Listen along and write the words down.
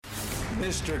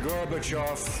Mr.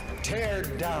 Gorbachev, tear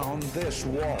down this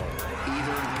wall.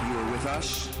 Either you are with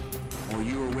us or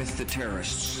you are with the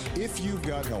terrorists. If you've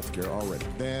got health care already,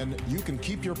 then you can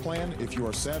keep your plan if you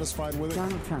are satisfied with it.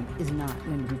 Donald Trump is not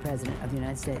going to be president of the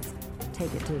United States.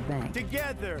 Take it to the bank.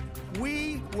 Together,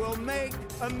 we will make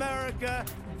America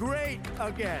great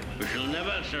again. We shall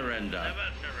never surrender. Never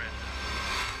surrender.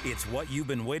 It's what you've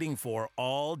been waiting for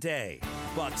all day.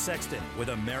 Buck Sexton with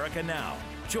America Now.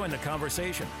 Join the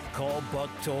conversation. Call Buck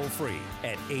toll-free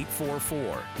at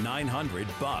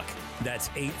 844-900-BUCK. That's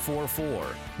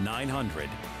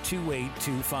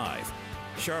 844-900-2825.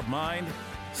 Sharp mind,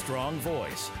 strong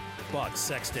voice. Buck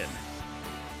Sexton.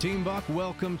 Team Buck,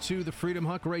 welcome to the Freedom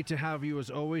Hut. Great to have you as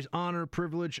always. Honor,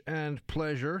 privilege, and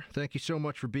pleasure. Thank you so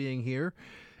much for being here.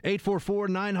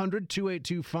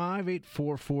 844-900-2825,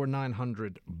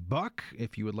 844-900-BUCK.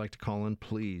 If you would like to call in,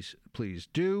 please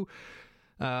do.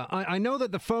 I know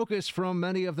that the focus from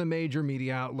many of the major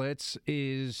media outlets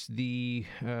is the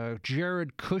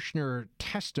Jared Kushner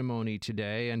testimony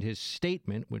today and his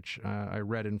statement, which I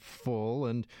read in full,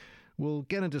 and we'll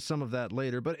get into some of that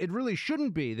later. But it really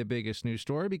shouldn't be the biggest news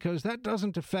story because that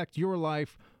doesn't affect your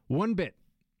life one bit.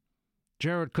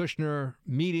 Jared Kushner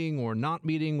meeting or not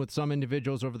meeting with some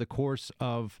individuals over the course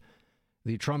of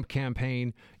the Trump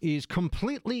campaign is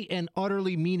completely and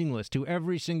utterly meaningless to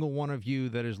every single one of you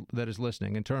that is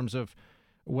listening in terms of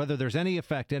whether there's any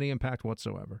effect, any impact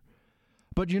whatsoever.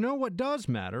 But you know what does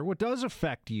matter, what does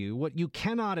affect you, what you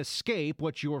cannot escape,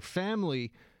 what your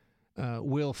family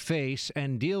will face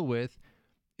and deal with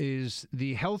is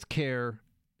the health care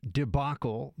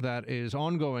debacle that is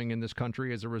ongoing in this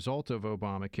country as a result of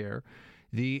Obamacare,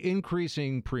 the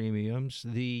increasing premiums,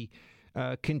 the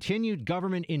continued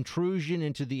government intrusion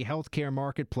into the healthcare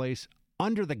marketplace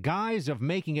under the guise of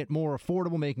making it more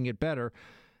affordable, making it better.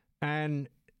 And,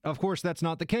 of course, that's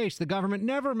not the case. The government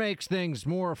never makes things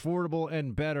more affordable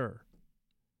and better.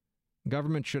 Federal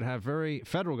government should have very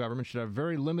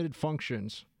limited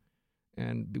functions,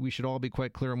 and we should all be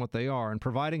quite clear on what they are. And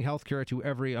providing health care to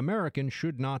every American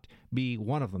should not be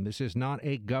one of them. This is not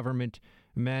a government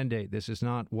mandate. This is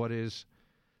not what is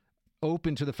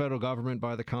open to the federal government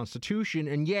by the Constitution,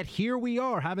 and yet here we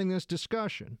are having this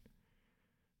discussion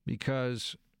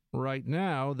because right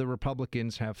now the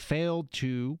Republicans have failed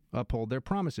to uphold their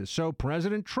promises. So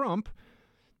President Trump,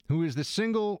 who is the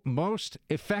single most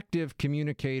effective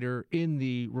communicator in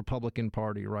the Republican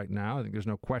Party right now, I think there's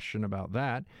no question about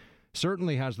that,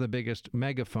 certainly has the biggest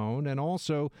megaphone and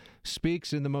also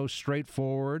speaks in the most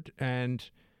straightforward and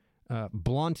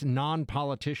blunt,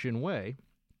 non-politician way.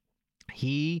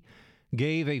 He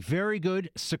gave a very good,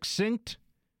 succinct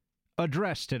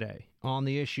address today on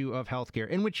the issue of health care,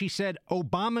 in which he said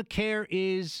Obamacare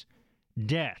is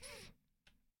death.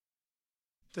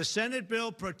 The Senate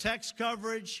bill protects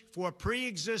coverage for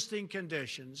pre-existing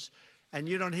conditions, and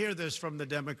you don't hear this from the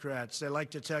Democrats. They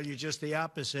like to tell you just the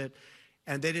opposite,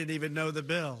 and they didn't even know the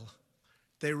bill.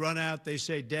 They run out, they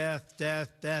say death, death,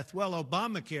 death. Well,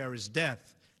 Obamacare is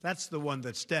death. That's the one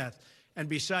that's death. And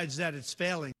besides that, it's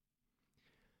failing.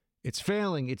 It's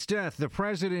failing. It's death. The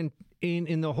president,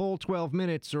 in the whole 12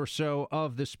 minutes or so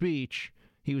of the speech,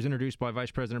 he was introduced by Vice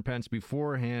President Pence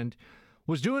beforehand,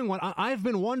 was doing what I've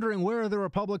been wondering, where are the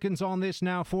Republicans on this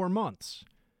now for months?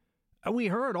 We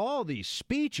heard all these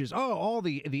speeches, all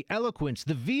the eloquence,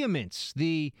 the vehemence,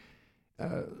 the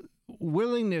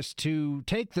willingness to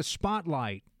take the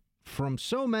spotlight from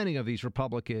so many of these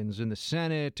Republicans in the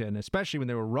Senate, and especially when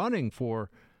they were running for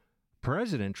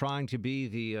president, trying to be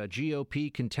the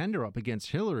GOP contender up against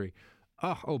Hillary.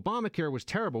 Obamacare was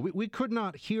terrible. We could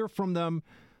not hear from them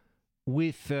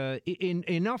with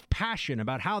enough passion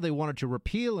about how they wanted to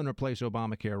repeal and replace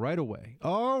Obamacare right away.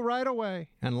 Oh, right away.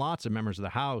 And lots of members of the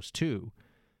House, too.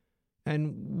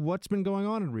 And what's been going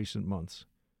on in recent months?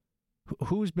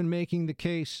 Who's been making the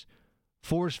case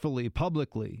forcefully,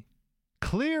 publicly,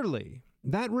 clearly?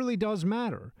 That really does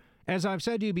matter. As I've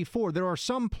said to you before, there are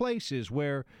some places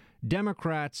where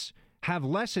Democrats have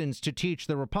lessons to teach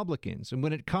the Republicans. And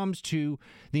when it comes to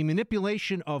the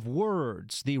manipulation of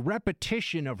words, the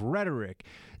repetition of rhetoric,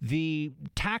 the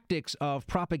tactics of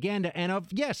propaganda and of,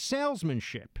 yes,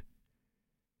 salesmanship,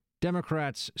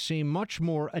 Democrats seem much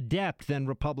more adept than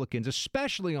Republicans,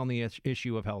 especially on the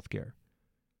issue of health care.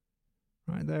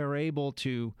 Right? They're able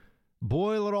to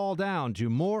boil it all down to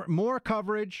more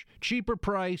coverage, cheaper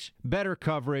price, better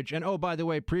coverage, and, oh, by the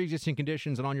way, pre-existing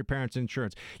conditions and on your parents'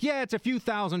 insurance. Yeah, it's a few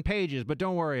thousand pages, but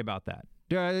don't worry about that.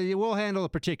 We'll handle the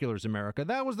particulars, America.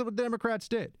 That was what the Democrats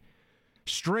did.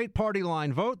 Straight party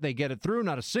line vote. They get it through.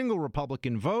 Not a single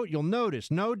Republican vote. You'll notice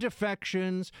no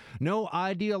defections, no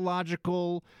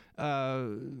ideological,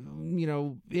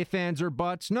 if, ands, or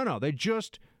buts. No. They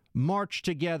just march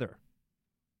together.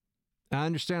 I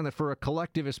understand that for a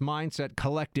collectivist mindset,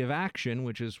 collective action,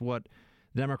 which is what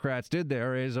Democrats did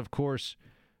there, is, of course,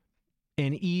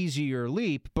 an easier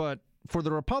leap. But for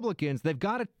the Republicans, they've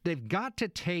got to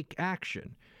take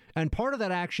action. And part of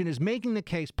that action is making the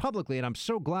case publicly, and I'm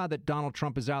so glad that Donald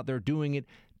Trump is out there doing it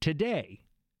today.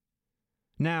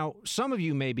 Now, some of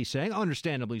you may be saying,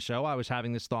 understandably so, I was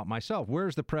having this thought myself,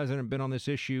 where's the president been on this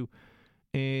issue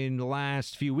in the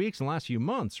last few weeks, in the last few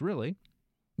months, really?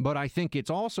 But I think it's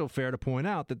also fair to point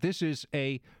out that this is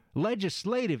a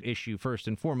legislative issue, first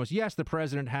and foremost. Yes, the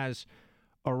president has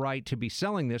a right to be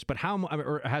selling this, but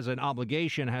or has an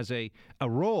obligation, has a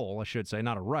role, I should say,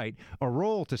 not a right, a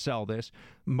role to sell this.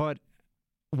 But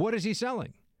what is he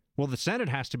selling? Well, the Senate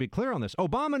has to be clear on this.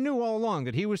 Obama knew all along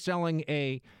that he was selling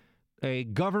a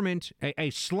government, a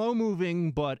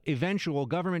slow-moving but eventual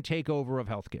government takeover of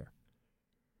healthcare,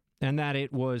 and that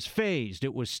it was phased,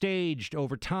 it was staged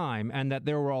over time, and that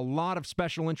there were a lot of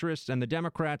special interests and the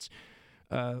Democrats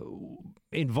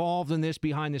involved in this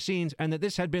behind the scenes, and that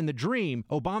this had been the dream.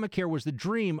 Obamacare was the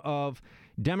dream of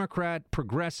Democrat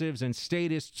progressives and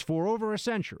statists for over a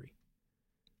century.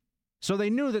 So they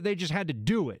knew that they just had to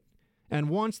do it. And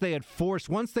once they had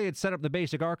set up the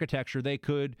basic architecture, they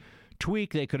could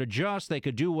tweak, they could adjust, they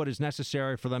could do what is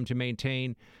necessary for them to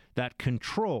maintain that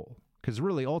control. Because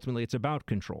really, ultimately, it's about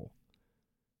control.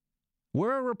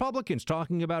 Where are Republicans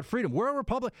talking about freedom? Where are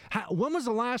when was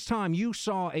the last time you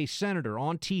saw a senator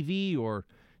on TV or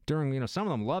during, some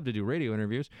of them love to do radio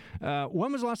interviews.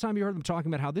 When was the last time you heard them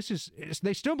talking about how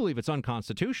they still believe it's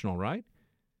unconstitutional, right?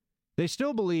 They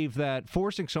still believe that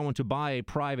forcing someone to buy a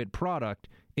private product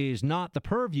is not the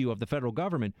purview of the federal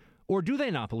government. Or do they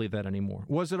not believe that anymore?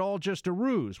 Was it all just a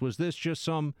ruse? Was this just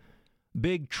some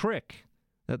big trick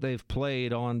that they've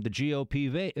played on the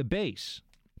GOP base?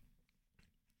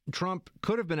 Trump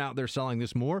could have been out there selling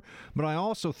this more, but I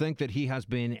also think that he has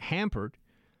been hampered.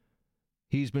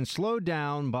 He's been slowed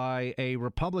down by a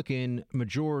Republican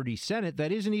majority Senate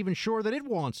that isn't even sure that it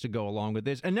wants to go along with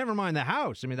this. And never mind the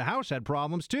House. I mean, the House had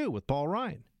problems, too, with Paul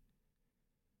Ryan.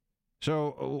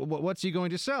 So what's he going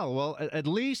to sell? Well, at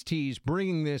least he's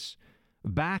bringing this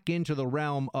back into the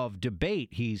realm of debate.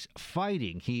 He's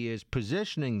fighting. He is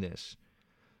positioning this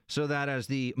so that as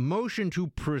the motion to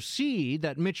proceed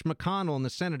that Mitch McConnell in the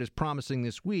Senate is promising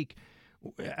this week,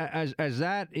 as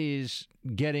that is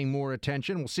getting more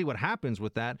attention, we'll see what happens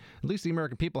with that. At least the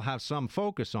American people have some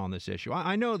focus on this issue.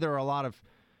 I know there are a lot of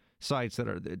sites that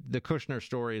are the Kushner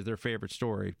story is their favorite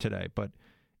story today, but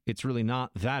it's really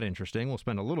not that interesting. We'll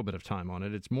spend a little bit of time on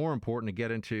it. It's more important to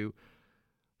get into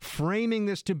framing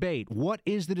this debate. What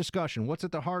is the discussion? What's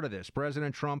at the heart of this?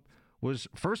 President Trump was,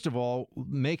 first of all,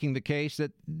 making the case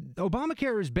that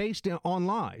Obamacare is based on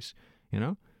lies. If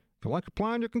you like a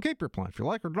plan, you can keep your plan. If you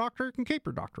like your doctor, you can keep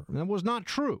your doctor. And that was not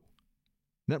true.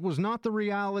 That was not the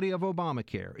reality of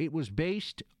Obamacare. It was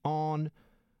based on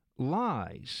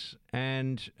lies.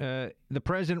 And the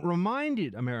president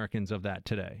reminded Americans of that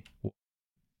today.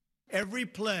 Every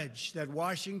pledge that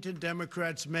Washington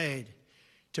Democrats made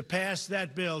to pass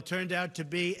that bill turned out to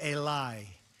be a lie.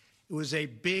 It was a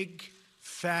big,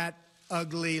 fat,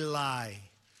 ugly lie.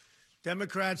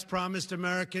 Democrats promised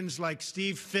Americans like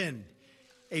Steve Finn,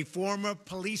 a former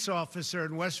police officer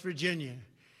in West Virginia,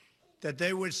 that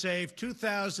they would save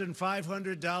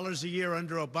 $2,500 a year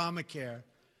under Obamacare.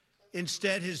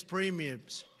 Instead, his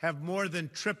premiums have more than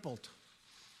tripled.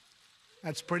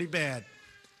 That's pretty bad.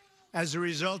 As a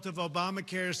result of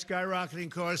Obamacare's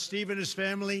skyrocketing costs, Steve and his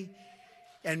family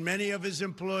and many of his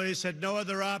employees had no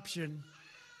other option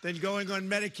than going on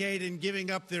Medicaid and giving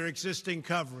up their existing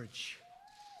coverage.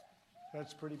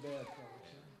 That's pretty bad,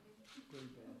 folks. Pretty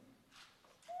bad.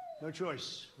 No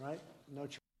choice, right? No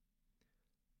choice.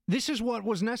 This is what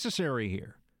was necessary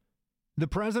here. The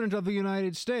President of the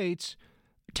United States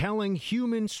telling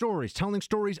human stories, telling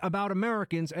stories about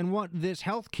Americans and what this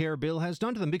health care bill has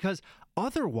done to them. Because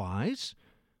otherwise,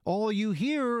 all you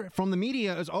hear from the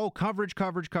media is, coverage,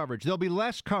 coverage, coverage. There'll be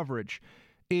less coverage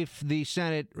if the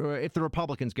Senate, or if the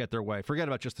Republicans get their way. Forget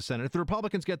about just the Senate. If the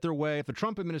Republicans get their way, if the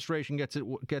Trump administration gets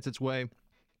its way,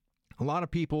 a lot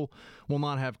of people will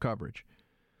not have coverage.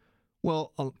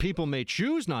 Well, people may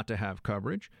choose not to have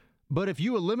coverage, but if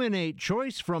you eliminate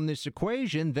choice from this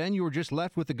equation, then you're just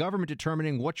left with the government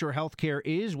determining what your health care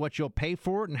is, what you'll pay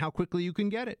for it, and how quickly you can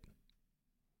get it.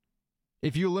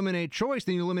 If you eliminate choice,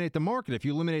 then you eliminate the market. If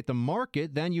you eliminate the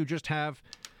market, then you just have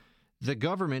the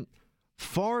government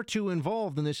far too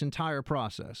involved in this entire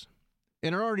process.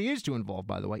 And it already is too involved,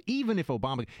 by the way. Even if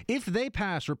if they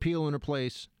pass repeal and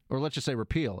replace, or let's just say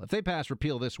repeal, if they pass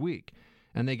repeal this week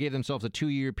and they gave themselves a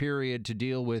 2-year period to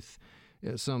deal with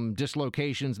some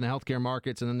dislocations in the healthcare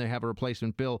markets, and then they have a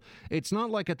replacement bill, it's not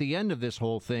like at the end of this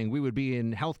whole thing we would be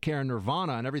in healthcare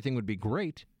nirvana and everything would be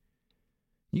great.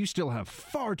 You still have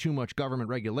far too much government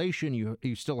regulation.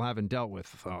 You still haven't dealt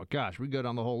with, oh gosh, we go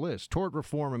down the whole list. Tort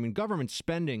reform. I mean, government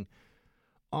spending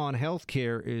on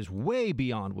healthcare is way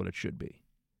beyond what it should be.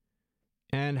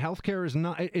 And healthcare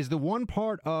is the one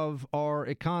part of our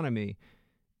economy,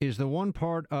 is the one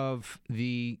part of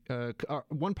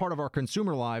our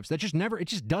consumer lives that it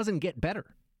just doesn't get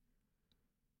better.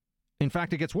 In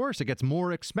fact, it gets worse. It gets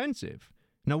more expensive.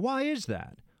 Now, why is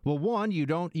that? Well, one,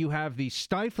 you have the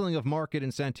stifling of market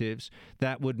incentives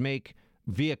that would make,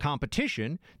 via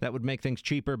competition, that would make things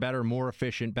cheaper, better, more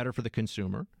efficient, better for the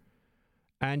consumer.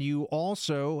 And you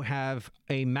also have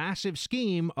a massive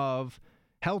scheme of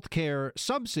healthcare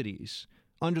subsidies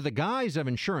under the guise of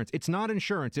insurance. It's not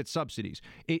insurance, it's subsidies.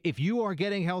 If you are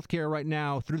getting healthcare right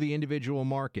now through the individual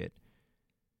market,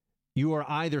 you are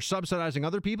either subsidizing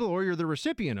other people or you're the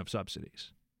recipient of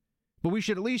subsidies. But we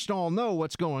should at least all know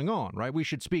what's going on, right? We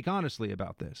should speak honestly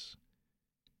about this.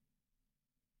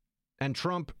 And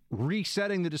Trump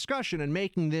resetting the discussion and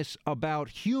making this about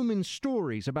human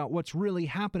stories, about what's really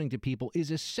happening to people,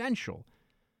 is essential.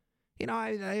 You know,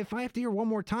 if I have to hear one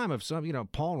more time of some,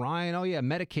 Paul Ryan, oh yeah,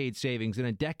 Medicaid savings in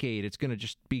a decade, it's going to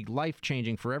just be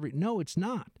life-changing for No, it's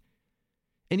not.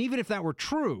 And even if that were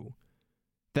true,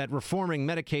 that reforming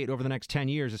Medicaid over the next 10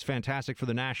 years is fantastic for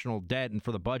the national debt and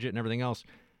for the budget and everything else,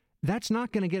 that's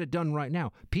not going to get it done right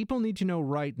now. People need to know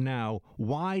right now,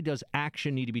 why does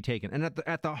action need to be taken? And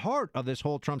at the heart of this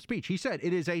whole Trump speech, he said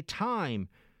it is a time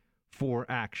for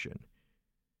action.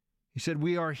 He said,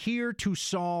 we are here to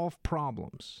solve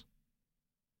problems.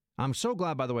 I'm so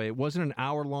glad, by the way, it wasn't an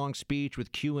hour-long speech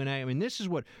with Q&A. I mean, this is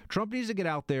what Trump needs to get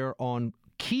out there on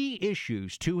key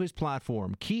issues to his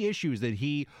platform, key issues that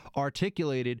he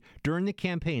articulated during the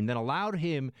campaign that allowed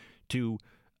him to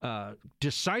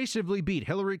decisively beat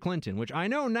Hillary Clinton, which I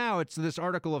know now it's this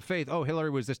article of faith. Oh,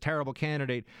 Hillary was this terrible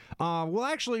candidate. Well,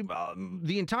 actually,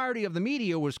 the entirety of the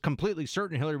media was completely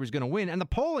certain Hillary was going to win, and the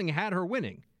polling had her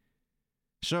winning.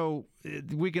 So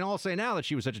we can all say now that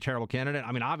she was such a terrible candidate.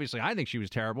 I mean, obviously, I think she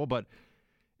was terrible, but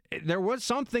there was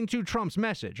something to Trump's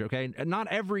message, okay? Not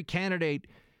every candidate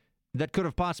that could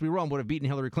have possibly run would have beaten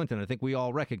Hillary Clinton. I think we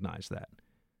all recognize that.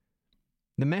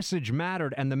 The message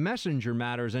mattered, and the messenger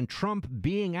matters, and Trump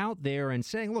being out there and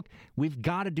saying, look, we've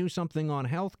got to do something on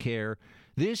health care.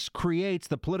 This creates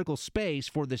the political space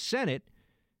for the Senate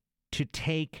to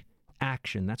take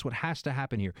action. That's what has to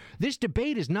happen here. This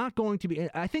debate is not going to be,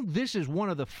 I think this is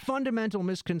one of the fundamental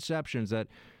misconceptions that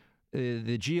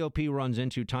the GOP runs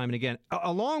into time and again,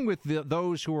 along with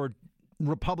those who are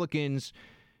Republicans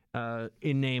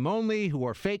in name only, who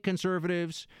are fake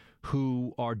conservatives,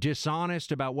 who are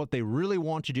dishonest about what they really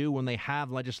want to do when they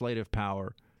have legislative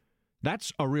power.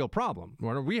 That's a real problem.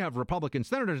 We have Republican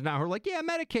senators now who are like, yeah,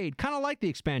 Medicaid, kind of like the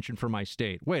expansion for my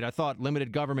state. Wait, I thought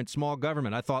limited government, small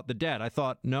government. I thought the debt. I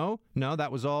thought, no,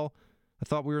 that was all. I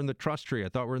thought we were in the trust tree. I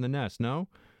thought we were in the nest. No?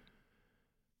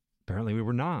 Apparently we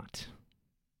were not.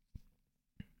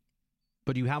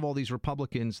 But you have all these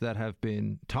Republicans that have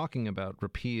been talking about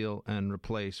repeal and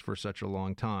replace for such a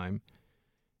long time.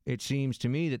 It seems to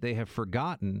me that they have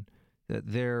forgotten that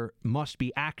there must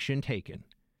be action taken,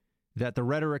 that the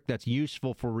rhetoric that's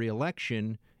useful for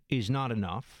re-election is not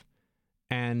enough,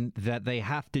 and that they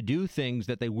have to do things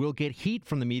that they will get heat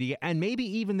from the media and maybe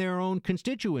even their own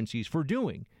constituencies for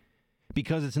doing,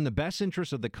 because it's in the best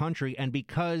interest of the country, and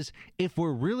because if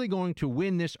we're really going to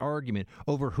win this argument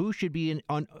over who should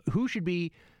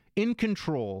be in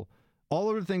control, all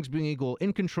other things being equal,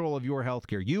 in control of your health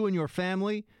care, you and your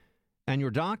family and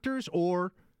your doctors,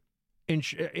 or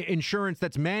insurance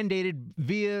that's mandated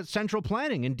via central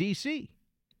planning in D.C.,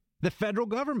 the federal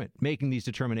government making these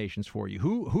determinations for you.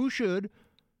 Who should,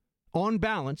 on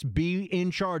balance, be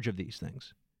in charge of these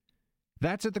things?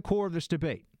 That's at the core of this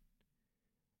debate.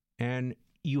 And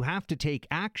you have to take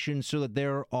action so that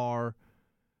there are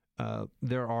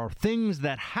things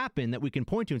that happen that we can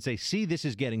point to and say, see, this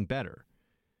is getting better.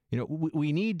 You know,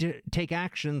 we need to take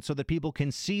action so that people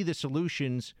can see the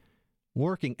solutions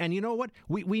working. And you know what?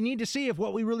 We need to see if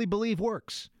what we really believe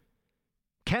works.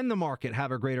 Can the market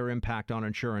have a greater impact on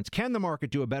insurance? Can the market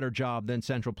do a better job than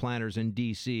central planners in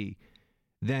D.C.,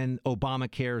 than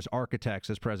Obamacare's architects,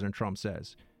 as President Trump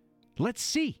says? Let's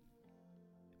see.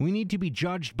 We need to be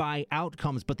judged by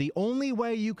outcomes, but the only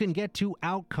way you can get to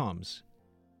outcomes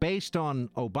based on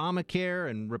Obamacare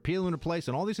and repeal and replace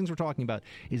and all these things we're talking about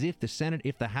is if the Senate,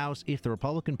 if the House, if the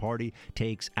Republican Party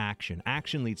takes action.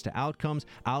 Action leads to outcomes.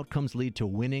 Outcomes lead to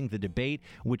winning the debate,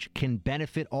 which can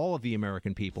benefit all of the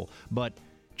American people. But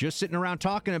just sitting around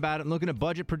talking about it and looking at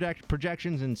budget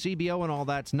projections and CBO and all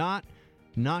that's not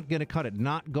going to cut it,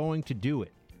 not going to do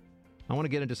it. I want to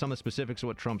get into some of the specifics of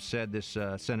what Trump said this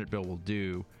Senate bill will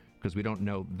do, because we don't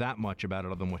know that much about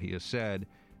it other than what he has said.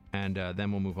 And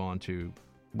then we'll move on to,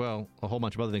 well, a whole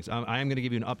bunch of other things. I am going to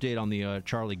give you an update on the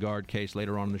Charlie Gard case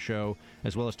later on in the show,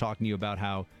 as well as talking to you about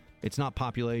how it's not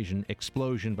population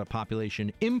explosion, but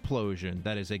population implosion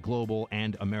that is a global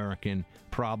and American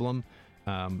problem.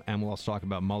 And we'll also talk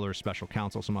about Mueller's special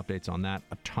counsel, some updates on that,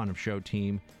 a ton of show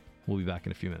team. We'll be back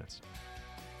in a few minutes.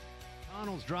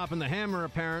 Donald's dropping the hammer,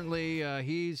 apparently.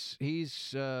 He's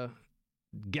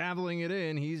gaveling it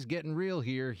in. He's getting real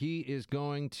here. He is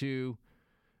going to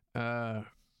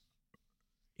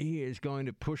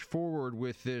push forward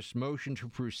with this motion to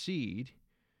proceed.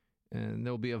 And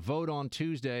there'll be a vote on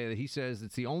Tuesday that he says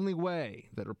it's the only way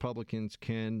that Republicans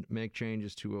can make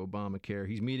changes to Obamacare.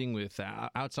 He's meeting with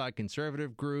outside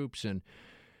conservative groups, and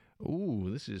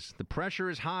the pressure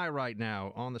is high right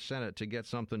now on the Senate to get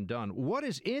something done. What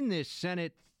is in this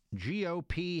Senate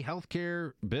GOP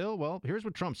healthcare bill? Well, here's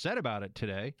what Trump said about it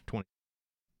today. The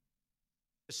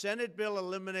Senate bill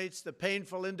eliminates the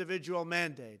painful individual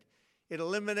mandate. It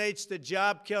eliminates the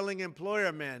job-killing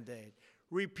employer mandate,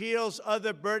 repeals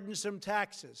other burdensome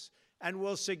taxes, and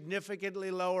will significantly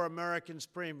lower Americans'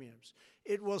 premiums.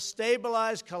 It will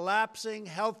stabilize collapsing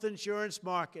health insurance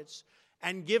markets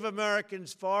and give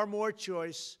Americans far more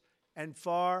choice and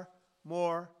far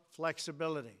more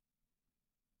flexibility.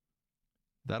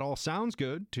 That all sounds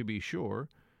good, to be sure.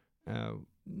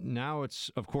 Now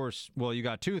it's, of course, well, you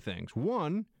got two things.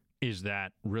 One, is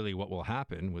that really what will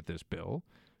happen with this bill?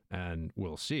 And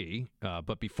we'll see.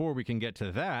 But before we can get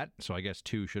to that, so I guess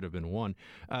two should have been one,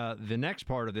 the next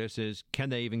part of this is,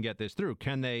 can they even get this through?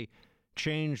 Can they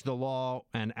change the law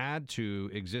and add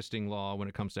to existing law when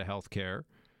it comes to health care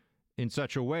in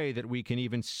such a way that we can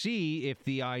even see if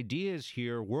the ideas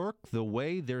here work the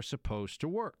way they're supposed to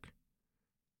work?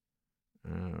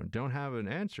 Don't have an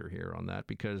answer here on that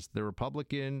because the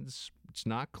Republicans, it's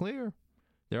not clear.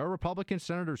 There are Republican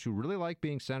senators who really like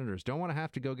being senators, don't want to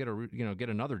have to go get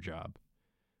another job.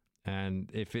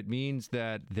 And if it means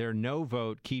that their no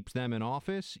vote keeps them in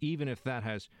office, even if that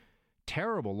has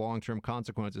terrible long-term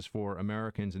consequences for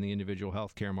Americans in the individual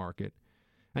health care market.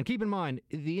 And keep in mind,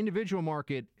 the individual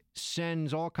market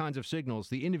sends all kinds of signals.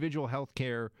 The individual health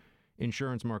care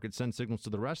insurance market sends signals to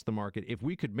the rest of the market. If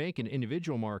we could make an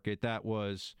individual market that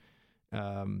was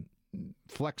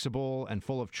flexible and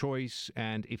full of choice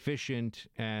and efficient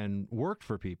and worked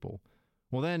for people,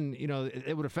 well, then,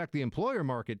 it would affect the employer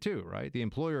market too, right? The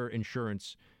employer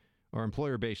insurance or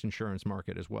employer-based insurance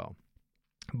market as well.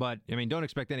 But, don't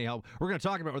expect any help. We're going to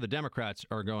talk about where the Democrats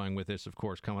are going with this, of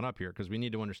course, coming up here, because we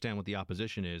need to understand what the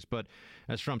opposition is. But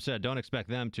as Trump said, don't expect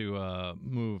them to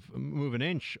move an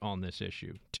inch on this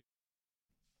issue.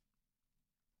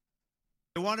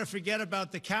 They want to forget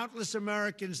about the countless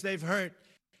Americans they've hurt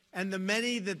and the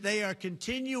many that they are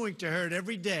continuing to hurt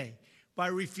every day by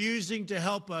refusing to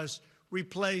help us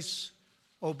replace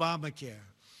Obamacare.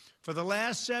 For the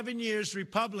last 7 years,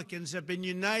 Republicans have been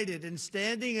united in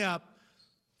standing up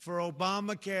for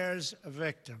Obamacare's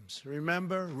victims.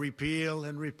 Remember, repeal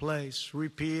and replace,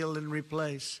 repeal and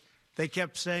replace. They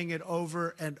kept saying it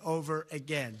over and over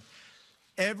again.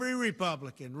 Every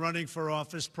Republican running for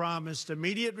office promised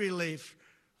immediate relief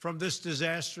from this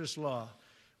disastrous law.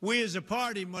 We as a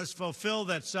party must fulfill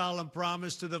that solemn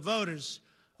promise to the voters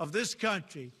of this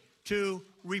country to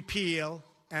repeal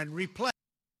and replace.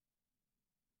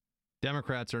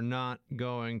 Democrats are not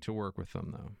going to work with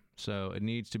them, though. So it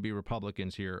needs to be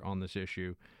Republicans here on this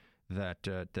issue that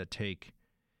take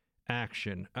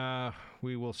action.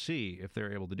 We will see if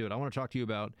they're able to do it. I want to talk to you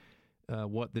about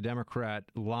what the Democrat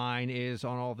line is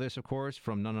on all this, of course,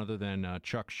 from none other than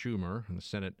Chuck Schumer, the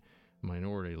Senate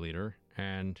Minority Leader.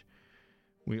 And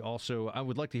I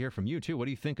would like to hear from you, too. What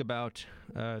do you think about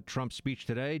Trump's speech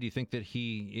today? Do you think that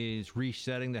he is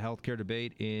resetting the healthcare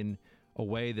debate in a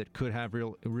way that could have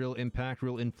real impact,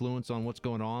 real influence on what's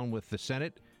going on with the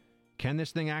Senate? Can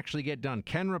this thing actually get done?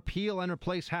 Can repeal and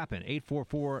replace happen?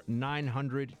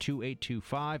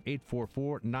 844-900-2825,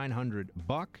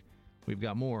 844-900-BUCK. We've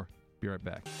got more. Be right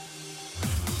back.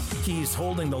 He's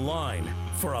holding the line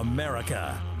for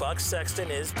America. Buck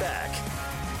Sexton is back.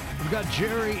 We've got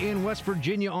Jerry in West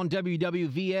Virginia on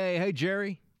WWVA. Hey,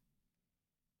 Jerry.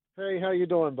 Hey, how you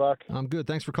doing, Buck? I'm good.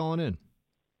 Thanks for calling in.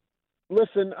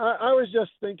 Listen, I was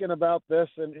just thinking about this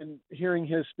and hearing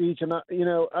his speech, and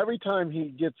every time he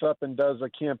gets up and does a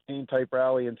campaign type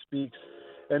rally and speaks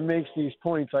and makes these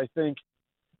points, I think,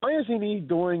 why isn't he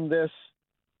doing this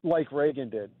like Reagan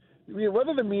did? I mean,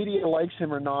 whether the media likes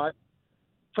him or not,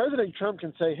 President Trump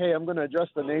can say, "Hey, I'm going to address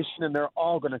the nation," and they're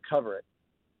all going to cover it.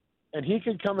 And he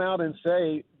could come out and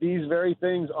say these very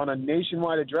things on a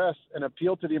nationwide address and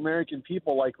appeal to the American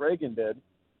people like Reagan did.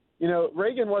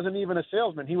 Reagan wasn't even a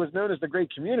salesman. He was known as the great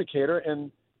communicator,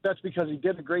 and that's because he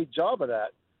did a great job of that.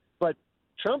 But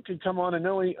Trump could come on and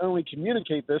only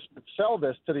communicate this, but sell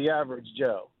this to the average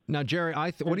Joe. Now, Jerry,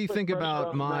 what do you think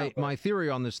about my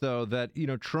theory on this, though, that,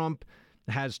 Trump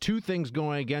has two things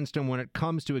going against him when it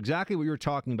comes to exactly what you're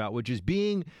talking about, which is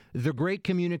being the great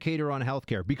communicator on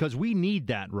healthcare, because we need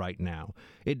that right now.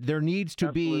 There needs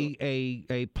to be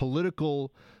a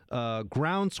political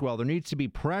groundswell. There needs to be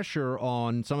pressure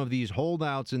on some of these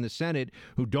holdouts in the Senate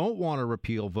who don't want to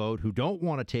repeal vote, who don't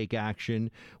want to take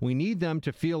action. We need them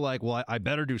to feel like, well, I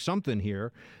better do something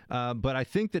here. But I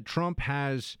think that Trump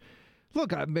has...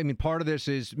 Look, I mean, part of this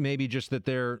is maybe just that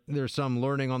there's some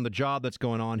learning on the job that's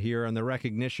going on here, and the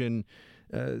recognition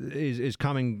is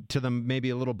coming to them maybe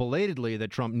a little belatedly that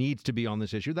Trump needs to be on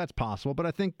this issue. That's possible. But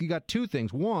I think you got two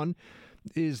things. One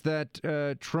is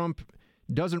that Trump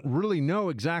doesn't really know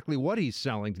exactly what he's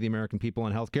selling to the American people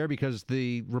on health care, because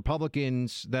the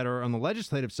Republicans that are on the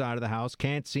legislative side of the House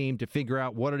can't seem to figure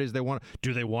out what it is they want.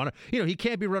 Do they want to? He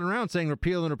can't be running around saying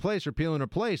repeal and replace,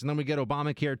 and then we get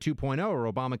Obamacare 2.0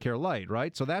 or Obamacare Light,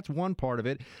 right? So that's one part of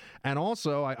it. And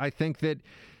also, I think that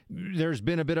there's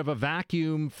been a bit of a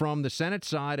vacuum from the Senate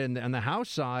side and the House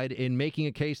side in making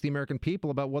a case to the American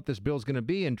people about what this bill is going to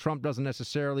be, and Trump doesn't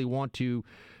necessarily want to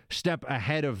step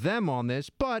ahead of them on this.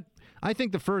 But I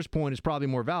think the first point is probably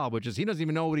more valid, which is he doesn't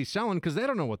even know what he's selling because they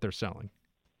don't know what they're selling.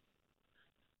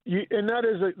 And that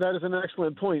is an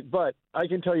excellent point. But I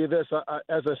can tell you this,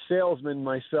 as a salesman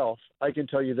myself, I can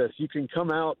tell you this. You can come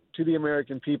out to the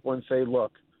American people and say,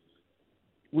 look,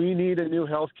 we need a new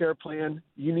health care plan.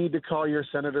 You need to call your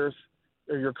senators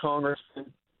or your congressmen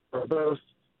or both.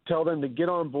 Tell them to get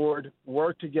on board,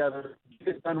 work together,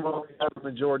 get it done while we have a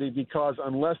majority, because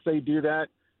unless they do that,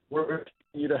 we're going to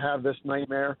continue to have this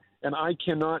nightmare. And I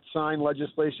cannot sign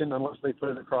legislation unless they put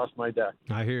it across my desk.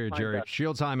 I hear you, Jerry.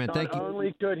 Shields high, man. Thank you. Not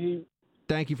only could he...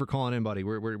 Thank you for calling in, buddy.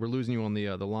 We're losing you on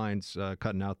the lines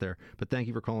cutting out there. But thank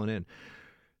you for calling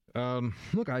in.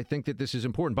 Look, I think that this is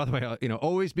important. By the way,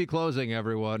 always be closing,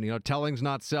 everyone. Telling's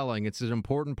not selling. It's an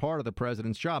important part of the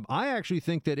president's job. I actually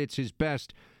think that it's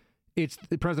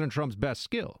President Trump's best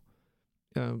skill.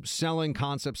 Selling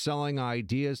concepts, selling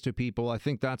ideas to people. I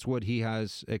think that's what he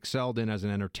has excelled in as an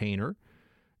entertainer.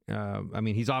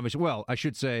 He's obviously, I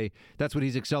should say that's what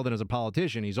he's excelled in as a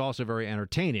politician. He's also very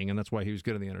entertaining, and that's why he was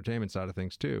good on the entertainment side of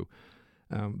things, too.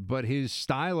 But his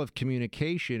style of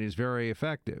communication is very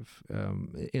effective,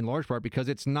 in large part because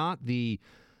it's not the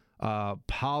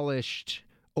polished,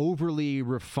 overly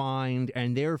refined,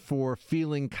 and therefore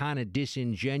feeling kind of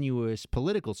disingenuous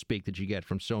political speak that you get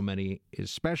from so many,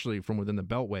 especially from within the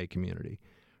Beltway community,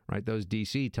 right? Those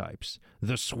D.C. types.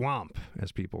 The swamp,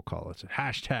 as people call it.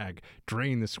 Hashtag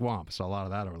drain the swamp. Saw a lot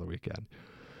of that over the weekend.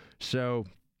 So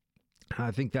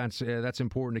I think that's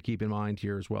important to keep in mind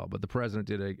here as well. But the president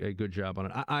did a good job on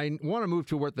it. I want to move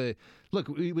to what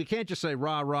we can't just say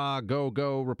rah, rah,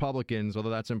 go Republicans, although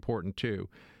that's important too.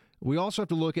 We also have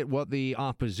to look at what the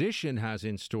opposition has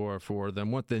in store for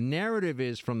them, what the narrative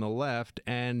is from the left,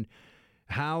 and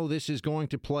how this is going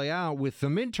to play out with the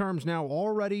midterms now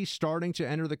already starting to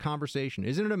enter the conversation.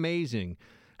 Isn't it amazing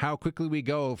how quickly we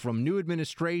go from new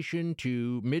administration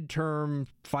to midterm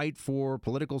fight for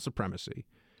political supremacy?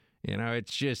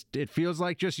 It feels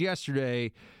like just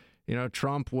yesterday,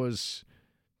 Trump was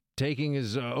taking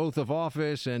his oath of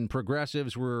office and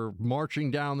progressives were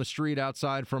marching down the street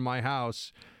outside from my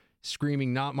house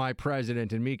screaming, "Not my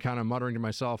president," and me kind of muttering to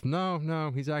myself,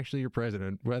 no, he's actually your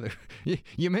president. Whether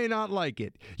you may not like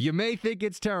it, you may think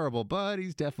it's terrible, but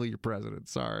he's definitely your president.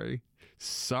 Sorry.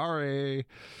 So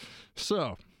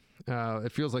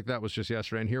it feels like that was just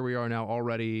yesterday, and here we are now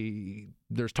already.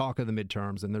 There's talk of the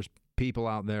midterms, and there's people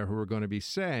out there who are going to be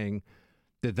saying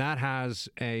that has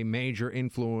a major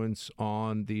influence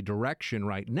on the direction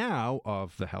right now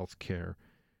of the health care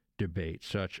debate,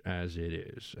 such as it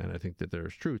is. And I think that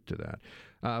there's truth to that.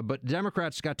 But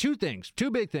Democrats got two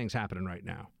big things happening right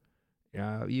now.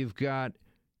 You've got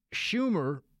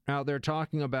Schumer out there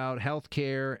talking about health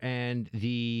care and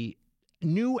the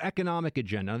new economic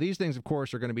agenda. Now, these things, of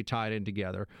course, are going to be tied in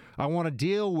together. I want to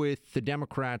deal with the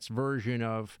Democrats' version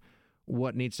of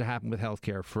what needs to happen with health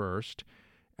care first.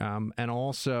 And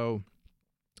also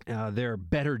their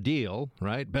better deal,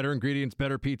 right? Better ingredients,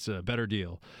 better pizza, better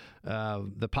deal.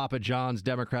 The Papa John's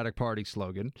Democratic Party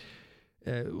slogan.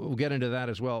 We'll get into that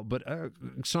as well. But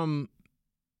some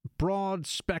broad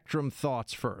spectrum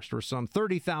thoughts first, or some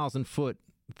 30,000-foot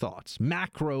thoughts,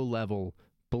 macro level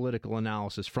political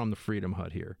analysis from the Freedom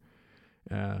Hut here.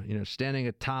 Standing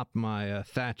atop my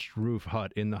thatched roof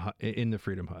hut in the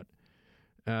Freedom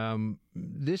Hut.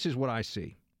 This is what I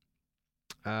see.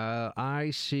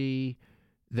 I see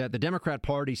that the Democrat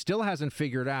Party still hasn't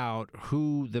figured out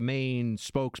who the main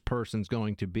spokesperson's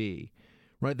going to be.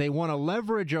 Right? They want to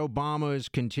leverage Obama's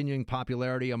continuing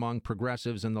popularity among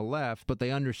progressives and the left, but they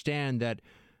understand that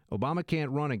Obama can't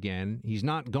run again. He's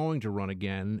not going to run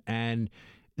again. And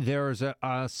there's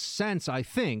a sense, I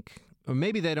think, or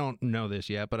maybe they don't know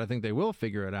this yet, but I think they will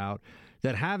figure it out,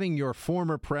 that having your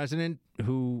former president,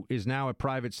 who is now a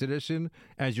private citizen,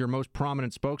 as your most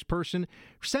prominent spokesperson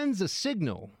sends a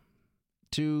signal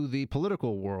to the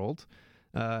political world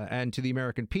and to the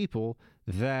American people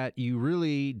that you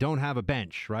really don't have a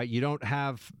bench, right? You don't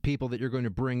have people that you're going to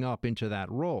bring up into that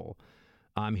role.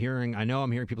 I'm hearing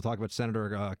people talk about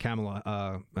Senator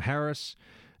Kamala Harris,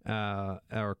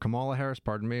 or Kamala Harris,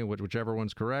 pardon me, whichever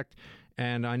one's correct.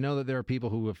 And I know that there are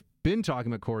people who have been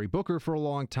talking about Cory Booker for a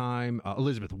long time,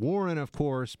 Elizabeth Warren, of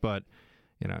course, but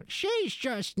she's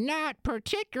just not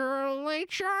particularly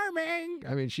charming.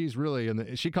 I mean, she's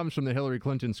really she comes from the Hillary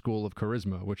Clinton school of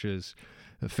charisma, which is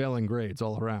failing grades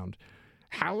all around.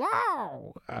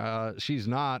 Hello. She's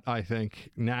not, I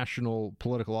think, national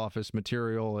political office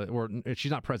material, or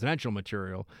she's not presidential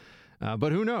material.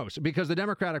 But who knows? Because the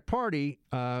Democratic Party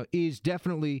is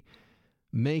definitely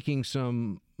making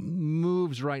some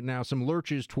moves right now, some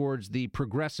lurches towards the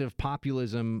progressive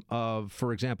populism of,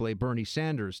 for example, a Bernie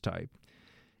Sanders type.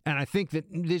 And I think that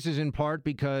this is in part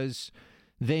because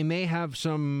they may have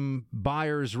some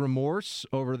buyer's remorse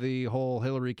over the whole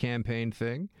Hillary campaign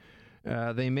thing.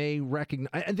 They may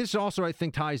recognize, and this also, I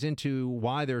think, ties into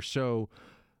why they're still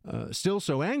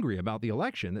so angry about the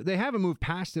election. They haven't moved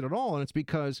past it at all, and it's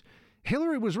because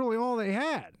Hillary was really all they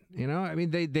had. I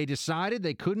mean, they decided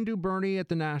they couldn't do Bernie at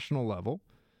the national level.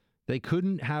 They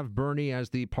couldn't have Bernie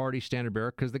as the party standard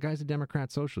bearer because the guy's a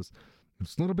Democrat socialist.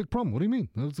 It's not a big problem. What do you mean?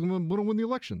 It's going to win the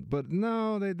election. But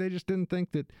no, they just didn't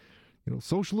think that,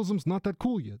 socialism's not that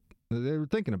cool yet. They were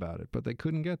thinking about it, but they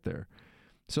couldn't get there.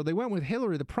 So they went with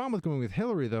Hillary. The problem with going with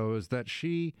Hillary, though, is that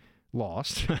she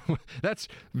lost. That's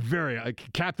very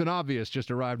Captain Obvious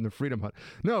just arrived in the Freedom Hut.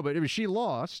 No, but she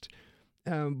lost.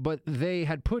 But they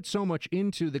had put so much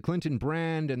into the Clinton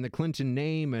brand and the Clinton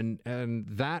name, and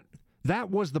that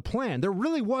was the plan. There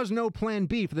really was no plan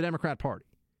B for the Democrat Party.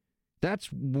 That's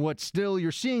what still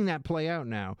you're seeing that play out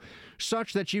now,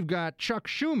 such that you've got Chuck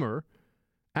Schumer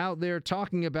out there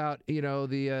talking about,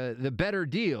 the better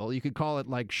deal. You could call it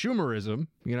like Schumerism,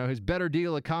 his better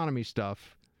deal economy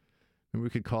stuff. And we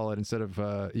could call it, instead of,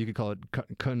 you could call it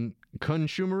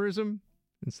consumerism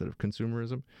instead of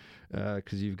consumerism,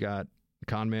 because you've got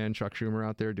con man Chuck Schumer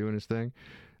out there doing his thing.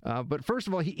 But first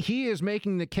of all, he is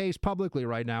making the case publicly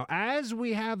right now as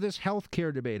we have this health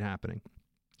care debate happening.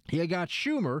 You got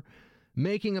Schumer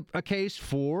making a case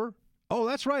for, oh,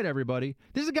 that's right, everybody.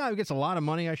 This is a guy who gets a lot of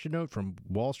money, I should note, from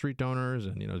Wall Street donors,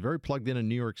 and is very plugged in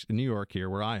New York here,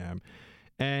 where I am.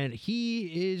 And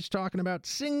he is talking about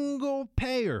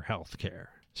single-payer health care.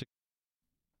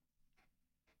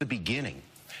 The beginning.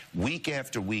 Week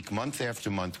after week, month after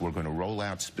month, we're going to roll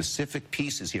out specific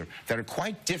pieces here that are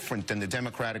quite different than the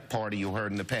Democratic Party you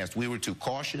heard in the past. We were too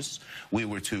cautious. We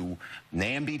were too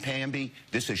namby-pamby.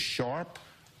 This is sharp,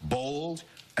 bold,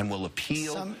 and will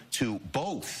appeal to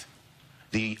both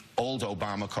the old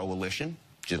Obama coalition,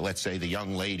 let's say the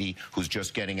young lady who's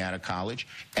just getting out of college,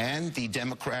 and the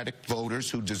Democratic voters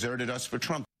who deserted us for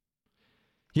Trump.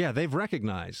 Yeah, they've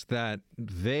recognized that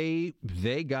they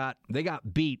got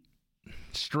beat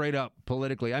straight up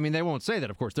politically. I mean, they won't say that,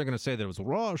 of course. They're going to say that it was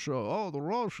Russia. Oh, the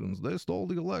Russians, they stole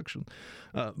the election.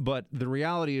 But the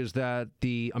reality is that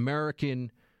the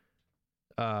American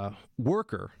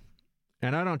worker,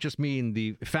 and I don't just mean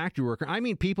the factory worker, I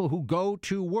mean people who go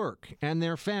to work and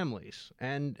their families,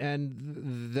 and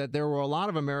that there were a lot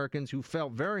of Americans who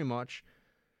felt very much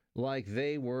like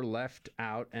they were left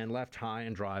out and left high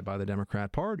and dry by the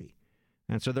Democrat Party.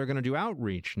 And so they're going to do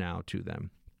outreach now to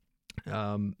them.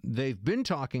 They've been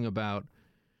talking about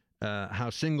how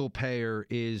single payer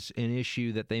is an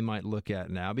issue that they might look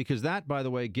at now, because that, by the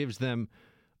way, gives them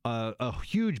a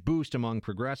huge boost among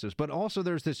progressives. But also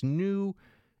there's this new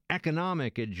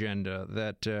economic agenda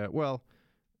that,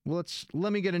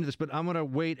 let me get into this, but I'm going to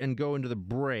wait and go into the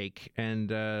break, and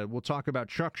we'll talk about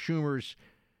Chuck Schumer's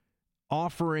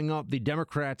offering up the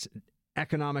Democrats'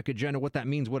 economic agenda, what that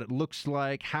means, what it looks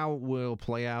like, how it will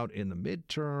play out in the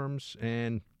midterms.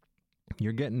 And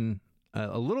you're getting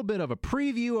a little bit of a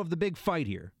preview of the big fight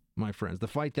here, my friends, the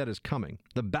fight that is coming,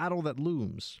 the battle that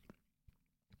looms.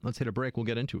 Let's hit a break. We'll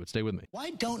get into it. Stay with me.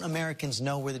 Why don't Americans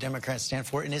know where the Democrats stand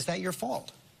for, and is that your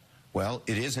fault? Well,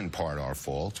 it is in part our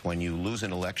fault. When you lose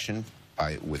an election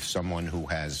with someone who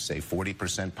has, say,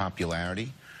 40%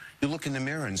 popularity, you look in the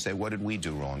mirror and say, what did we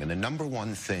do wrong? And the number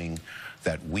one thing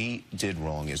that we did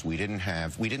wrong is we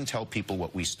didn't tell people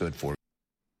what we stood for.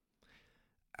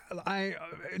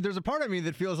 There's a part of me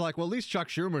that feels like, well, at least Chuck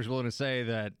Schumer's willing to say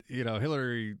that,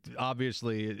 Hillary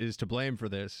obviously is to blame for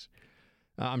this.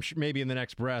 I'm sure maybe in the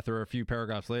next breath or a few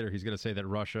paragraphs later, he's going to say that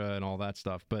Russia and all that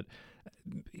stuff. But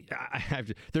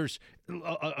there's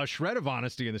a shred of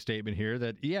honesty in the statement here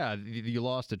that, yeah, you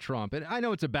lost to Trump. And I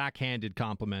know it's a backhanded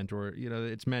compliment or,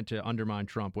 it's meant to undermine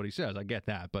Trump, what he says. I get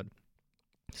that. But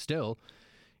still,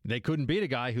 they couldn't beat a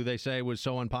guy who they say was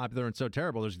so unpopular and so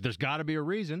terrible. There's got to be a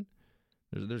reason.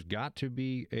 There's got to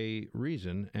be a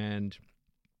reason. And,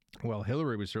 well,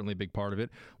 Hillary was certainly a big part of it.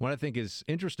 What I think is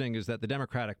interesting is that the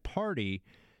Democratic Party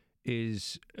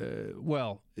is,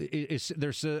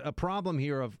 there's a problem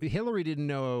here of Hillary didn't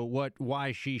know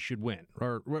why she should win,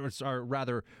 or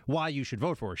rather why you should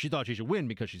vote for her. She thought she should win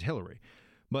because she's Hillary.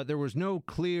 But there was no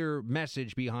clear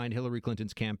message behind Hillary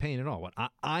Clinton's campaign at all.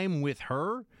 I'm with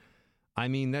her? I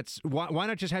mean, why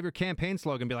not just have your campaign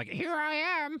slogan be like, here I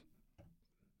am?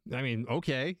 I mean,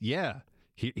 okay, yeah,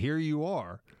 here you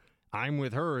are. I'm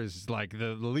with her is like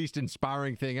the least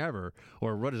inspiring thing ever.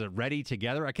 Or what is it, Ready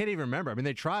Together? I can't even remember. I mean,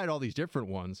 they tried all these different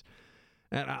ones.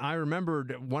 And I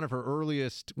remembered one of her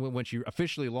earliest, when she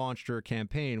officially launched her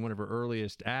campaign, one of her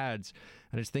earliest ads,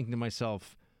 and I was thinking to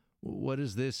myself, what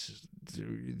is this?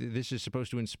 This is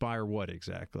supposed to inspire what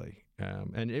exactly?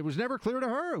 And it was never clear to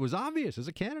her. It was obvious as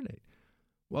a candidate.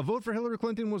 A vote for Hillary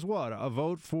Clinton was what? A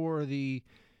vote for the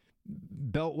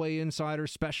Beltway insider,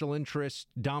 special interest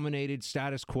dominated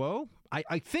status quo.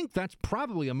 I think that's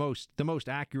probably the most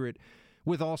accurate,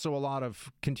 with also a lot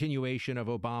of continuation of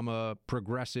Obama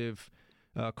progressive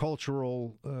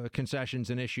cultural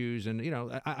concessions and issues. And,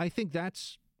 I think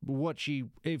that's what she,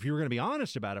 if you were going to be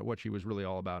honest about it, what she was really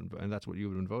all about. And that's what you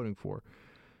would have been voting for.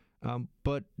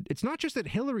 But it's not just that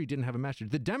Hillary didn't have a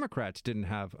message. The Democrats didn't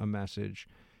have a message,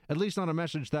 at least not a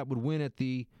message that would win at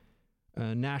the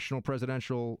national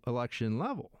presidential election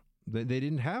level. They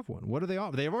didn't have one. What do they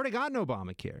offer? They've already gotten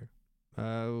Obamacare.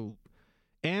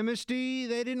 Amnesty,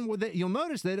 they didn't. You'll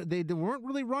notice they weren't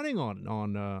really running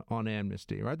on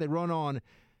amnesty, right? They run on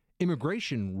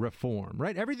immigration reform,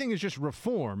 right? Everything is just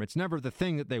reform. It's never the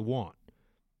thing that they want.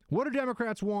 What do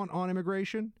Democrats want on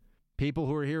immigration? People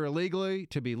who are here illegally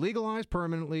to be legalized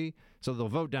permanently, so they'll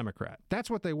vote Democrat. That's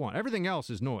what they want. Everything else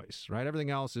is noise, right?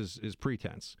 Everything else is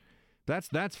pretense.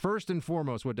 That's first and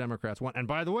foremost what Democrats want. And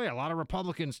by the way, a lot of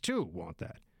Republicans, too, want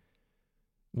that.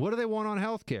 What do they want on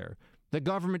health care? The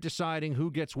government deciding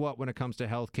who gets what when it comes to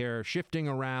health care, shifting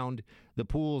around the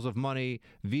pools of money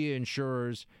via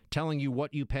insurers, telling you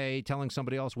what you pay, telling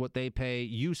somebody else what they pay.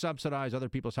 You subsidize other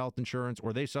people's health insurance,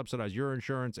 or they subsidize your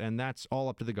insurance, and that's all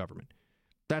up to the government.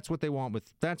 That's what they want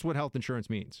that's what health insurance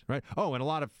means, right? Oh, and a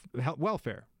lot of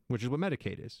welfare, which is what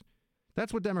Medicaid is.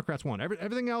 That's what Democrats want.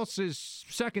 Everything else is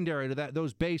secondary to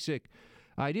those basic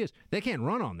ideas. They can't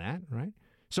run on that, right?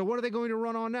 So what are they going to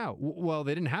run on now? Well,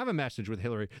 they didn't have a message with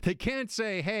Hillary. They can't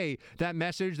say, hey, that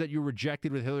message that you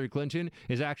rejected with Hillary Clinton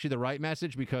is actually the right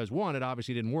message because, one, it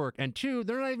obviously didn't work, and two,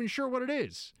 they're not even sure what it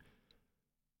is.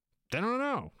 They don't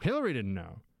know. Hillary didn't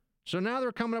know. So now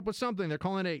they're coming up with something. They're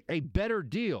calling it a better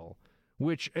deal,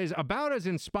 which is about as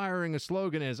inspiring a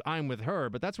slogan as I'm with her,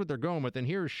 but that's what they're going with. And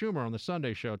here's Schumer on the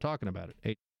Sunday show talking about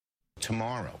it.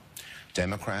 Tomorrow,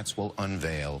 Democrats will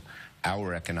unveil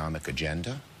our economic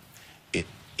agenda.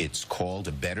 It's called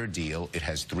a better deal. It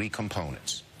has three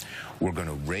components. We're going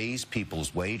to raise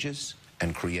people's wages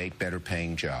and create better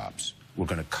paying jobs. We're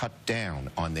going to cut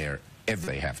down on if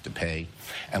they have to pay,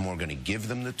 and we're going to give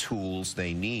them the tools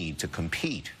they need to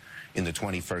compete in the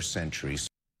 21st century.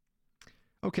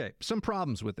 Okay, some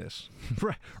problems with this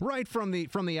right from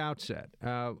the outset.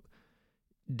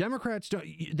 Democrats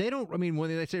don't. I mean,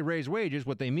 when they say raise wages,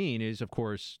 what they mean is, of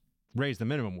course, raise the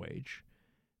minimum wage,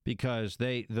 because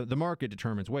the market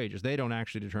determines wages. They don't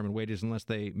actually determine wages unless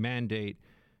they mandate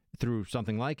through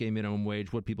something like a minimum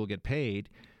wage what people get paid,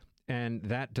 and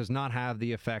that does not have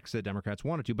the effects that Democrats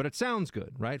want it to. But it sounds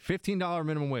good, right? $15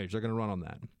 minimum wage. They're going to run on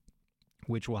that,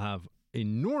 which will have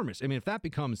enormous. I mean, if that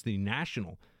becomes the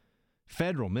national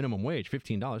federal minimum wage,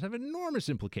 $15, have enormous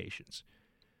implications.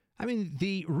 I mean,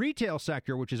 the retail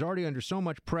sector, which is already under so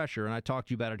much pressure, and I talked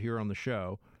to you about it here on the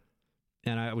show,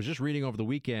 And I was just reading over the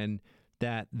weekend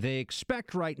that they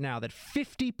expect right now that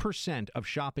 50% of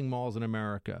shopping malls in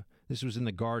America, this was in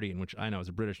The Guardian, which I know is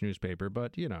a British newspaper,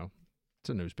 but, you know, it's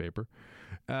a newspaper.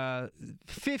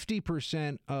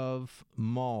 50% of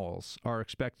malls are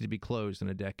expected to be closed in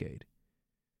a decade.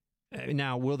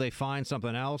 Now, will they find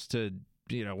something else to,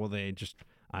 you know, will they just,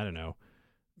 I don't know,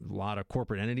 a lot of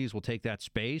corporate entities will take that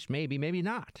space? Maybe, maybe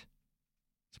not.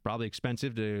 It's probably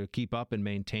expensive to keep up and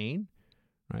maintain.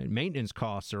 Right? Maintenance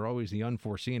costs are always the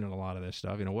unforeseen in a lot of this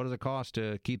stuff. You know, what does it cost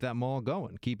to keep that mall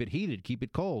going? Keep it heated, keep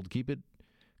it cold, keep it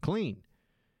clean.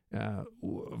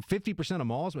 50% of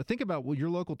malls, but think about your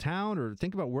local town or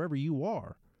think about wherever you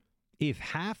are. If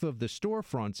half of the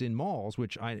storefronts in malls,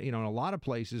 which in a lot of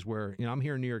places where, I'm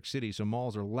here in New York City, so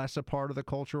malls are less a part of the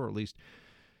culture, or at least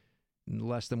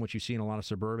less than what you see in a lot of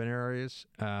suburban areas.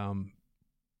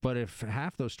 But if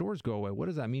half those stores go away, what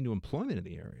does that mean to employment in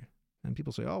the area? And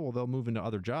people say, oh, well, they'll move into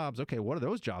other jobs. Okay, what are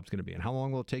those jobs going to be? And how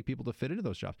long will it take people to fit into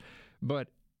those jobs? But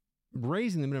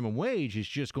raising the minimum wage is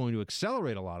just going to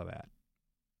accelerate a lot of that.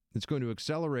 It's going to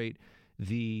accelerate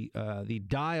the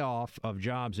die-off of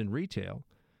jobs in retail.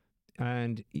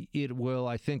 And it will,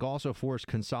 I think, also force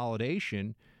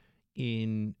consolidation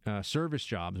in service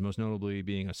jobs, most notably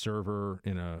being a server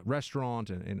in a restaurant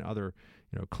and other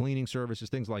cleaning services,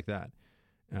 things like that.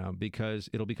 Because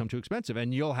it'll become too expensive.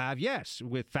 And you'll have, yes,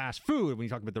 with fast food, when you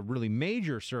talk about the really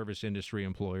major service industry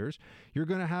employers, you're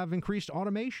going to have increased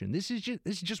automation. This is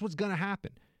just what's going to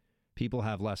happen. People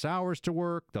have less hours to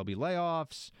work. There'll be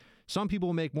layoffs. Some people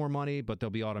will make more money, but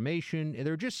there'll be automation. And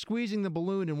they're just squeezing the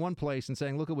balloon in one place and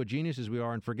saying, look at what geniuses we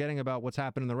are, and forgetting about what's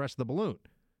happening in the rest of the balloon.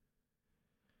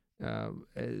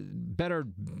 Better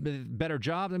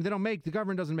jobs. I mean, the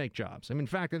government doesn't make jobs. I mean, in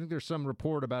fact, I think there's some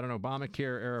report about an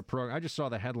Obamacare era program. I just saw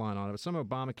the headline on it. Some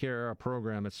Obamacare era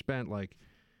program that spent like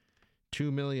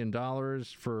 $2 million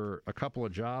for a couple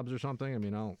of jobs or something. I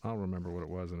mean, I'll remember what it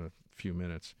was in a few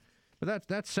minutes. But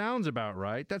that sounds about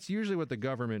right. That's usually what the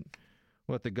government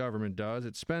does.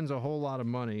 It spends a whole lot of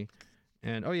money.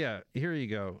 And oh yeah, here you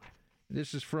go.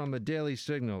 This is from the Daily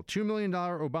Signal. $2 million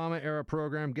Obama-era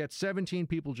program gets 17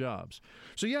 people jobs.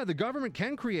 So, yeah, the government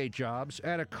can create jobs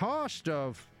at a cost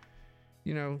of,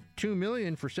 $2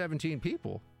 million for 17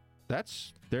 people.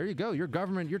 There you go. Your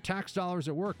government, your tax dollars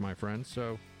at work, my friends.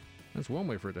 So that's one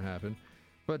way for it to happen.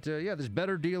 But, this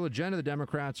better deal agenda the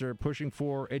Democrats are pushing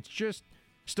for, it's just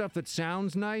stuff that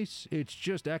sounds nice. It's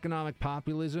just economic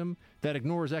populism that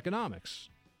ignores economics.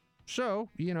 So,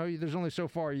 there's only so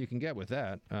far you can get with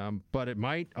that, but it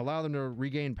might allow them to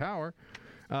regain power.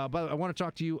 But I want to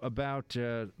talk to you about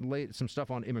some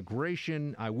stuff on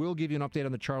immigration. I will give you an update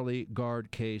on the Charlie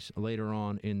Gard case later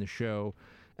on in the show,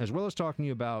 as well as talking to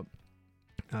you about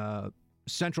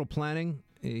central planning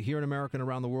here in America and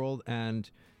around the world and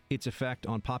its effect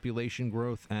on population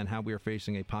growth and how we are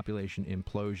facing a population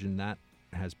implosion. That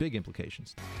has big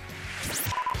implications.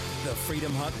 The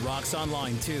Freedom Hut rocks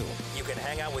online, too. You can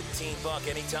hang out with Team Buck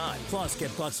anytime. Plus,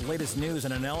 get Buck's latest news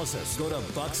and analysis. Go to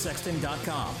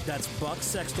bucksexton.com. That's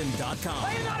bucksexton.com.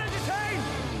 Are you not entertained?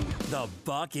 The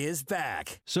Buck is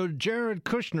back. So Jared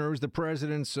Kushner, who's the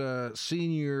president's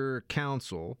senior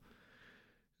counsel,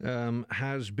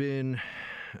 has been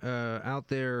out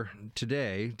there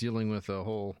today dealing with a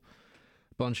whole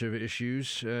bunch of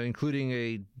issues, including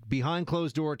a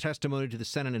behind-closed-door testimony to the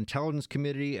Senate Intelligence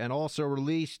Committee, and also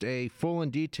released a full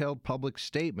and detailed public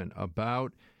statement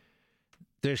about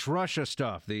this Russia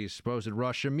stuff, these supposed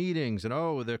Russia meetings, and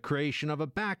the creation of a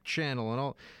back channel and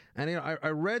all. And I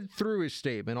read through his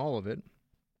statement, all of it,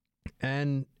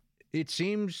 and it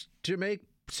seems to make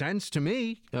sense to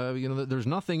me. There's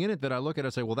nothing in it that I look at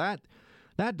and say, well,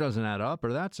 that doesn't add up,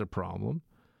 or that's a problem.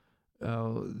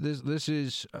 This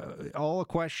is all a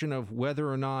question of whether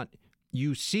or not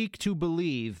you seek to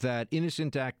believe that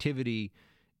innocent activity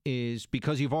is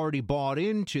because you've already bought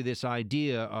into this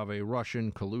idea of a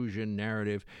Russian collusion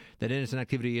narrative, that innocent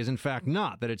activity is in fact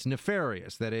not, that it's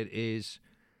nefarious, that it is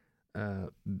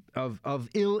of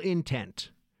ill intent.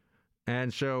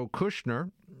 And so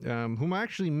Kushner, whom I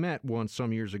actually met once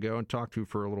some years ago and talked to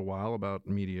for a little while about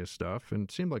media stuff, and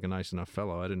seemed like a nice enough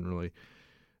fellow. I didn't really,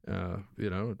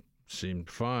 seemed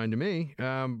fine to me.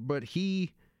 But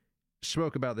he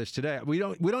spoke about this today. We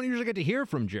don't usually get to hear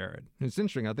from Jared. It's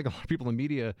interesting. I think a lot of people in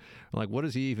media are like, what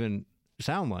does he even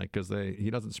sound like? Because he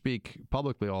doesn't speak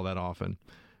publicly all that often.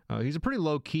 He's a pretty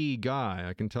low-key guy,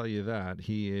 I can tell you that.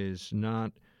 He is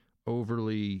not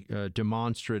overly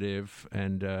demonstrative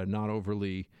and not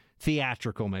overly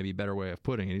theatrical, maybe a better way of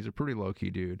putting it. He's a pretty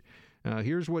low-key dude.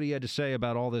 Here's what he had to say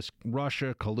about all this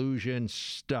Russia collusion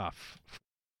stuff.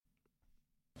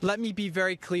 Let me be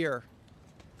very clear.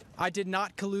 I did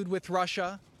not collude with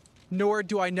Russia, nor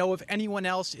do I know of anyone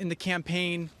else in the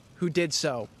campaign who did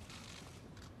so.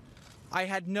 I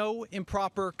had no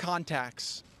improper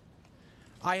contacts.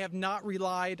 I have not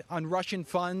relied on Russian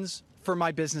funds for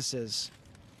my businesses.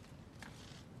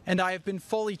 And I have been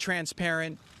fully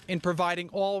transparent in providing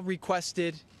all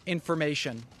requested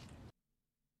information.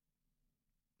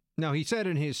 Now, he said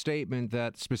in his statement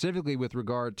that specifically with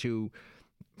regard to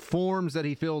forms that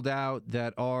he filled out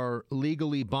that are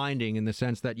legally binding in the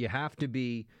sense that you have to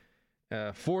be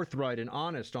forthright and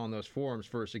honest on those forms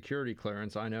for a security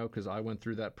clearance. I know because I went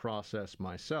through that process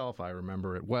myself. I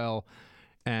remember it well.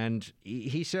 And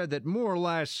he said that more or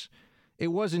less it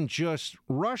wasn't just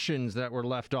Russians that were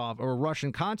left off or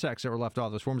Russian contacts that were left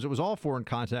off those forms. It was all foreign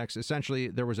contacts. Essentially,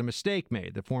 there was a mistake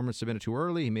made. The form was submitted too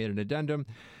early. He made an addendum.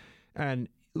 And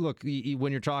look,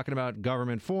 when you're talking about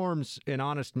government forms, an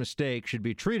honest mistake should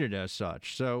be treated as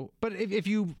such. So, but if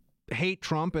you hate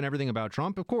Trump and everything about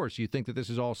Trump, of course, you think that this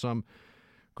is all some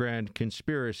grand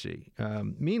conspiracy.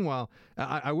 Meanwhile,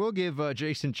 I will give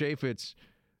Jason Chaffetz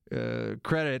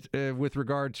credit with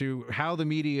regard to how the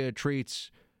media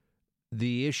treats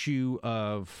the issue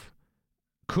of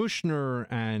Kushner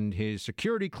and his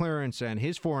security clearance and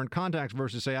his foreign contacts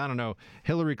versus, say, I don't know,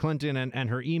 Hillary Clinton and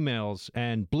her emails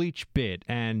and BleachBit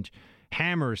and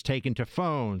hammers taken to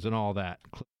phones and all that.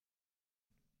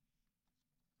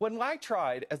 When I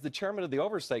tried, as the chairman of the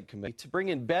Oversight Committee, to bring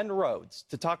in Ben Rhodes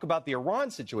to talk about the Iran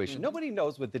situation, nobody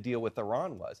knows what the deal with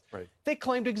Iran was. Right. They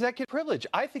claimed executive privilege.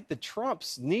 I think the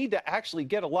Trumps need to actually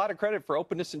get a lot of credit for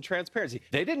openness and transparency.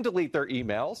 They didn't delete their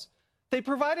emails. They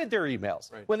provided their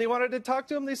emails. Right. When they wanted to talk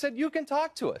to them, they said, you can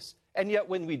talk to us. And yet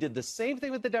when we did the same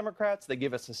thing with the Democrats, they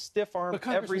gave us a stiff arm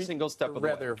every single step of the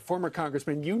way. Former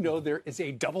Congressman, you know there is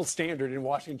a double standard in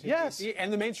Washington, D.C.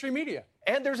 and the mainstream media.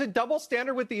 And there's a double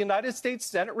standard with the United States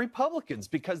Senate Republicans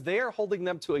because they are holding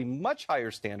them to a much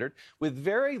higher standard with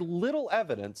very little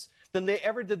evidence than they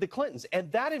ever did the Clintons. And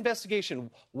that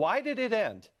investigation, why did it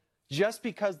end? Just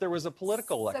because there was a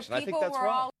political election. I think that's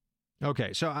wrong.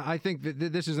 Okay, so I think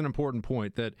that this is an important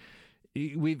point, that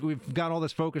we've got all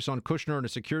this focus on Kushner and the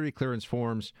security clearance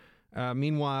forms.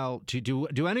 Meanwhile,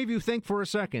 do any of you think for a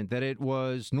second that it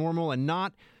was normal and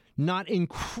not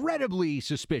incredibly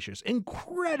suspicious,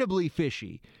 incredibly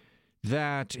fishy,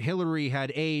 that Hillary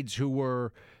had aides who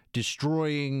were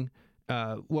destroying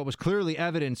what was clearly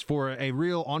evidence for a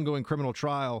real ongoing criminal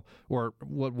trial, or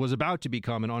what was about to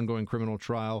become an ongoing criminal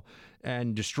trial,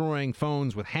 and destroying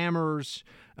phones with hammers,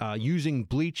 using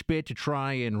BleachBit to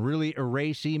try and really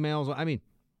erase emails? I mean,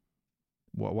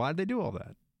 why did they do all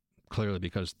that? Clearly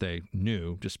because they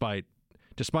knew, despite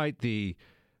the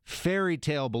fairy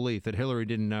tale belief that Hillary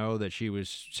didn't know that she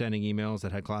was sending emails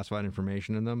that had classified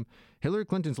information in them. Hillary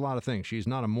Clinton's a lot of things. She's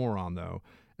not a moron, though.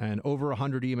 And over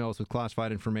 100 emails with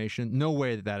classified information, no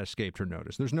way that escaped her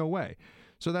notice. There's no way.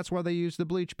 So that's why they used the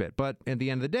BleachBit. But at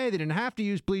the end of the day, they didn't have to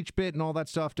use BleachBit and all that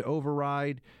stuff to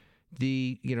override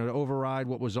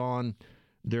what was on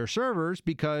their servers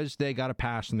because they got a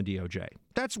pass from the DOJ.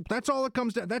 That's all it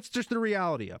comes down. That's just the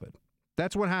reality of it.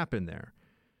 That's what happened there.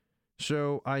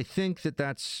 So I think that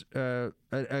that's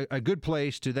a good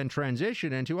place to then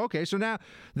transition into, okay, so now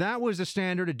that was a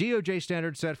standard, a DOJ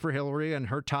standard set for Hillary and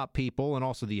her top people, and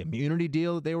also the immunity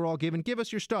deal that they were all given. Give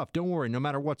us your stuff. Don't worry. No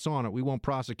matter what's on it, we won't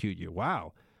prosecute you.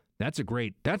 Wow. That's a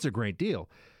great deal.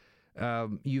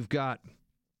 You've got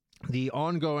the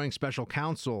ongoing special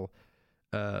counsel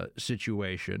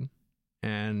situation,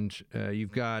 and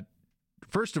you've got,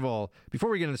 first of all,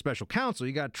 before we get into special counsel,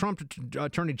 you got Trump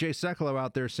attorney Jay Sekulow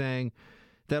out there saying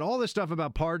that all this stuff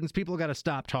about pardons, people got to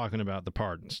stop talking about the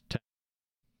pardons.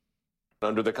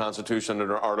 Under the Constitution,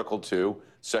 under Article 2,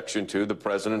 Section 2, the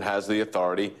president has the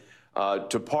authority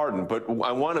to pardon. But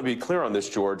I want to be clear on this,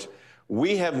 George.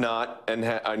 We have not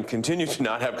and continue to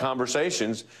not have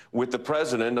conversations with the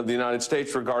president of the United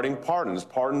States regarding pardons.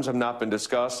 Pardons have not been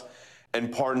discussed, and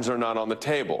pardons are not on the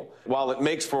table. While it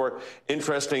makes for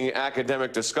interesting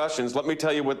academic discussions, let me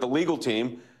tell you what the legal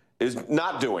team is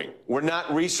not doing. We're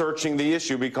not researching the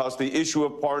issue because the issue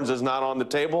of pardons is not on the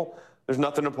table. There's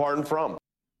nothing to pardon from.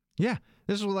 Yeah,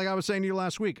 this is like I was saying to you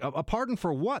last week. A pardon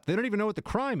for what? They don't even know what the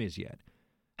crime is yet.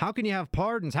 How can you have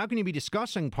pardons? How can you be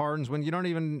discussing pardons when you don't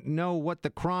even know what the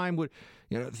crime would,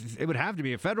 it would have to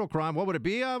be a federal crime. What would it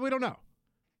be? We don't know.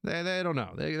 They don't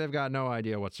know. They've got no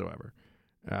idea whatsoever.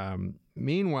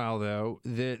 Meanwhile, though,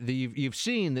 you've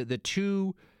seen that the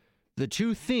two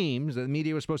themes that the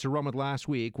media was supposed to run with last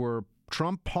week were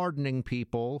Trump pardoning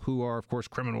people who are, of course,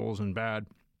 criminals and bad,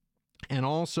 and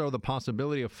also the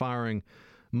possibility of firing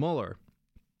Mueller,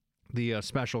 the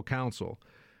special counsel.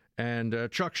 And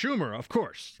Chuck Schumer, of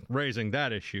course, raising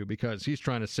that issue because he's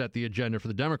trying to set the agenda for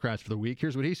the Democrats for the week.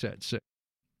 Here's what he said.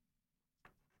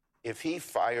 If he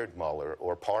fired Mueller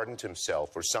or pardoned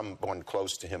himself or someone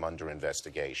close to him under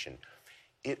investigation,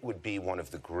 it would be one of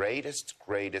the greatest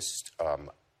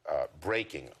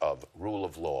breaking of rule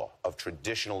of law, of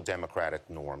traditional democratic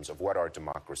norms, of what our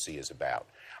democracy is about.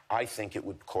 I think it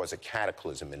would cause a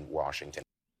cataclysm in Washington.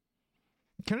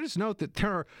 Can I just note that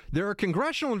there are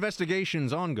congressional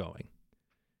investigations ongoing,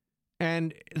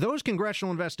 and those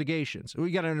congressional investigations, you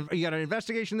got an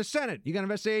investigation in the Senate, you got an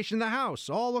investigation in the House,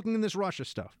 all looking in this Russia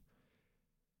stuff.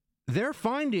 Their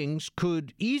findings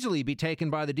could easily be taken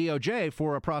by the DOJ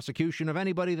for a prosecution of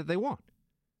anybody that they want.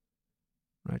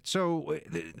 Right. So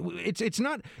it's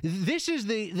not. This is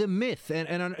the myth,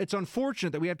 and it's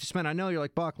unfortunate that we have to spend. I know you're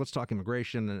like, Buck, let's talk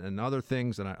immigration and other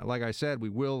things. And like I said, we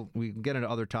can get into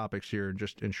other topics here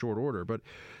just in short order. But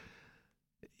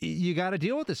you got to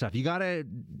deal with this stuff. You got to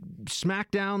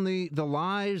smack down the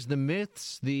lies, the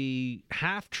myths, the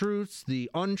half truths,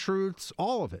 the untruths,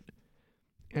 all of it.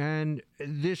 And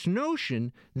this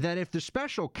notion that if the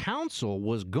special counsel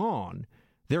was gone,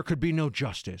 there could be no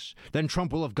justice, then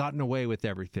Trump will have gotten away with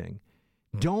everything.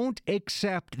 Don't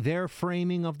accept their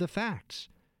framing of the facts.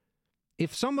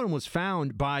 If someone was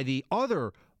found by the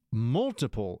other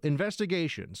multiple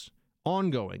investigations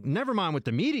ongoing, never mind what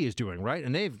the media is doing, right?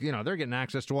 And they're getting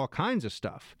access to all kinds of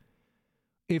stuff.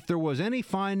 If there was any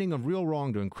finding of real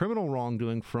wrongdoing, criminal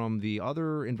wrongdoing from the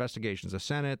other investigations, the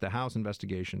Senate, the House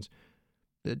investigations,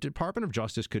 the Department of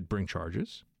Justice could bring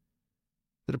charges.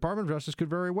 The Department of Justice could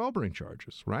very well bring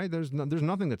charges, right? There's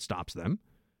nothing that stops them.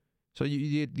 So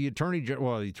the Attorney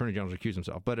General's accused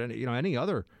himself, but any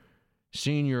other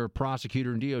senior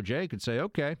prosecutor in DOJ could say,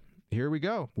 okay, here we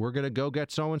go. We're going to go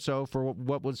get so-and-so for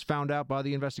what was found out by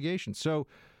the investigation. So,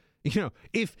 let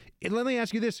me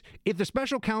ask you this. If the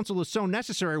special counsel is so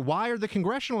necessary, why are the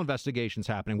congressional investigations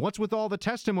happening? What's with all the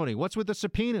testimony? What's with the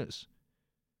subpoenas?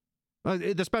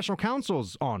 The special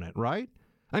counsel's on it, right?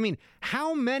 I mean,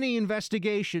 how many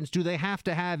investigations do they have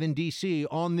to have in D.C.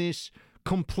 on this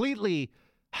completely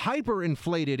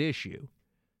hyperinflated issue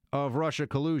of Russia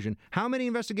collusion? How many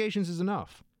investigations is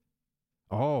enough?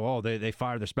 They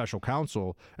fired the special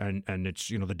counsel and it's,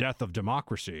 the death of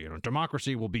democracy.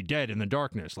 Democracy will be dead in the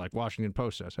darkness, like Washington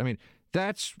Post says. I mean,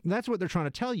 that's what they're trying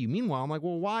to tell you. Meanwhile, I'm like,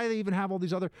 well, why do they even have all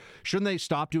these other? Shouldn't they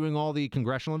stop doing all the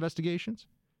congressional investigations?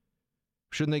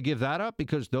 Shouldn't they give that up?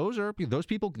 Because those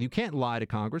people, you can't lie to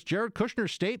Congress. Jared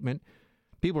Kushner's statement,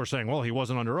 people are saying, well, he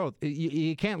wasn't under oath.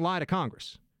 You can't lie to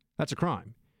Congress. That's a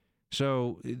crime.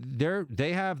 So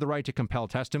they have the right to compel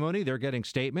testimony. They're getting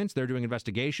statements. They're doing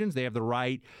investigations. They have the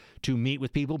right to meet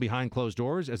with people behind closed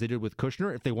doors, as they did with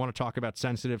Kushner. If they want to talk about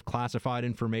sensitive, classified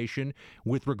information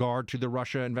with regard to the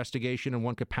Russia investigation in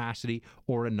one capacity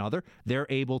or another, they're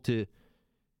able to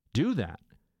do that.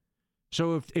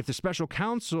 So if the special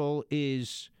counsel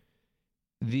is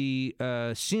the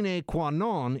sine qua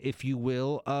non, if you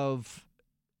will, of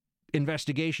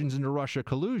investigations into Russia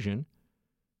collusion,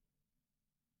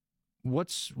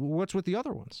 what's with the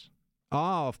other ones?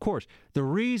 Of course. The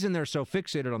reason they're so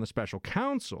fixated on the special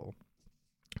counsel,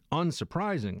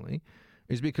 unsurprisingly,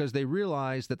 is because they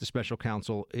realize that the special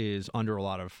counsel is under a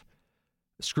lot of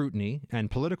scrutiny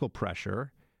and political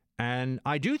pressure. And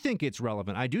I do think it's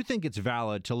relevant. I do think it's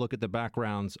valid to look at the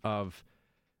backgrounds of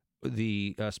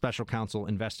the special counsel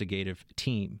investigative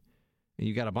team.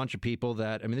 You got a bunch of people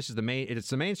that, this is it's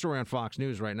the main story on Fox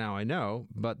News right now, I know,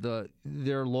 but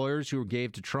there are lawyers who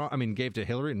gave to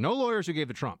Hillary. No lawyers who gave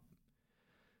to Trump.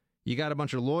 You got a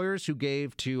bunch of lawyers who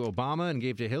gave to Obama and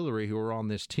gave to Hillary who are on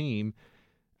this team.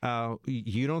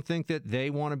 You don't think that they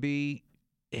want to be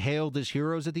hailed as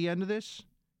heroes at the end of this?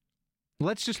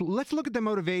 Let's look at the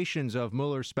motivations of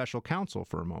Mueller's special counsel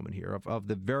for a moment here, of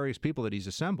the various people that he's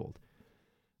assembled.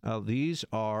 These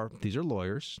are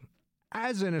lawyers.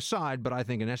 As an aside, but I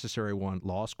think a necessary one,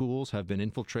 law schools have been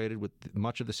infiltrated with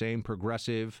much of the same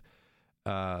progressive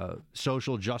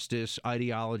social justice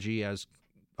ideology as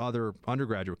other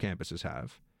undergraduate campuses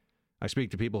have. I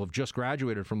speak to people who have just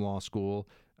graduated from law school.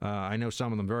 I know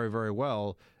some of them very, very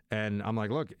well. And I'm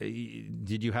like, look,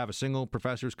 did you have a single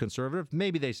professor who's conservative?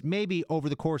 Maybe over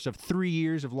the course of 3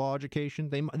 years of law education,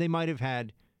 they might have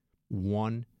had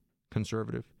one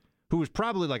conservative who was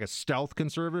probably like a stealth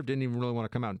conservative, didn't even really want to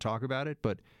come out and talk about it.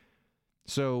 But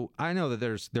so I know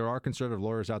that there are conservative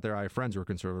lawyers out there. I have friends who are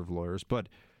conservative lawyers, but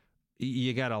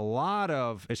you got a lot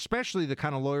of, especially the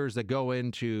kind of lawyers that go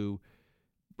into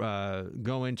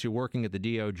working at the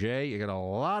DOJ. You got a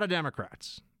lot of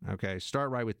Democrats. Okay,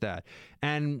 start right with that.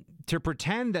 And to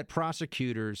pretend that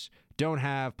prosecutors don't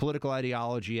have political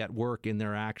ideology at work in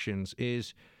their actions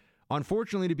is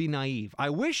unfortunately, to be naive. I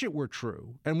wish it were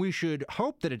true, and we should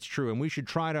hope that it's true, and we should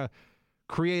try to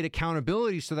create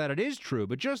accountability so that it is true.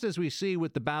 But just as we see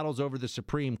with the battles over the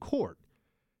Supreme Court,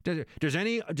 does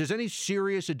any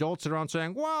serious adults sit around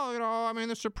saying, well,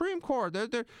 the Supreme Court,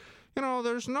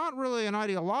 there's not really an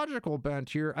ideological bent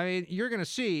here. I mean, you're going to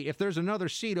see if there's another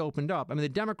seat opened up. I mean, the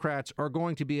Democrats are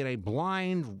going to be in a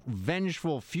blind,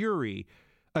 vengeful fury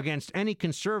against any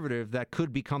conservative that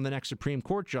could become the next Supreme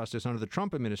Court justice under the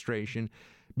Trump administration,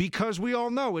 because we all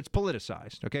know it's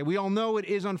politicized. Okay, we all know it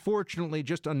is unfortunately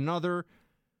just another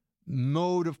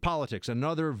mode of politics,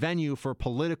 another venue for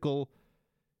political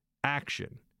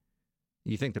action.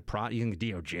 You think the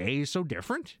DOJ is so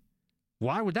different?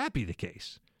 Why would that be the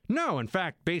case? No, in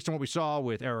fact, based on what we saw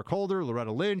with Eric Holder,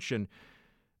 Loretta Lynch, and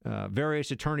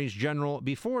various attorneys general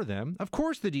before them, of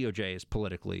course the DOJ is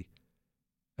politically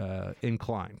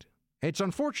inclined. It's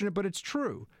unfortunate, but it's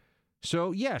true.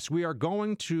 So, yes, we are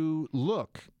going to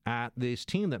look at this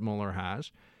team that Mueller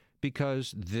has,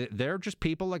 because they're just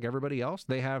people like everybody else.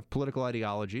 They have political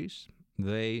ideologies.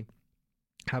 They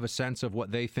have a sense of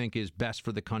what they think is best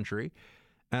for the country.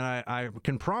 And I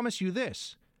can promise you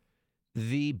this.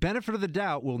 The benefit of the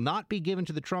doubt will not be given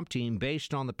to the Trump team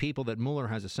based on the people that Mueller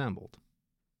has assembled.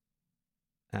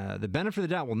 The benefit of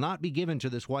the doubt will not be given to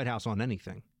this White House on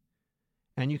anything.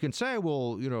 And you can say,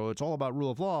 well, it's all about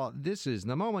rule of law. This is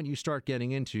the moment you start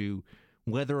getting into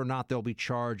whether or not there'll be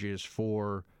charges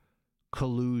for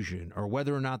collusion, or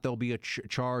whether or not there'll be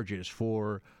charges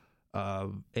for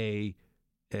a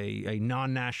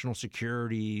non-national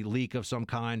security leak of some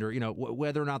kind, or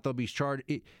whether or not they'll be charged.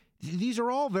 These are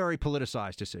all very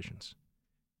politicized decisions.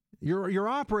 You're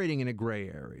operating in a gray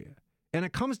area. And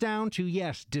it comes down to,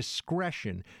 yes,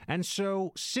 discretion. And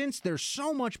so since there's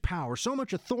so much power, so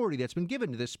much authority that's been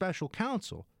given to this special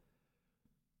counsel,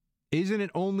 isn't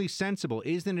it only sensible,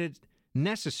 isn't it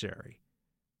necessary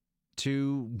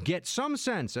to get some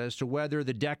sense as to whether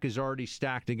the deck is already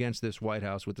stacked against this White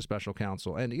House with the special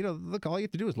counsel? And, look, all you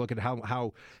have to do is look at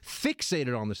how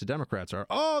fixated on this the Democrats are.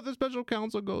 Oh, the special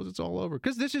counsel goes, it's all over.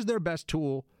 Because this is their best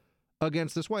tool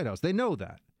against this White House. They know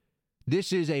that.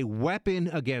 This is a weapon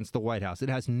against the White House. It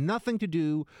has nothing to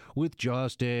do with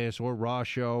justice or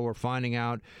Russia or finding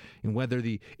out whether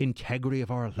the integrity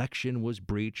of our election was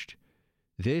breached.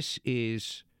 This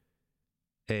is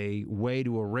a way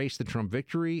to erase the Trump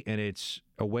victory, and it's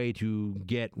a way to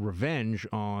get revenge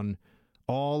on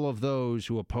all of those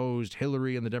who opposed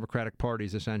Hillary and the Democratic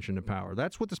Party's ascension to power.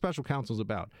 That's what the special counsel is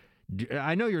about.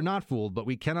 I know you're not fooled, but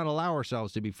we cannot allow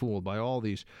ourselves to be fooled by all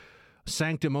these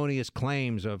sanctimonious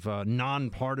claims of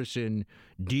nonpartisan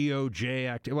DOJ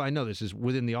activity. Well, I know this is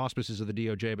within the auspices of the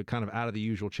DOJ, but kind of out of the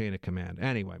usual chain of command.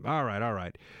 Anyway, all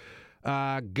right.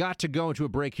 Got to go into a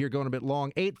break here, going a bit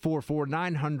long.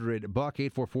 844-900-BUCK,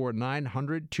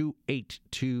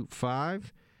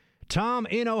 844-900-2825. Tom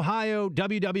in Ohio,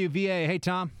 WWVA. Hey,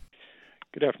 Tom.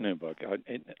 Good afternoon, Buck.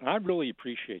 I really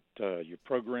appreciate your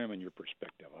program and your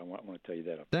perspective. I want to tell you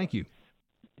that. Thank you.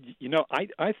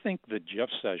 I think that Jeff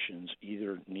Sessions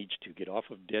either needs to get off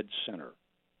of dead center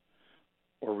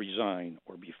or resign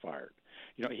or be fired.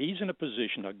 He's in a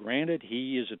position, now granted,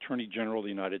 he is Attorney General of the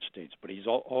United States, but he's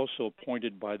also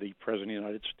appointed by the President of the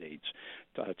United States.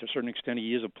 To a certain extent,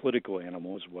 he is a political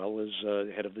animal as well as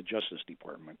head of the Justice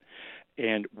Department.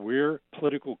 And where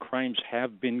political crimes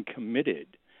have been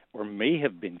committed, or may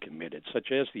have been committed,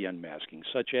 such as the unmasking,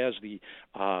 such as the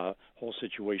whole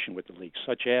situation with the leaks,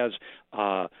 such as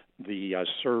the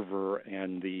server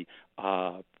and the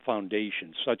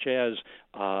foundation, such as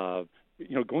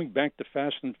going back to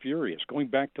Fast and Furious, going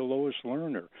back to Lois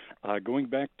Lerner, going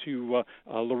back to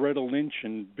Loretta Lynch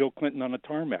and Bill Clinton on a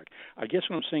tarmac. I guess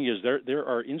what I'm saying is there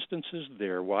are instances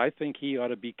there where I think he ought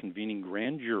to be convening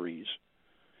grand juries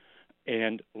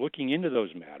and looking into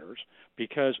those matters,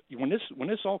 because when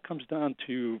this all comes down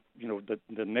to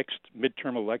the next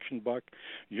midterm election, Buck,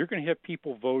 you're going to have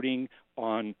people voting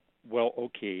on, well,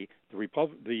 okay,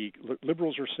 the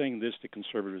liberals are saying this, the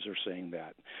conservatives are saying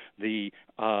that. The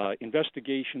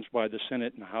investigations by the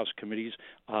Senate and the House committees,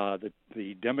 the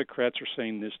Democrats are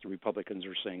saying this, the Republicans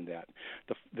are saying that.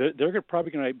 They're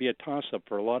probably going to be a toss-up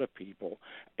for a lot of people,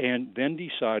 and then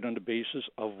decide on the basis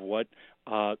of what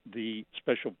the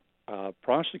special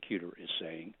prosecutor is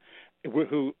saying,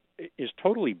 who is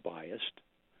totally biased.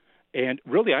 And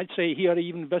really, I'd say he ought to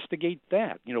even investigate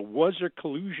that. Was there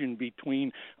collusion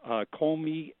between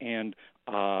Comey and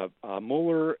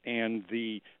Mueller and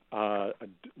the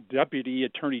Deputy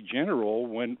Attorney General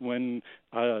when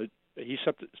he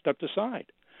stepped aside?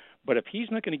 But if he's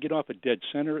not going to get off at dead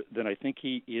center, then I think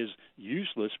he is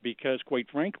useless because, quite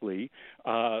frankly,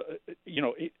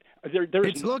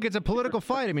 It's a political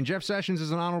fight. I mean, Jeff Sessions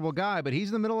is an honorable guy, but he's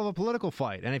in the middle of a political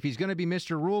fight. And if he's going to be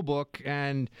Mr. Rulebook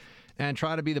and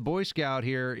try to be the Boy Scout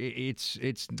here, it's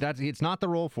not the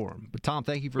role for him. But Tom,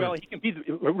 thank you for. Well, he can be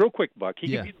real quick, Buck. He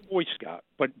can be the Boy Scout,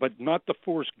 but not the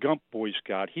Forrest Gump Boy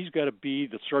Scout. He's got to be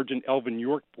the Sergeant Elvin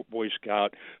York Boy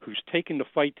Scout, who's taken the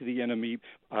fight to the enemy,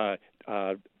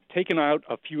 taken out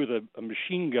a few of the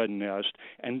machine gun nest,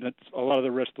 and a lot of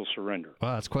the rest will surrender.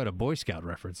 Wow, that's quite a Boy Scout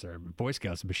reference there. Boy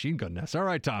Scouts, machine gun nest. All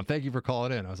right, Tom, thank you for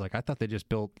calling in. I was like, I thought they just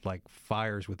built like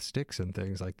fires with sticks and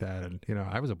things like that. And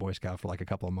I was a Boy Scout for like a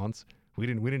couple of months. We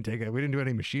didn't do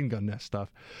any machine gun nest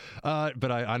stuff.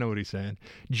 But I know what he's saying.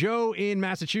 Joe in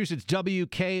Massachusetts,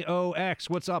 WKOX.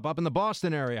 What's up in the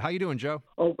Boston area? How you doing, Joe?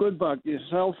 Oh, good, Buck.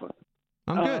 Yourself?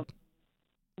 I'm good.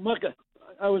 Buck,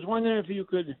 I was wondering if you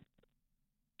could,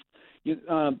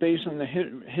 based on the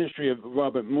history of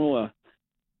Robert Mueller,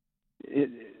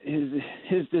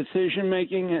 his decision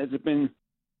making, has it been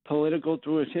political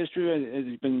through his history?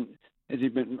 Has he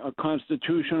been a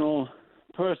constitutional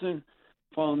person,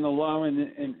 following the law in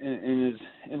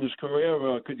his career,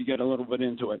 or could you get a little bit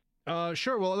into it?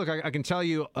 Sure. Well, look, I can tell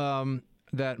you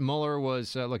that Mueller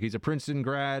was he's a Princeton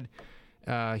grad.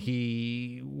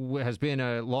 He has been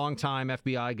a longtime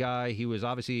FBI guy. He was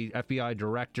obviously FBI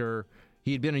director.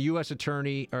 He had been a U.S.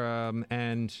 attorney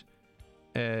and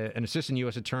an assistant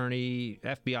U.S. attorney,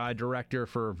 FBI director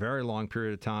for a very long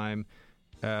period of time.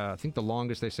 I think the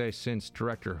longest, they say, since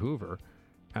Director Hoover.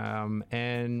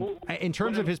 And in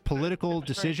terms of his political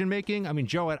decision-making, I mean,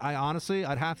 Joe, I honestly,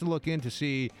 I'd have to look in to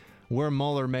see where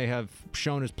Mueller may have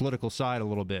shown his political side a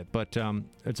little bit. But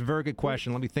it's a very good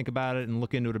question. Let me think about it and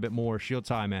look into it a bit more. Shields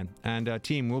high, man. And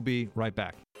team, we'll be right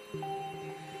back.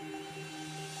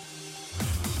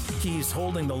 He's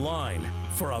holding the line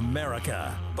for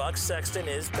America. Buck Sexton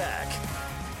is back.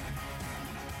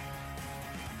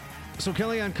 So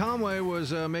Kellyanne Conway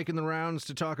was making the rounds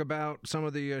to talk about some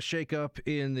of the shakeup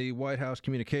in the White House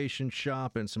communications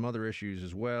shop and some other issues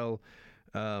as well.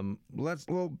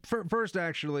 First,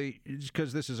 actually,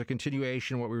 because this is a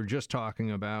continuation of what we were just talking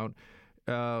about,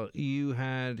 you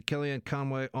had Kellyanne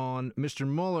Conway on Mr.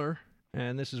 Mueller,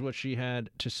 and this is what she had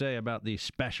to say about the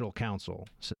special counsel.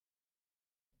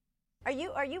 Are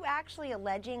you actually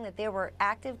alleging that there were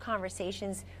active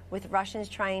conversations with Russians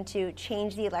trying to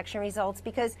change the election results?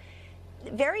 Because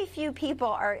very few people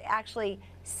are actually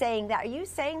saying that. Are you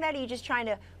saying that? Or are you just trying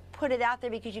to put it out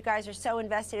there because you guys are so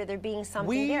invested or there being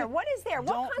something there? What is there?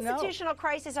 What constitutional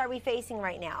crisis are we facing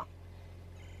right now?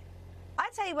 I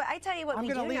tell you what, I'm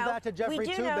going to leave that to Jeffrey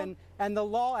Toobin and the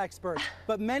law experts.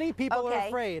 But many people are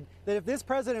afraid that if this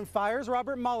president fires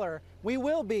Robert Mueller, we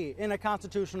will be in a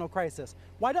constitutional crisis.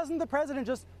 Why doesn't the president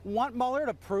just want Mueller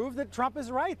to prove that Trump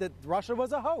is right, that Russia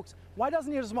was a hoax? Why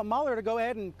doesn't he just want Mueller to go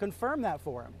ahead and confirm that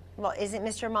for him? Well, isn't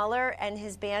Mr. Mueller and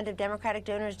his band of Democratic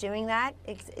donors doing that?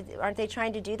 Aren't they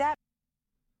trying to do that?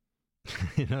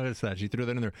 You notice that. She threw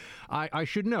that in there. I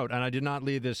should note, and I did not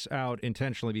leave this out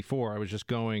intentionally before. I was just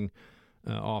going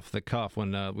off the cuff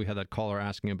when we had that caller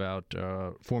asking about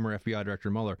former FBI Director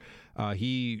Mueller.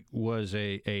 He was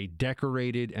a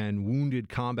decorated and wounded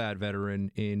combat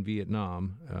veteran in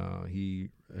Vietnam. He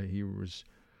was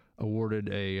awarded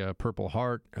a Purple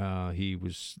Heart. He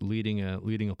was leading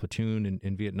a platoon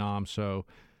in Vietnam. So,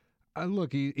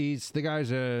 look, he's the guy's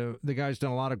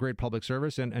done a lot of great public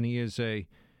service, and he is a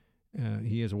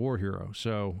war hero.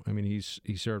 So, I mean,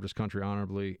 he served his country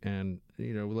honorably, and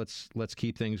let's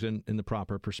keep things in the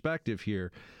proper perspective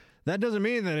here. That doesn't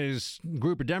mean that his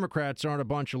group of Democrats aren't a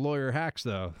bunch of lawyer hacks,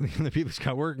 though. The people he's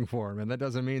got working for him, and that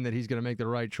doesn't mean that he's going to make the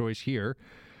right choice here.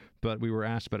 But we were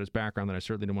asked about his background, that I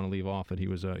certainly didn't want to leave off that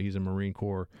he's a Marine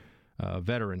Corps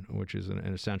veteran, which is an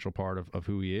essential part of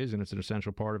who he is, and it's an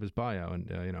essential part of his bio. And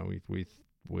we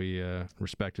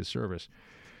respect his service.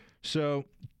 So.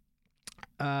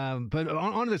 But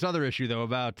on to this other issue, though,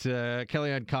 about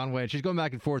Kellyanne Conway. She's going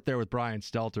back and forth there with Brian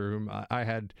Stelter, whom I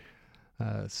had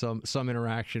some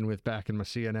interaction with back in my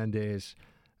CNN days,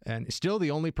 and still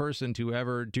the only person to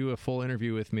ever do a full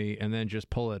interview with me and then just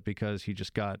pull it because he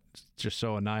just got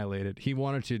so annihilated. He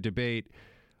wanted to debate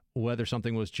whether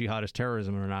something was jihadist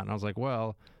terrorism or not, and I was like,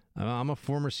 well, I'm a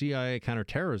former CIA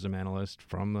counterterrorism analyst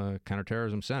from the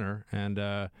Counterterrorism Center,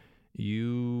 and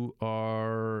you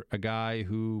are a guy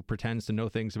who pretends to know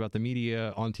things about the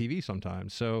media on TV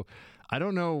sometimes. So I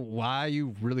don't know why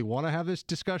you really want to have this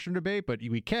discussion debate, but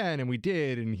we can, and we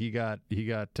did, and he got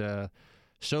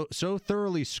so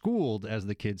thoroughly schooled, as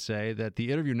the kids say, that the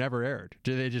interview never aired.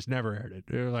 They just never aired it.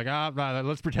 They were like,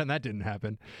 let's pretend that didn't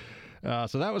happen.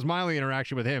 So that was my only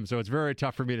interaction with him. So it's very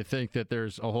tough for me to think that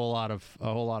there's a whole lot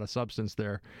of substance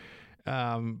there.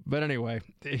 But anyway,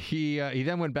 he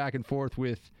then went back and forth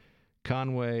with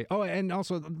Conway. Oh, and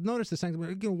also notice this thing.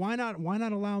 Why not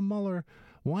allow Mueller?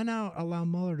 Why not allow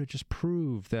Mueller to just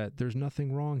prove that there's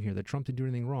nothing wrong here, that Trump didn't do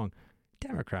anything wrong?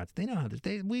 Democrats, they know how this.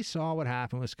 We saw what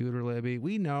happened with Scooter Libby.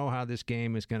 We know how this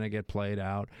game is going to get played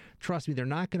out. Trust me, they're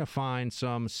not going to find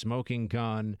some smoking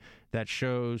gun that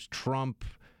shows Trump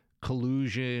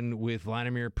collusion with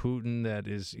Vladimir Putin.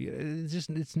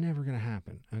 It's never going to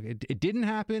happen. Okay? It didn't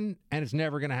happen, and it's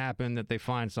never going to happen that they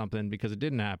find something because it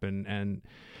didn't happen, and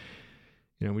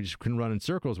we just can run in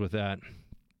circles with that.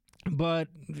 But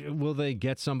will they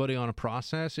get somebody on a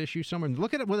process issue somewhere?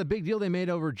 Look at it, what a big deal they made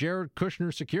over Jared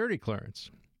Kushner's security clearance.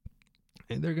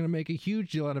 And they're going to make a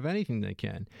huge deal out of anything they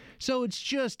can. So it's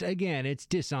just, again, it's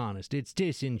dishonest. It's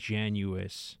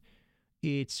disingenuous.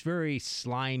 It's very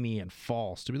slimy and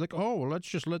false to be like, oh, well, let's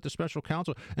just let the special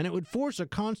counsel. And it would force a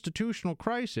constitutional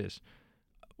crisis.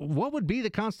 What would be the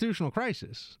constitutional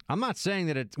crisis? I'm not saying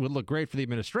that it would look great for the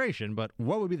administration, but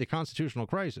what would be the constitutional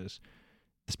crisis?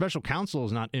 The special counsel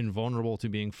is not invulnerable to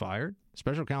being fired.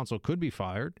 Special counsel could be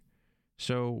fired.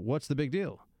 So what's the big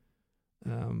deal?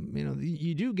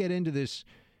 You do get into this.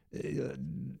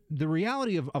 The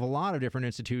reality of a lot of different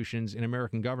institutions in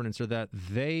American governance are that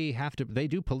they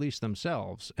do police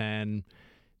themselves. And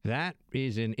that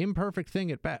is an imperfect thing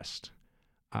at best.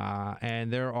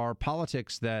 And there are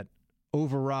politics that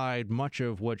override much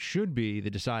of what should be the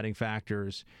deciding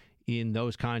factors in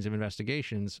those kinds of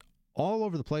investigations all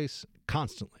over the place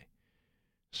constantly.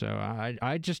 So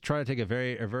I just try to take a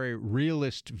very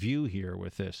realist view here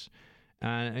with this.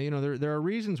 There are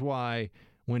reasons why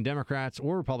when Democrats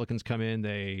or Republicans come in,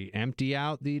 they empty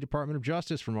out the Department of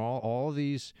Justice from all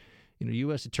these,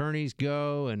 U.S. attorneys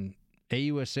go and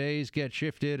AUSAs get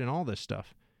shifted and all this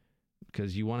stuff.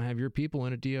 Because you want to have your people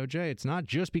in at DOJ. It's not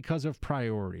just because of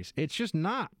priorities. It's just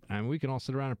not. I mean, we can all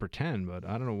sit around and pretend, but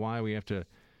I don't know why we have to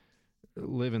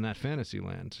live in that fantasy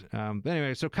land. But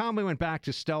anyway, so Conway went back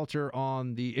to Stelter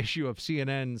on the issue of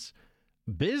CNN's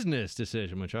business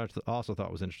decision, which I also thought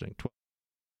was interesting.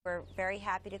 We're very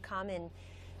happy to come and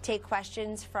take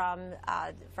questions from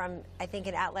I think,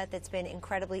 an outlet that's been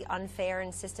incredibly unfair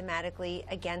and systematically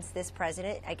against this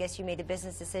president. I guess you made a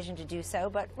business decision to do so,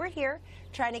 but we're here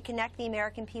trying to connect the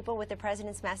American people with the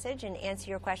president's message and answer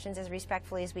your questions as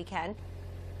respectfully as we can.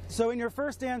 So in your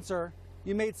first answer,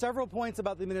 you made several points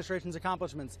about the administration's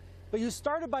accomplishments, but you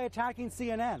started by attacking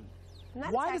CNN.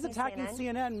 Why does attacking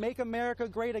CNN make America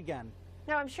great again?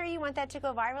 No, I'm sure you want that to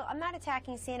go viral. I'm not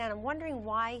attacking CNN. I'm wondering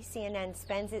why CNN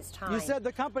spends its time. You said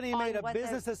the company made a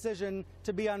business decision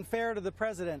to be unfair to the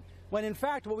president, when in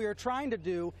fact what we are trying to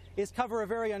do is cover a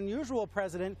very unusual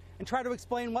president and try to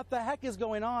explain what the heck is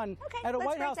going on at a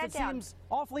White House that seems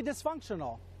awfully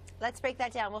dysfunctional. Let's break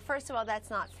that down. Well, first of all,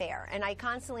 that's not fair. And I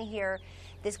constantly hear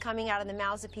this coming out of the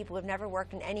mouths of people who have never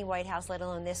worked in any White House, let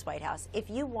alone this White House.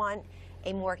 If you want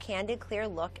a more candid, clear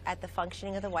look at the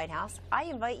functioning of the White House, I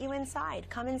invite you inside.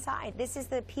 Come inside. This is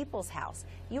the people's house.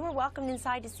 You are welcomed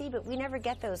inside to see, but we never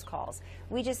get those calls.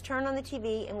 We just turn on the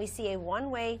TV and we see a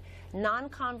one-way,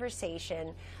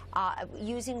 non-conversation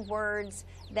using words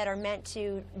that are meant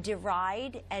to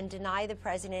deride and deny the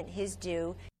president his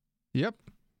due. Yep.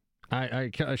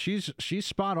 She's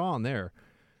spot on there.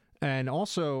 And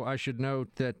also, I should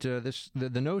note that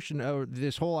the notion of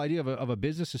this whole idea of a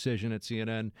business decision at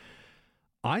CNN,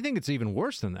 I think it's even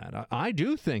worse than that. I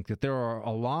do think that there are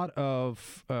a lot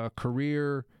of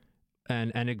career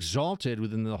and exalted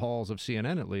within the halls of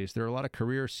CNN, at least. There are a lot of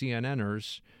career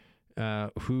CNNers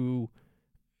who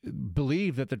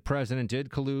believe that the president did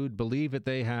collude, believe that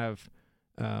they have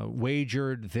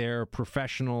wagered their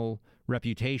professional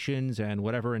reputations and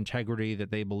whatever integrity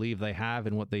that they believe they have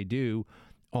in what they do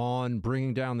on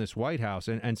bringing down this White House.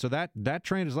 And so that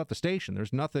train has left the station.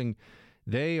 There's nothing.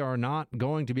 They are not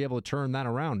going to be able to turn that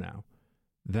around now.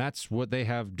 That's what they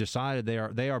have decided.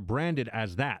 They are branded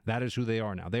as that. That is who they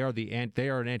are now. They are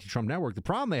an anti-Trump network. The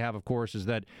problem they have, of course, is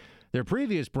that their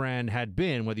previous brand had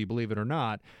been, whether you believe it or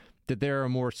not, that they're a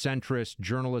more centrist,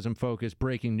 journalism-focused,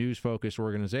 breaking news-focused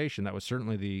organization. That was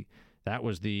certainly the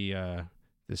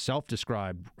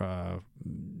self-described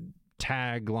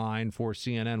tagline for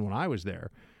CNN when I was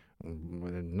there.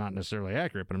 Not necessarily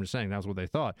accurate, but I'm just saying that's what they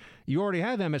thought. You already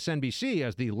have MSNBC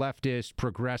as the leftist,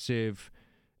 progressive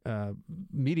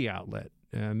media outlet,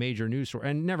 major news source.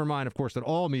 And never mind, of course, that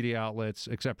all media outlets,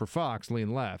 except for Fox,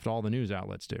 lean left. All the news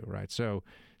outlets do, right? So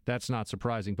that's not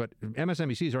surprising. But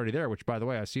MSNBC is already there, which, by the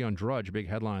way, I see on Drudge, a big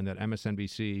headline that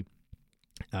MSNBC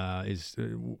is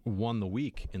won the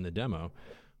week in the demo,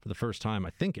 for the first time, I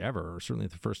think, ever, or certainly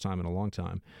the first time in a long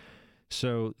time.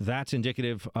 So that's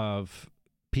indicative of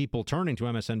people turning to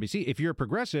MSNBC. If you're a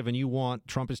progressive and you want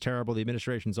Trump is terrible, the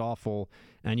administration's awful,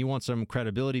 and you want some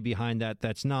credibility behind that,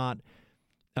 that's not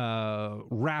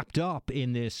wrapped up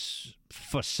in this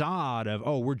facade of,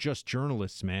 oh, we're just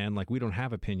journalists, man, like we don't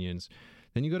have opinions,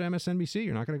 then you go to MSNBC.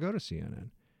 You're not going to go to CNN.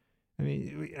 I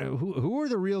mean, who are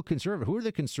the real conservative? Who are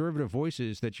the conservative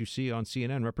voices that you see on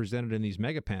CNN represented in these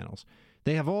mega panels?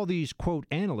 They have all these, quote,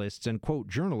 analysts and, quote,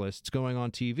 journalists going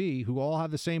on TV who all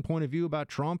have the same point of view about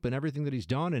Trump and everything that he's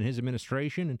done and his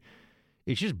administration. And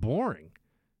it's just boring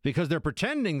because they're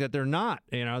pretending that they're not,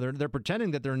 they're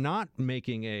pretending that they're not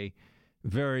making a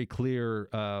very clear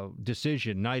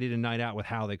decision night in and night out with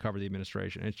how they cover the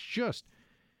administration. It's just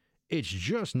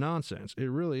nonsense. It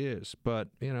really is. But,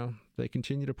 they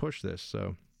continue to push this.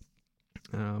 So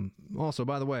also,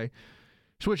 by the way,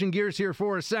 switching gears here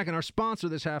for a second, our sponsor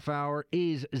this half hour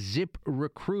is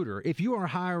ZipRecruiter. If you are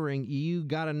hiring, you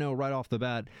got to know right off the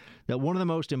bat that one of the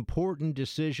most important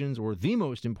decisions, or the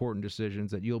most important decisions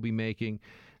that you'll be making,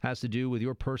 has to do with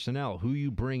your personnel, who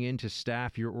you bring in to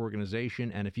staff your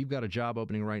organization. And if you've got a job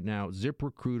opening right now,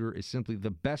 ZipRecruiter is simply the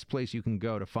best place you can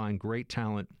go to find great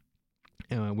talent,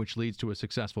 which leads to a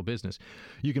successful business.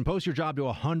 You can post your job to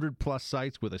 100+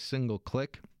 sites with a single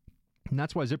click. And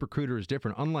that's why ZipRecruiter is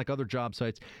different. Unlike other job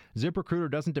sites,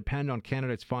 ZipRecruiter doesn't depend on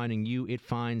candidates finding you, it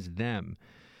finds them.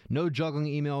 No juggling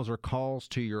emails or calls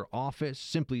to your office.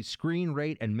 Simply screen,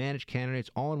 rate, and manage candidates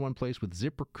all in one place with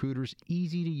ZipRecruiter's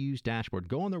easy-to-use dashboard.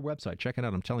 Go on their website. Check it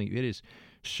out. I'm telling you, it is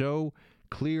so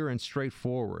clear and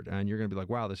straightforward. And you're going to be like,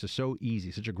 wow, this is so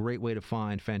easy. Such a great way to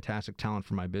find fantastic talent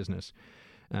for my business.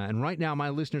 And right now, my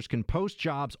listeners can post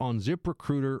jobs on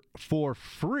ZipRecruiter for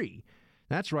free.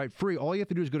 That's right, free. All you have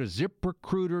to do is go to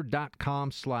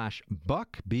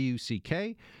ZipRecruiter.com/Buck,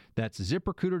 B-U-C-K. That's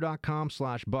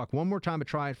ZipRecruiter.com/Buck. One more time to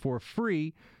try it for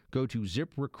free. Go to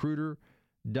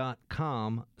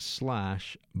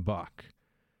ZipRecruiter.com/Buck.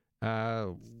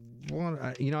 I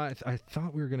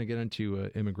thought we were going to get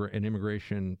into an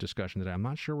immigration discussion today. I'm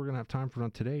not sure we're going to have time for it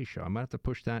on today's show. I might have to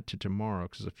push that to tomorrow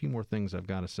because there's a few more things I've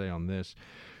got to say on this.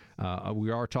 We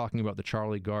are talking about the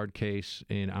Charlie Gard case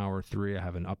in Hour 3. I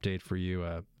have an update for you,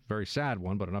 a very sad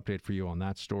one, but an update for you on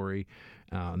that story.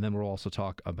 And then we'll also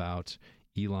talk about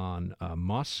Elon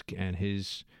Musk and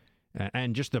his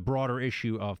and just the broader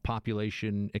issue of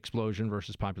population explosion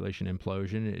versus population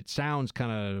implosion. It sounds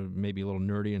kind of maybe a little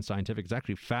nerdy and scientific. It's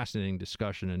actually a fascinating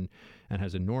discussion and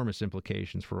has enormous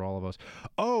implications for all of us.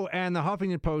 Oh, and the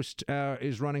Huffington Post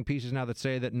is running pieces now that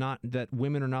say that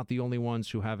women are not the only ones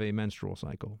who have a menstrual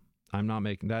cycle.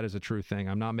 That is a true thing.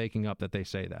 I'm not making up that they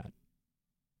say that.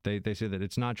 They say that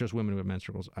it's not just women who have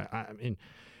menstruals. I mean,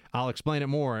 I'll explain it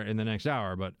more in the next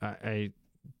hour, but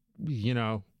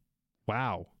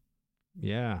wow.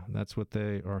 Yeah, that's what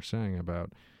they are saying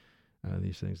about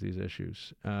these things, these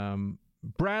issues.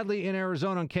 Bradley in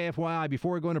Arizona on KFYI.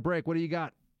 Before we go into break, what do you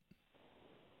got?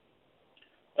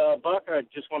 Buck, I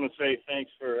just want to say thanks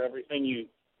for everything you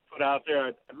put out there.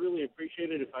 I'd really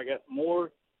appreciate it if I got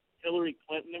more Hillary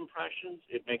Clinton impressions.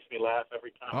 It makes me laugh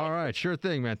every time. All right, sure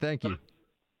thing, man. Thank you.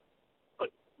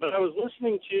 But I was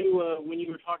listening to when you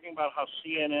were talking about how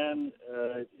CNN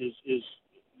is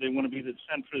they want to be the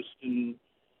centrist and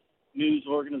news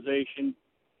organization.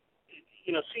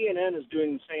 CNN is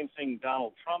doing the same thing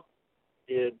Donald Trump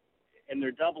did, and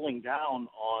they're doubling down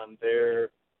on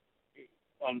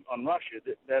on Russia.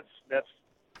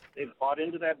 They've bought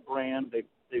into that brand. They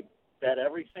bet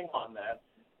everything on that.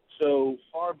 So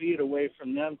far be it away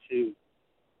from them to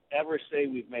ever say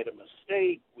we've made a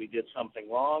mistake, we did something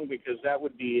wrong, because that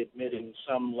would be admitting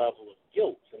some level of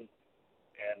guilt. And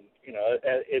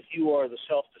if you are the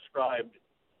self-described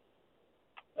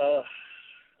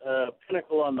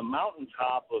pinnacle on the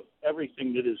mountaintop of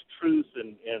everything that is truth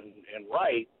and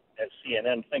right, as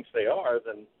CNN thinks they are,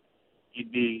 then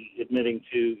you'd be admitting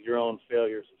to your own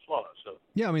failures and flaws. So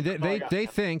yeah, I mean they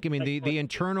think. I mean the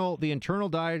internal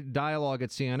dialogue at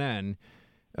CNN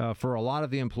for a lot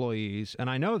of the employees, and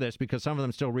I know this because some of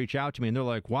them still reach out to me and they're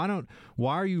like, why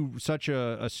are you such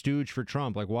a stooge for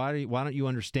Trump? Like why don't you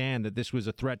understand that this was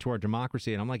a threat to our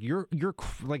democracy? And I'm like, you're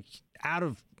like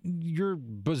you're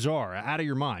bizarre, out of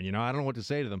your mind. I don't know what to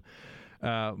say to them.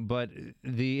 But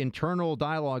the internal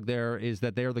dialogue there is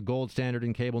that they're the gold standard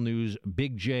in cable news,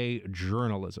 Big J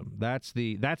journalism. That's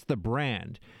the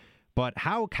brand. But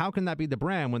how can that be the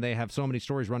brand when they have so many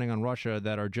stories running on Russia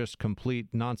that are just complete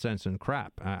nonsense and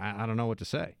crap? I don't know what to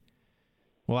say.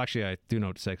 Well, actually, I do know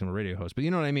what to say because I'm a radio host. But you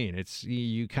know what I mean? It's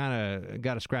you kind of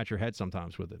got to scratch your head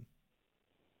sometimes with it.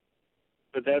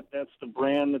 but that's the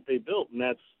brand that they built, and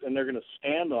they're going to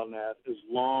stand on that as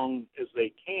long as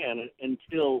they can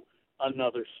until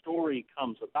another story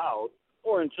comes about,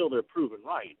 or until they're proven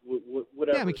right.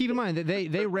 Whatever. Yeah, but keep in mind that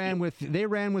they ran with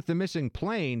the missing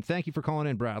plane. Thank you for calling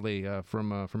in, Bradley,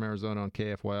 from Arizona on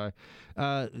KFYI.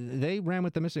 They ran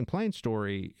with the missing plane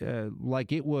story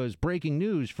like it was breaking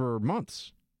news for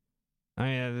months. I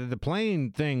mean, the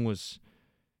plane thing was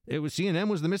CNN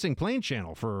was the missing plane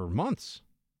channel for months.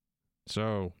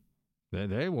 So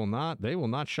they will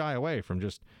not shy away from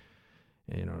just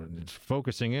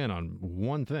focusing in on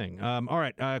one thing. All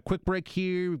right, quick break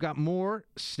here. We've got more.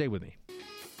 Stay with me.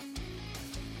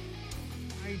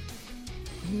 I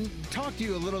talked to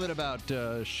you a little bit about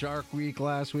Shark Week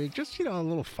last week. Just, a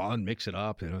little fun, mix it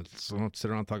up. Don't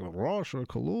sit around talking about Russia,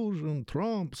 collusion,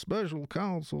 Trump, special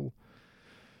counsel.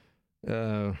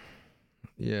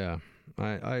 Yeah.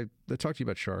 I talked to you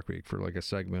about Shark Week for like a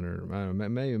segment, or I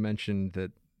may have mentioned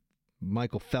that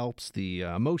Michael Phelps, the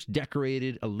most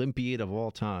decorated Olympiad of all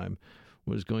time,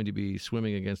 was going to be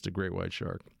swimming against a great white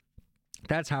shark.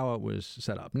 That's how it was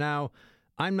set up. Now,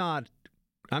 I'm not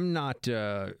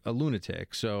a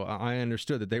lunatic, so I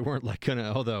understood that they weren't like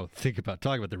gonna. Although talking about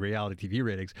the reality TV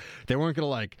ratings, they weren't gonna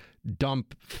like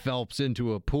dump Phelps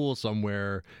into a pool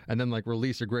somewhere and then like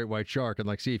release a great white shark and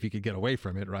like see if he could get away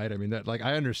from it, right? I mean, that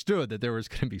I understood that there was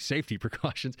gonna be safety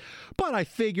precautions, but I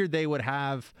figured they would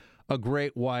have a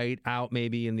great white out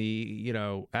maybe in the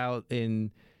out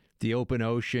in the open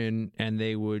ocean, and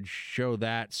they would show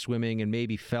that swimming, and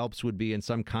maybe Phelps would be in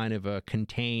some kind of a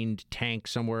contained tank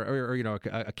somewhere, or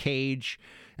a cage,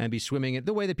 and be swimming it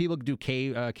the way that people do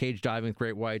cage diving with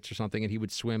great whites or something, and he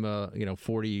would swim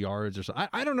 40 yards or something.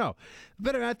 I don't know,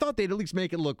 but I thought they'd at least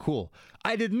make it look cool.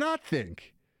 I did not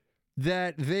think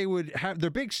that they would have their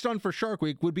big stunt for Shark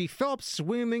Week would be Phelps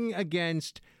swimming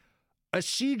against a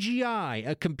CGI,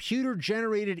 a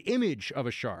computer-generated image of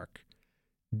a shark.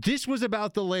 This was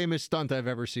about the lamest stunt I've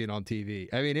ever seen on TV.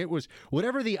 I mean, it was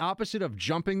whatever the opposite of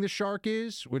jumping the shark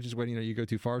is, which is when you go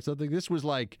too far or something. This was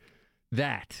like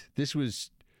that. This was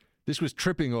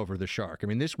tripping over the shark. I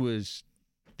mean, this was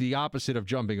the opposite of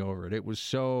jumping over it. It was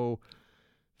so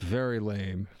very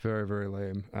lame, very, very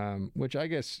lame. Which I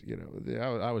guess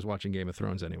I was watching Game of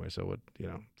Thrones anyway, so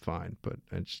fine. But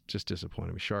it's just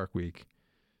disappointing. Shark Week.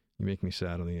 You make me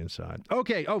sad on the inside.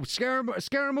 Okay. Oh,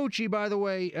 Scaramucci, by the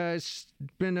way, has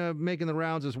been making the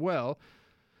rounds as well.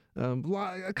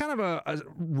 Kind of a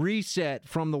reset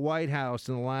from the White House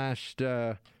in the last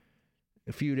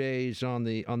few days on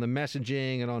the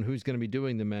messaging and on who's going to be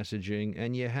doing the messaging.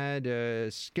 And you had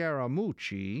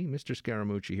Scaramucci, Mr.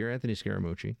 Scaramucci here, Anthony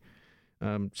Scaramucci,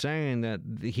 saying that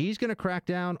he's going to crack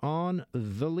down on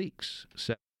the leaks.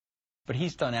 But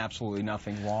he's done absolutely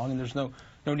nothing wrong, and there's no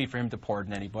need for him to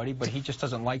pardon anybody, but he just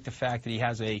doesn't like the fact that he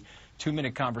has a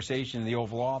 2-minute conversation in the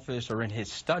Oval Office or in his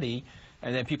study,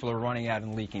 and then people are running out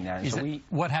and leaking that.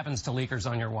 What happens to leakers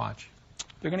on your watch?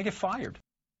 They're going to get fired.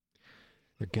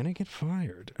 They're going to get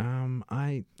fired.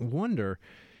 I wonder,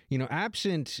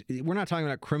 absent, we're not talking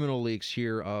about criminal leaks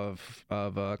here of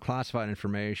classified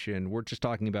information. We're just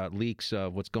talking about leaks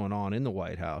of what's going on in the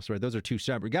White House, right? Those are two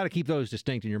separate. You got to keep those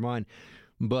distinct in your mind.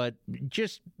 But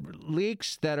just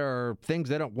leaks that are things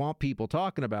they don't want people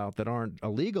talking about that aren't a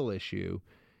legal issue,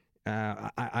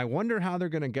 I wonder how they're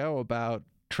going to go about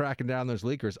tracking down those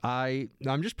leakers.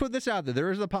 I'm just putting this out there.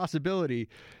 There is a possibility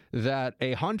that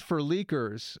a hunt for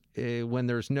leakers, when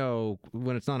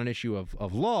it's not an issue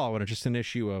of law, when it's just an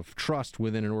issue of trust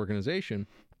within an organization,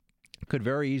 could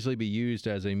very easily be used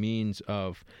as a means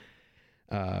of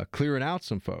clearing out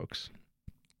some folks.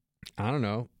 I don't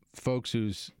know, folks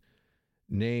whose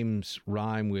names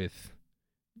rhyme with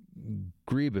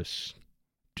Grievous.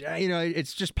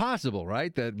 It's just possible,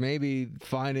 right? That maybe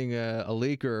finding a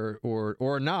leaker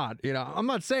or not. I'm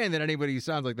not saying that anybody who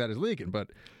sounds like that is leaking, but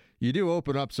you do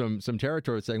open up some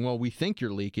territory saying, well, we think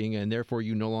you're leaking, and therefore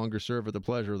you no longer serve at the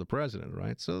pleasure of the president,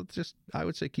 right? So I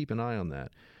would say keep an eye on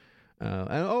that.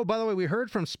 And by the way, we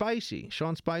heard from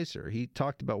Sean Spicer. He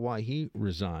talked about why he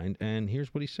resigned, and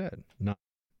here's what he said.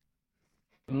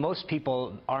 Most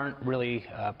people aren't really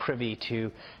privy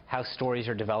to how stories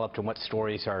are developed and what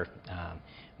stories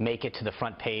make it to the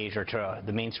front page or to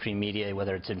the mainstream media,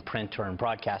 whether it's in print or in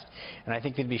broadcast. And I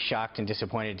think they'd be shocked and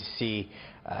disappointed to see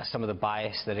some of the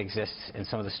bias that exists in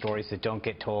some of the stories that don't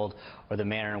get told or the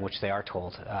manner in which they are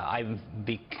told. I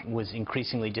was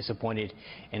increasingly disappointed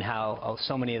in how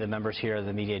so many of the members here of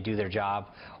the media do their job,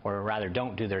 or rather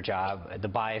don't do their job, the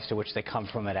bias to which they come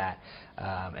from it at.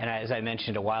 And as I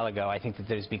mentioned a while ago, I think that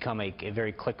there's become a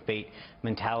very clickbait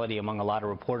mentality among a lot of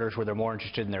reporters where they're more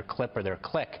interested in their clip or their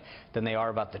click than they are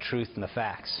about the truth and the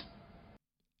facts.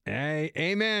 Hey,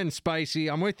 amen, Spicy.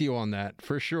 I'm with you on that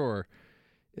for sure.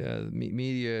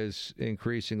 Media is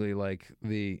increasingly like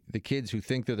the kids who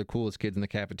think they're the coolest kids in the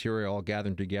cafeteria all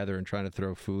gathering together and trying to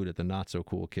throw food at the not so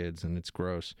cool kids, and it's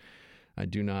gross. I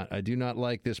do not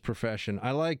like this profession. I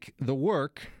like the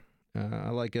work. I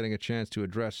like getting a chance to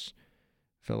address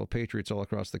fellow patriots all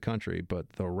across the country,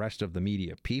 but the rest of the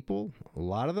media people, a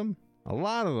lot of them,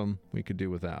 we could do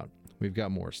without. We've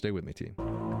got more. Stay with me, team.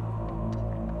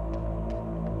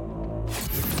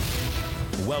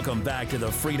 Welcome back to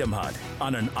the Freedom Hut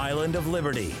on an island of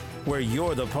liberty, where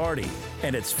you're the party,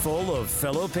 and it's full of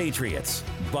fellow patriots.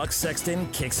 Buck Sexton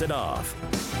kicks it off.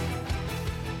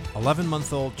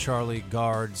 11-month-old Charlie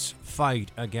Gard's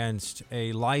fight against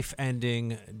a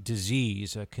life-ending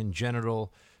disease, a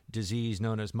congenital disease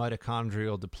known as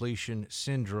mitochondrial depletion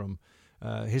syndrome.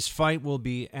 His fight will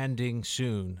be ending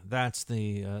soon. That's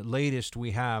the latest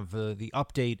we have, the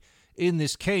update in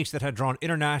this case that had drawn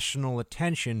international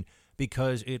attention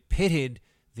because it pitted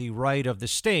the right of the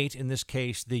state, in this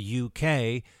case the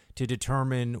UK, to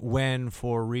determine when,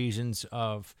 for reasons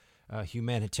of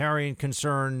humanitarian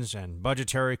concerns and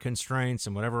budgetary constraints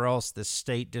and whatever else the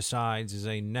state decides is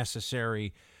a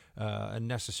necessary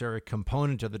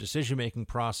component of the decision-making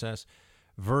process,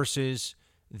 versus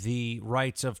the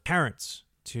rights of parents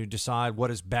to decide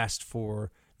what is best for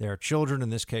their children,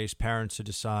 in this case parents to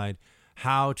decide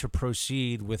how to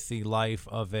proceed with the life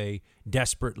of a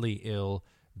desperately ill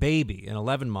baby, an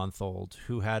 11-month-old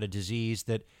who had a disease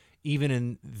that, even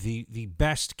in the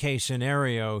best case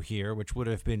scenario here, which would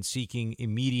have been seeking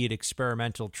immediate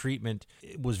experimental treatment,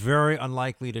 it was very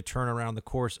unlikely to turn around the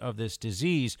course of this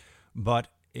disease, but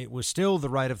it was still the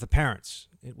right of the parents.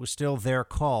 It was still their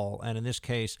call, and in this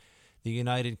case, the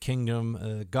United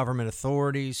Kingdom government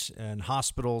authorities and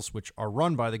hospitals, which are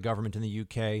run by the government in the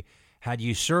UK, had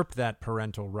usurped that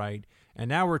parental right. And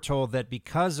now we're told that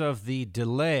because of the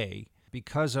delay,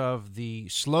 because of the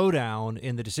slowdown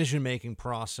in the decision-making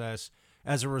process,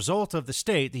 as a result of the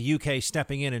state, the UK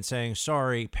stepping in and saying,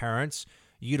 sorry, parents,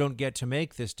 you don't get to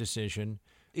make this decision,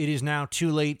 it is now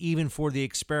too late even for the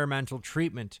experimental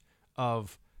treatment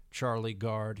of Charlie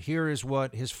Gard. Here is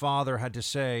what his father had to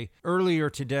say earlier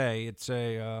today. It's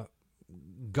a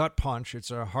gut punch.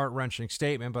 It's a heart-wrenching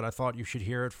statement, but I thought you should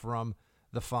hear it from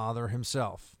the father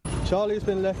himself. Charlie has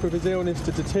been left with his illness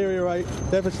to deteriorate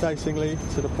devastatingly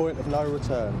to the point of no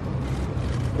return.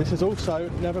 This has also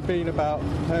never been about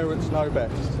parents know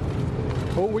best.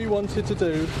 All we wanted to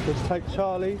do was take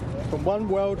Charlie from one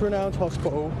world-renowned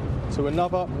hospital to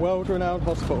another world-renowned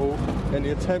hospital in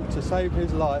the attempt to save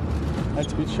his life and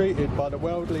to be treated by the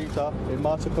world leader in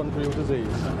mitochondrial disease.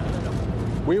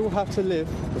 We will have to live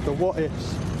with the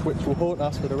what-ifs which will haunt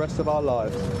us for the rest of our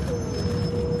lives.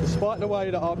 Despite the way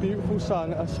that our beautiful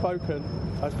son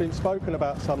has been spoken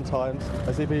about sometimes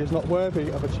as if he is not worthy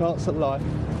of a chance at life,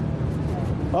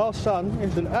 our son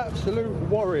is an absolute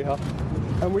warrior,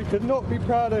 and we could not be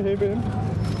prouder of him,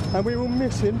 and we will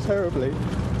miss him terribly.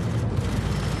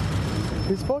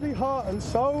 His body, heart and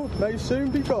soul may soon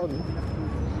be gone,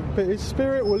 but his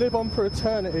spirit will live on for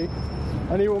eternity,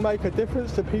 and he will make a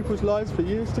difference to people's lives for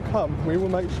years to come. We will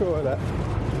make sure of that.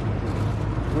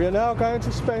 We are now going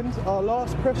to spend our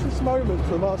last precious moments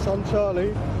with our son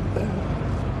Charlie,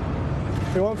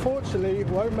 who unfortunately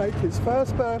won't make his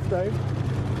first birthday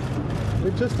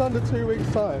in just under 2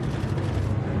 weeks' time.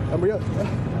 And we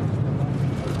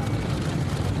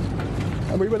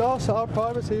would ask that our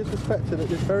privacy is respected at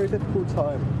this very difficult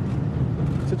time.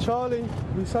 To Charlie,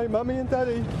 we say, Mummy and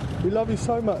Daddy, we love you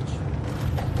so much.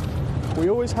 We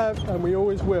always have and we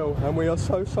always will, and we are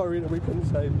so sorry that we couldn't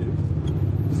save you.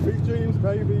 Sweet dreams,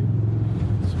 baby.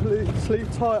 Sleep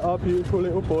tight, our beautiful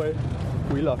little boy.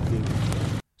 We love you.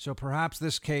 So perhaps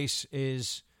this case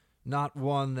is not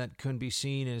one that can be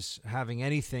seen as having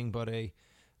anything but a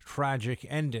tragic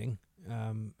ending,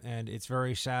 and it's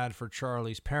very sad for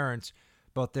Charlie's parents,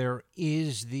 but there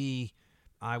is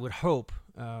I would hope,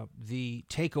 the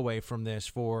takeaway from this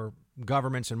for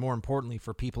governments and, more importantly,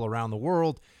 for people around the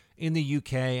world, in the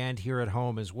UK and here at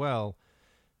home as well,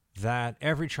 that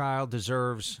every child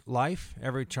deserves life.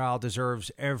 Every child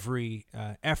deserves every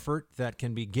effort that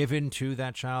can be given to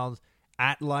that child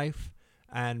at life.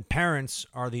 And parents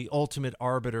are the ultimate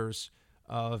arbiters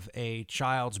of a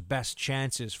child's best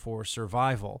chances for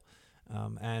survival.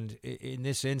 And in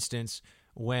this instance,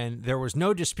 when there was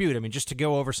no dispute, I mean, just to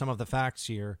go over some of the facts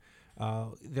here,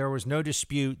 there was no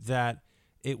dispute that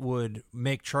it would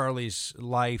make Charlie's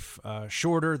life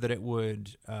shorter, that it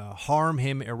would harm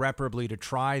him irreparably to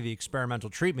try the experimental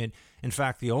treatment. In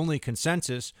fact, the only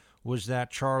consensus was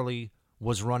that Charlie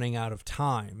was running out of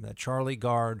time, that Charlie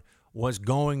Gard was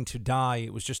going to die.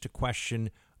 It was just a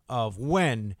question of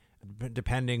when,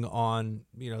 depending on,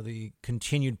 the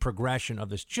continued progression of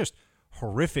this just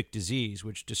horrific disease,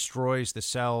 which destroys the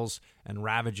cells and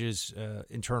ravages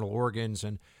internal organs.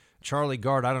 And Charlie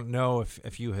Gard, I don't know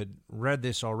if you had read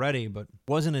this already, but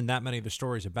wasn't in that many of the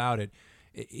stories about it.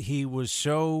 He was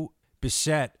so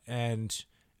beset and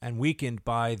weakened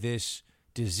by this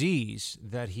disease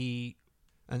that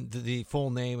and the full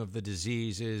name of the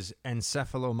disease is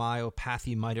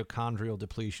encephalomyopathy mitochondrial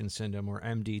depletion syndrome, or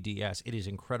MDDS. It is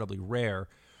incredibly rare,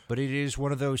 but it is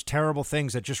one of those terrible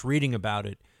things that just reading about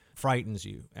it frightens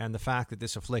you. And the fact that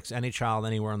this afflicts any child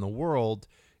anywhere in the world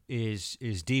is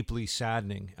deeply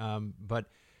saddening. But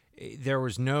there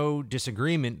was no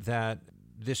disagreement that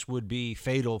this would be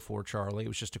fatal for Charlie. It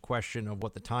was just a question of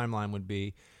what the timeline would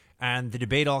be. And the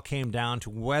debate all came down to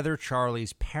whether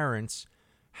Charlie's parents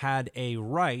had a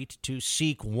right to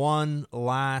seek one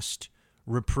last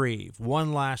reprieve,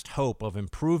 one last hope of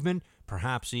improvement,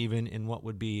 perhaps even in what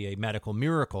would be a medical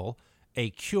miracle, a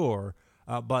cure.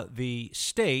 But the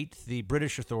state, the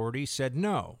British authorities, said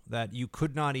no, that you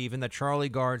could not even, that Charlie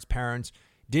Gard's parents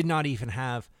did not even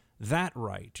have that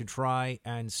right to try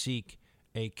and seek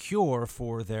a cure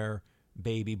for their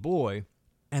baby boy.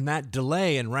 And that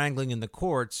delay and wrangling in the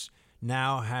courts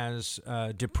now has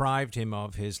deprived him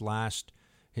of his last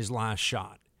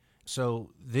shot.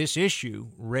 So this issue,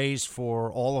 raised for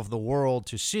all of the world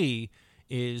to see,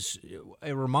 is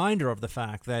a reminder of the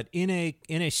fact that in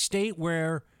a state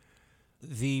where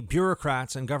the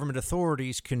bureaucrats and government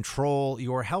authorities control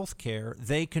your health care,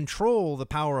 they control the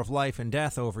power of life and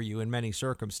death over you in many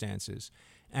circumstances.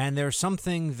 And there's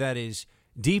something that is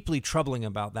deeply troubling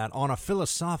about that on a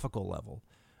philosophical level,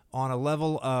 on a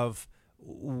level of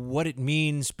what it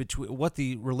means what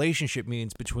the relationship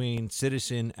means between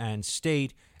citizen and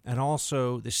state, and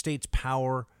also the state's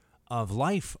power of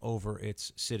life over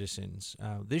its citizens.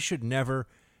 This should never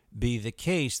be the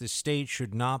case. The state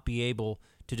should not be able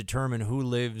to determine who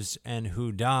lives and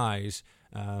who dies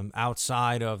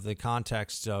outside of the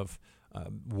context of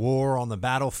war on the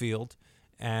battlefield.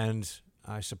 And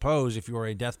I suppose if you're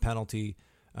a death penalty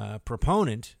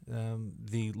proponent,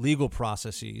 the legal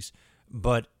processes.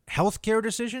 But healthcare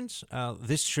decisions,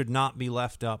 this should not be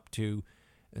left up to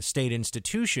state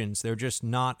institutions. They're just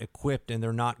not equipped, and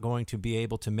they're not going to be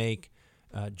able to make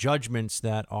judgments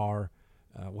that are,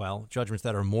 judgments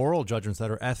that are moral, judgments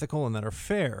that are ethical, and that are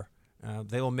fair.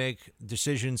 They will make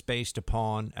decisions based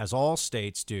upon, as all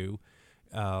states do,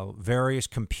 various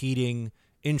competing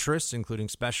interests, including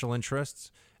special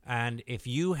interests. And if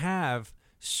you have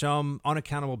some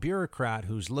unaccountable bureaucrat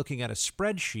who's looking at a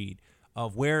spreadsheet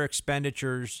of where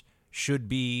expenditures should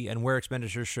be and where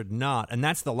expenditures should not, and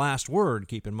that's the last word,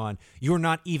 keep in mind, you're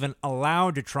not even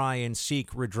allowed to try and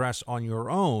seek redress on your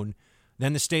own,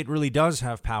 then the state really does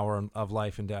have power of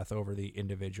life and death over the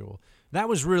individual. That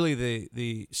was really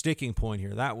the sticking point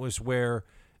here. That was where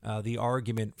the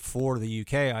argument for the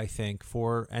UK, I think,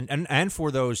 and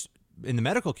for those in the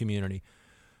medical community,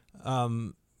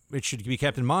 it should be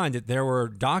kept in mind that there were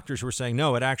doctors who were saying,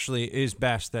 no, it actually is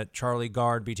best that Charlie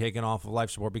Gard be taken off of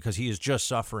life support because he is just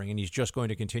suffering and he's just going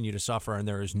to continue to suffer and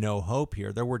there is no hope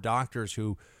here. There were doctors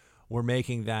who were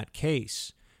making that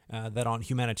case that on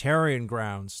humanitarian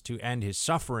grounds to end his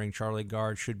suffering, Charlie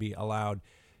Gard should be allowed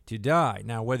to die.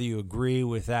 Now, whether you agree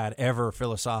with that ever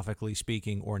philosophically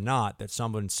speaking or not, that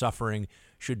someone's suffering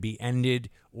should be ended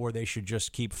or they should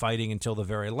just keep fighting until the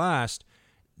very last,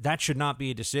 that should not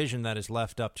be a decision that is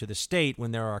left up to the state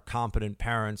when there are competent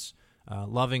parents,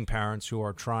 loving parents who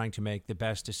are trying to make the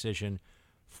best decision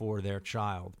for their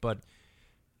child. But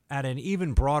at an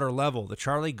even broader level, the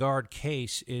Charlie Gard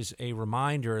case is a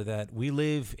reminder that we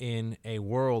live in a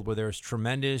world where there's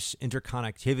tremendous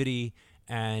interconnectivity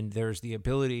and there's the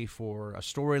ability for a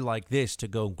story like this to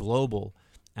go global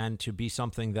and to be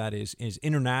something that is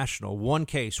international. One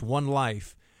case, one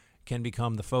life, can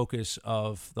become the focus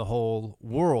of the whole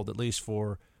world, at least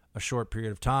for a short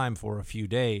period of time, for a few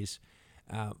days.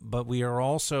 But we are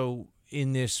also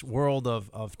in this world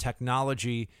of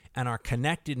technology, and our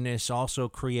connectedness also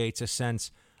creates a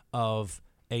sense of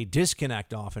a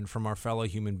disconnect often from our fellow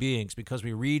human beings because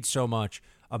we read so much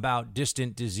about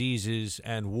distant diseases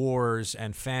and wars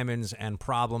and famines and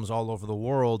problems all over the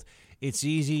world. It's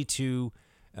easy to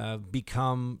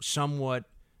become somewhat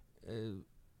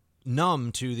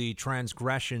numb to the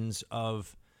transgressions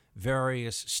of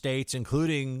various states,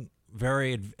 including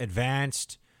very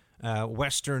advanced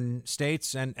Western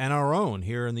states and our own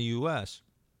here in the U.S.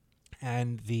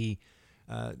 And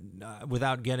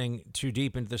without getting too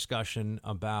deep into discussion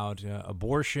about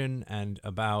abortion and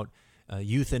about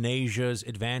euthanasia's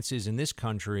advances in this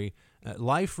country,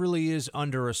 life really is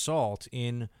under assault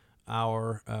in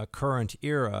our current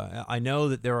era. I know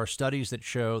that there are studies that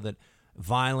show that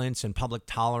violence and public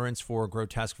tolerance for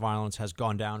grotesque violence has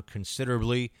gone down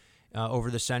considerably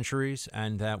over the centuries,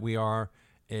 and that we are,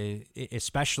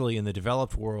 especially in the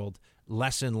developed world,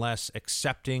 less and less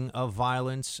accepting of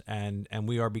violence, and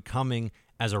we are becoming,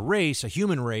 as a race, a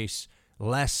human race,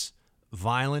 less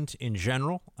violent in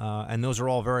general, and those are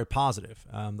all very positive.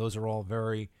 Those are all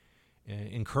very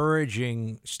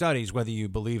encouraging studies, whether you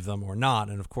believe them or not.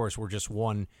 And of course, we're just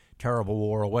one terrible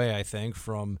war away, I think,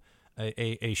 from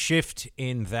a shift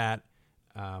in that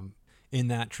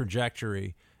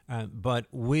trajectory. But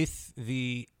with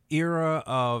the era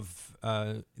of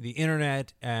the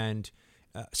internet and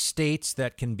states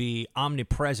that can be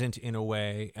omnipresent in a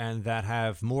way and that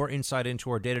have more insight into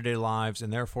our day-to-day lives,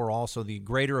 and therefore also the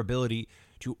greater ability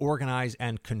to organize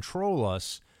and control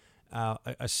us,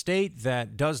 a state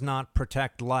that does not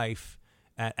protect life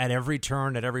at every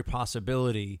turn, at every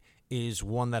possibility, is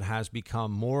one that has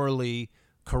become morally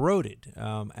corroded.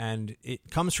 And it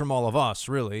comes from all of us,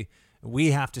 really.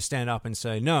 We have to stand up and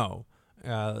say, no,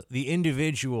 the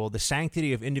individual, the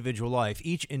sanctity of individual life,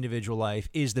 each individual life,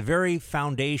 is the very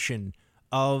foundation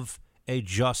of a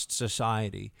just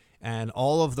society. And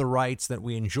all of the rights that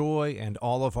we enjoy and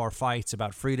all of our fights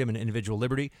about freedom and individual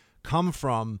liberty come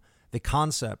from the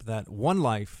concept that one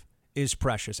life is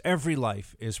precious. Every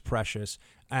life is precious.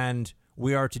 And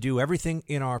we are to do everything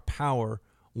in our power,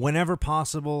 whenever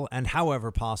possible and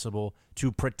however possible,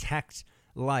 to protect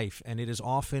life. And it is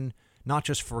often not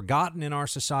just forgotten in our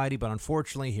society, but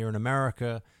unfortunately here in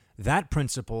America, that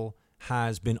principle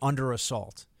has been under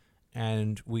assault.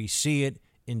 And we see it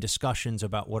in discussions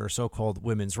about what are so-called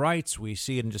women's rights. We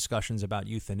see it in discussions about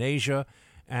euthanasia.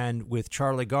 And with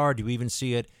Charlie Gard, you even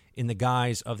see it in the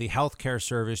guise of the healthcare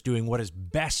service doing what is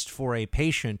best for a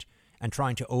patient and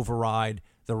trying to override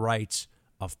the rights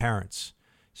of parents.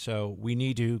 So we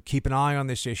need to keep an eye on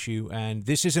this issue, and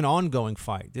this is an ongoing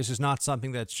fight. This is not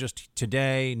something that's just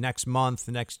today, next month,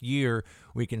 next year,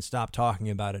 we can stop talking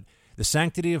about it. The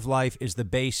sanctity of life is the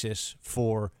basis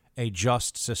for a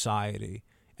just society,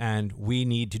 and we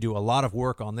need to do a lot of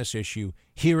work on this issue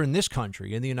here in this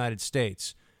country, in the United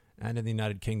States, and in the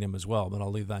United Kingdom as well, but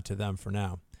I'll leave that to them for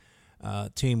now.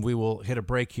 Team, we will hit a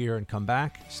break here and come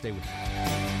back. Stay with me.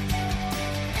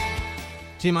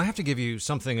 Team, I have to give you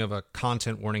something of a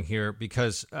content warning here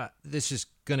because this is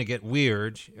going to get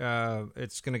weird.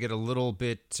 It's going to get a little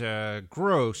bit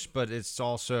gross, but it's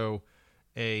also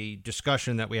a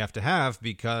discussion that we have to have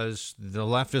because the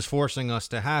left is forcing us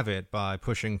to have it by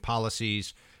pushing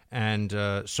policies and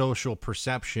social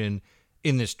perception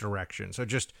in this direction. So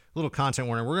just a little content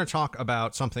warning. We're going to talk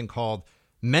about something called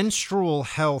menstrual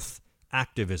health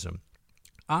activism.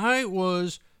 I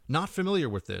was not familiar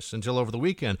with this until over the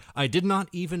weekend. I did not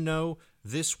even know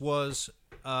this was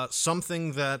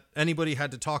something that anybody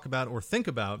had to talk about or think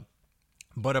about,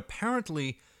 but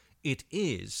apparently it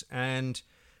is. And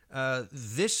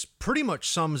this pretty much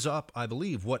sums up, I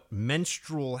believe, what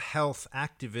menstrual health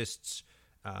activists,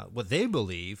 what they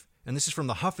believe, and this is from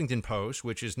the Huffington Post,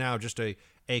 which is now just a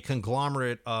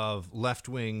conglomerate of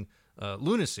left-wing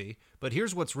lunacy. But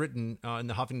here's what's written in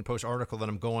the Huffington Post article that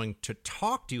I'm going to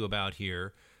talk to you about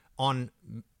here on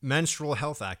menstrual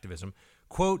health activism.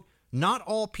 Quote, not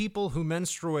all people who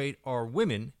menstruate are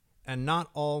women, and not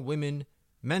all women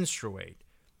menstruate.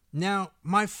 Now,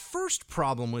 my first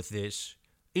problem with this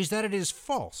is that it is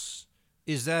false,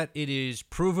 is that it is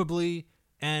provably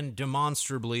and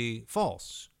demonstrably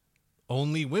false.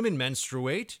 Only women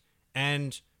menstruate,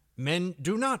 and men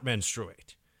do not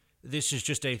menstruate. This is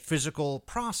just a physical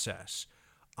process.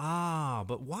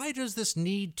 But why does this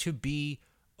need to be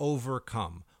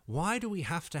overcome? Why do we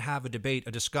have to have a debate,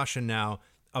 a discussion now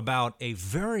about a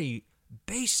very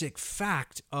basic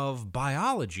fact of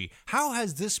biology? How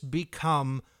has this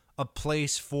become a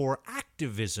place for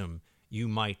activism, you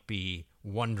might be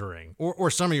wondering?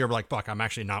 Or some of you are like, Buck, I'm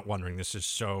actually not wondering. This is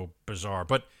so bizarre.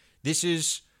 But this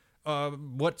is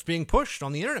what's being pushed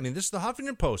on the internet. I mean, this is the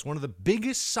Huffington Post. One of the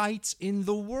biggest sites in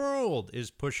the world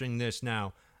is pushing this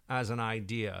now as an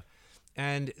idea.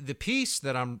 And the piece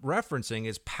that I'm referencing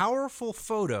is powerful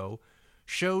photo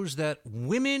shows that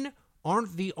women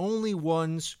aren't the only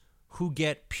ones who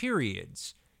get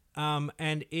periods.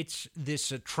 And it's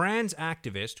this trans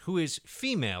activist who is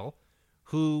female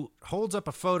who holds up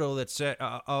a photo that's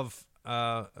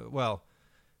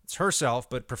it's herself,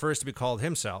 but prefers to be called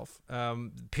himself.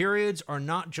 Periods are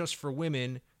not just for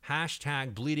women,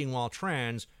 hashtag bleeding while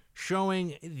trans,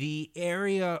 showing the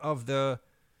area of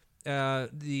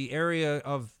and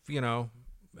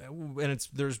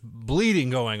there's bleeding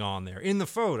going on there in the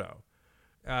photo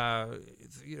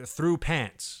through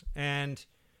pants. And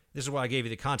This is why I gave you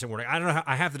the content warning. I don't know how,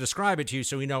 I have to describe it to you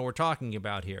so we know what we're talking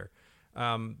about here.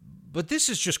 But this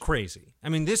is just crazy. I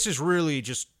mean, this is really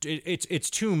just, it's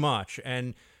too much.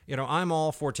 And, I'm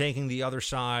all for taking the other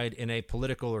side in a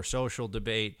political or social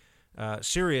debate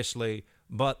seriously,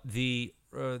 but the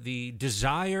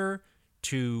desire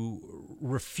to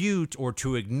refute or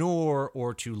to ignore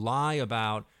or to lie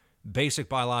about basic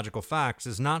biological facts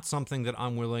is not something that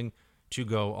I'm willing to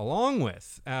go along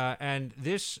with. And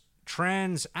this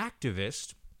trans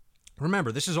activist,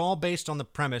 remember, this is all based on the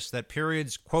premise that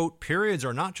periods, quote, periods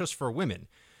are not just for women.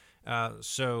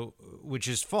 Which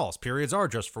is false. Periods are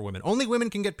just for women. Only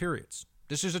women can get periods.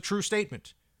 This is a true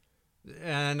statement.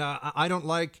 And I don't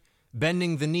like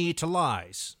bending the knee to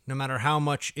lies, no matter how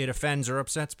much it offends or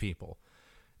upsets people.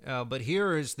 But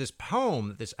here is this poem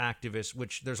that this activist,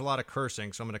 which there's a lot of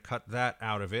cursing, so I'm going to cut that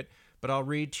out of it, but I'll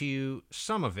read to you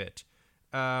some of it.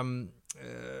 And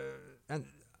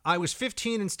I was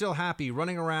 15 and still happy,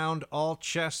 running around all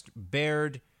chest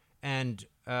bared and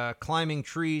climbing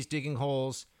trees, digging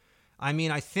holes. I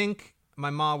mean, I think my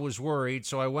mom was worried,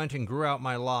 so I went and grew out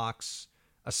my locks.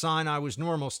 A sign I was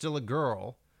normal, still a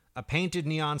girl. A painted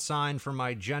neon sign for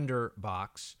my gender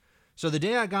box. So the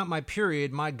day I got my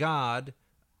period, my God,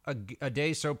 a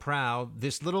day so proud,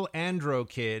 this little andro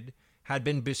kid had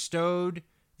been bestowed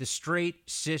the straight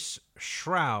cis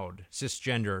shroud.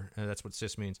 Cisgender, that's what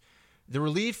cis means. The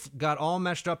relief got all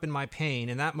meshed up in my pain.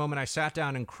 In that moment, I sat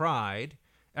down and cried.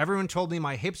 Everyone told me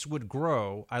my hips would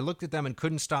grow. I looked at them and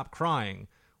couldn't stop crying.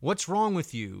 What's wrong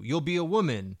with you? You'll be a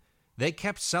woman. They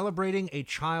kept celebrating a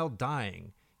child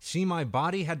dying. See, my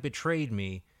body had betrayed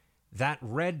me. That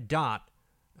red dot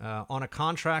on a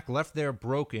contract left there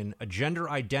broken, a gender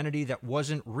identity that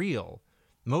wasn't real.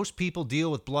 Most people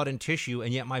deal with blood and tissue,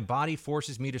 and yet my body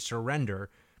forces me to surrender,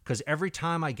 because every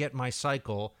time I get my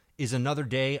cycle is another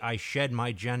day I shed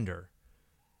my gender.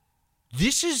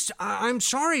 This is, I'm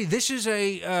sorry, this is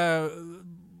a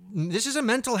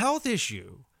mental health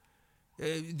issue.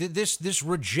 This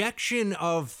rejection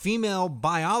of female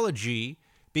biology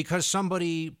because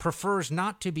somebody prefers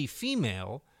not to be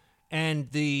female,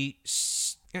 and the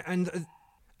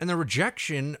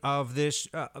rejection of this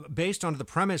based on the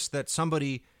premise that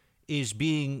somebody is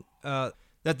being that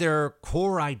their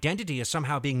core identity is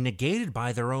somehow being negated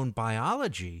by their own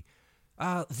biology.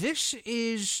 This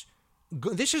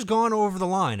has gone over the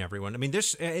line, everyone. I mean,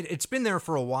 it's been there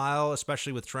for a while,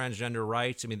 especially with transgender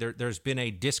rights. I mean, there's been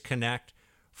a disconnect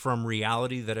from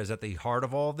reality that is at the heart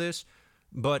of all this.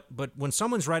 But when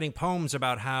someone's writing poems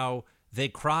about how they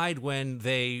cried when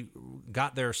they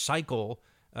got their cycle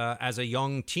as a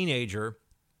young teenager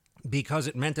because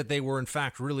it meant that they were in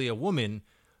fact really a woman,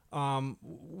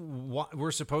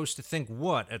 we're supposed to think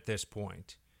what at this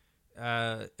point?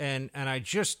 And I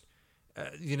just.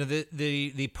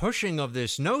 The pushing of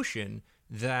this notion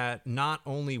that not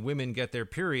only women get their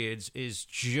periods is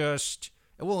just,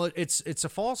 well, it's a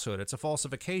falsehood. It's a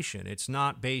falsification. It's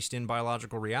not based in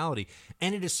biological reality.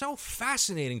 And it is so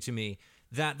fascinating to me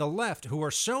that the left, who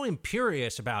are so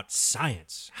imperious about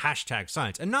science,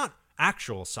 #science, and not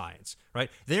actual science, right?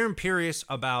 They're imperious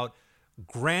about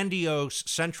grandiose,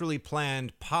 centrally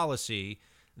planned policy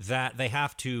that they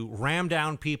have to ram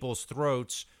down people's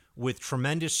throats with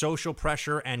tremendous social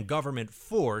pressure and government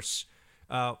force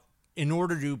in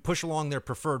order to push along their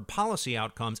preferred policy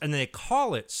outcomes. And they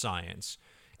call it science.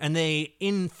 And they,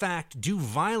 in fact, do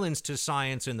violence to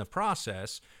science in the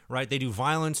process, right? They do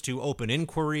violence to open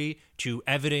inquiry, to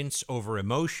evidence over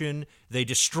emotion. They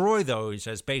destroy those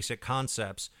as basic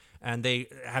concepts. And they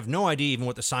have no idea even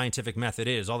what the scientific method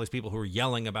is, all these people who are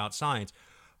yelling about science.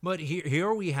 But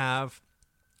here we have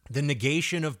the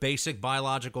negation of basic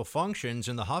biological functions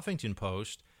in the Huffington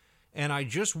Post. And I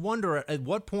just wonder, at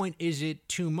what point is it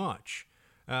too much?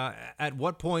 At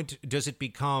what point does it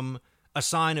become a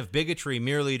sign of bigotry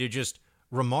merely to just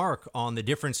remark on the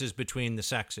differences between the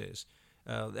sexes?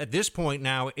 At this point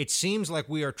now, it seems like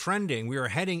we are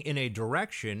heading in a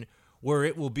direction where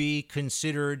it will be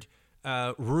considered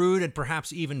rude and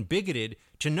perhaps even bigoted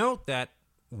to note that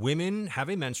women have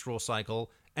a menstrual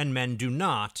cycle and men do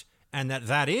not, and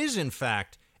that is, in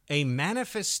fact, a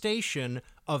manifestation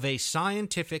of a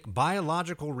scientific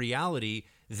biological reality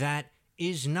that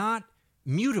is not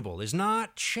mutable, is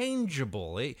not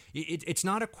changeable. It's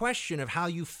not a question of how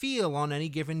you feel on any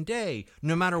given day.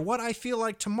 No matter what I feel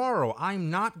like tomorrow, I'm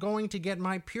not going to get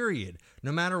my period.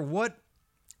 No matter what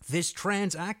this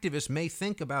trans activist may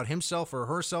think about himself or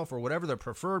herself or whatever their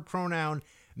preferred pronoun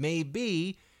may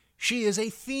be, she is a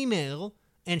female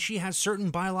and she has certain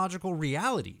biological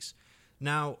realities.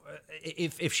 Now,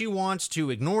 if she wants to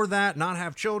ignore that, not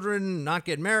have children, not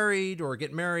get married, or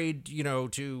get married,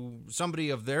 to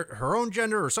somebody of her own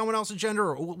gender or someone else's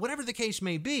gender, or whatever the case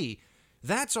may be,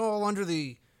 that's all under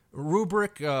the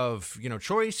rubric of,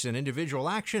 choice and individual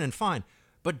action, and fine.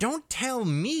 But don't tell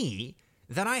me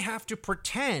that I have to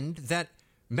pretend that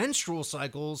menstrual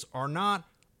cycles are not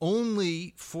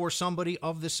only for somebody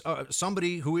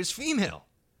who is female.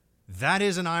 That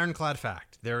is an ironclad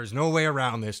fact. There is no way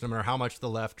around this, no matter how much the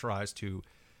left tries to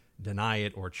deny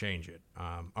it or change it.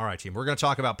 All right, team, we're going to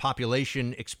talk about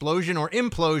population explosion or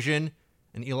implosion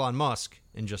and Elon Musk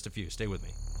in just a few. Stay with me.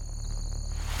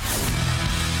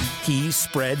 He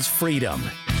spreads freedom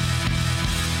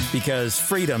because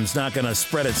freedom's not going to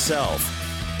spread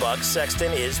itself. Buck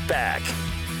Sexton is back.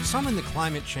 Some in the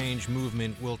climate change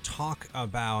movement will talk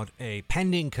about a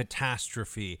pending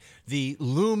catastrophe, the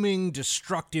looming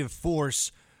destructive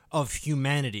force of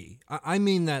humanity. I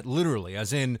mean that literally,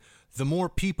 as in the more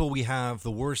people we have,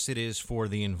 the worse it is for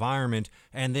the environment.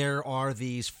 And there are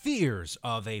these fears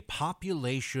of a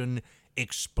population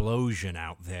explosion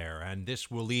out there. And this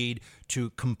will lead to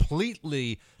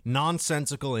completely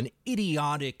nonsensical and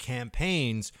idiotic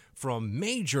campaigns from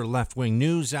major left-wing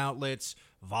news outlets,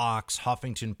 Vox,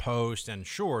 Huffington Post, and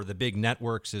sure, the big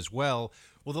networks as well.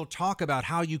 Well, they'll talk about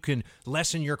how you can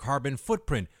lessen your carbon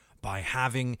footprint by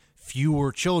having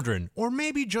fewer children, or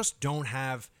maybe just don't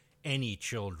have any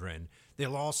children.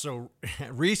 They'll also,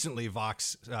 recently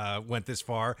Vox went this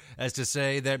far as to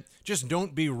say that just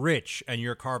don't be rich and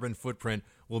your carbon footprint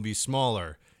will be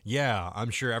smaller. Yeah,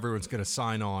 I'm sure everyone's going to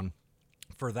sign on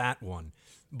for that one.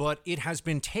 But it has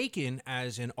been taken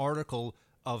as an article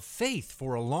of faith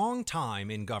for a long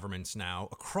time in governments now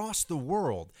across the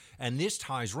world. And this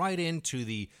ties right into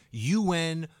the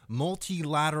UN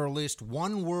multilateralist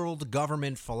one world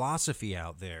government philosophy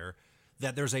out there,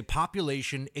 that there's a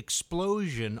population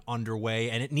explosion underway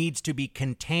and it needs to be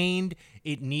contained,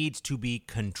 it needs to be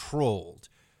controlled.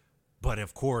 But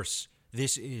of course,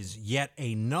 this is yet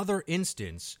another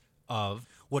instance of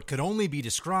what could only be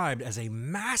described as a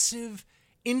massive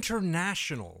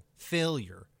international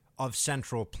failure of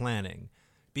central planning.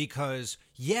 Because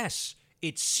yes,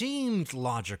 it seemed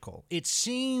logical, it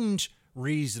seemed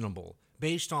reasonable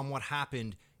based on what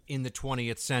happened in the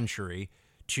 20th century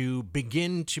to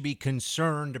begin to be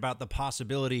concerned about the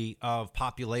possibility of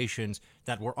populations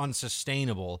that were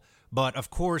unsustainable. But of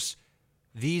course,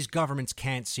 these governments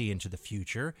can't see into the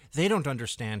future. They don't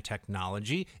understand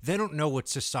technology. They don't know what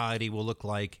society will look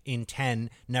like in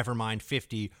 10, never mind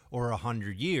 50 or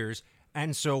 100 years.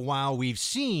 And so while we've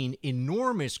seen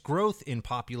enormous growth in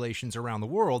populations around the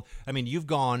world, I mean, you've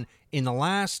gone in the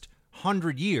last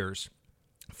 100 years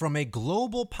from a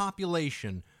global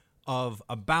population of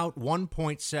about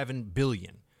 1.7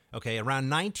 billion. Okay, around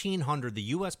 1900, the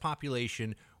U.S.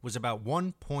 population was about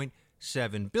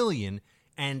 1.7 billion,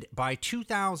 and by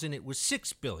 2000, it was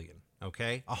 6 billion.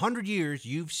 Okay, 100 years,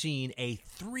 you've seen a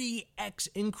 3x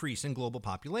increase in global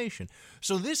population.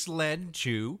 So this led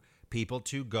to people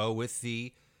to go with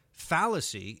the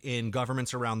fallacy in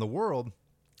governments around the world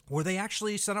where they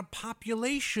actually set up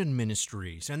population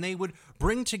ministries and they would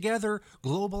bring together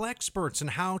global experts on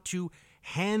how to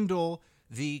handle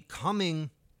the coming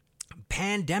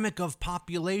pandemic of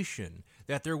population,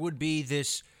 that there would be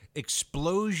this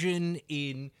explosion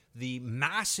in the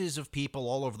masses of people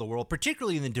all over the world,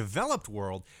 particularly in the developed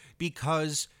world,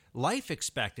 because life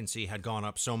expectancy had gone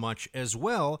up so much as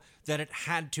well that it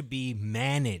had to be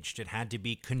managed. It had to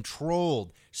be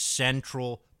controlled.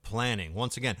 Central planning.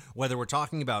 Once again, whether we're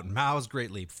talking about Mao's Great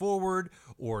Leap Forward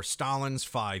or Stalin's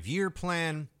 5-year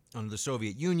plan under the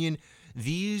Soviet Union,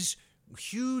 these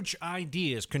huge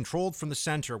ideas controlled from the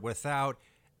center without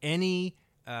any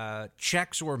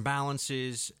checks or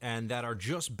balances, and that are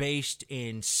just based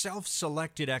in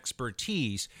self-selected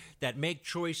expertise that make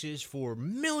choices for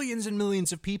millions and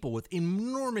millions of people with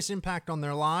enormous impact on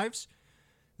their lives.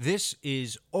 This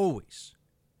is always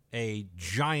a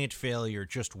giant failure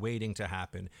just waiting to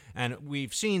happen. And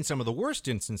we've seen some of the worst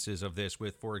instances of this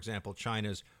with, for example,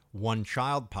 China's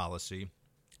one-child policy,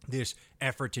 this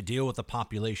effort to deal with the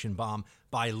population bomb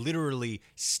by literally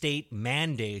state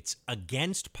mandates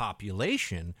against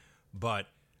population. But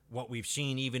what we've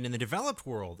seen even in the developed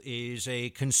world is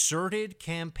a concerted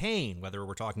campaign, whether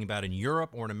we're talking about in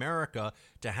Europe or in America,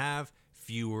 to have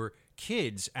fewer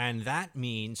kids. And that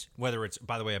means, whether it's,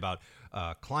 by the way, about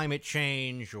climate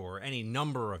change or any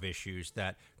number of issues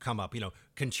that come up,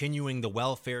 continuing the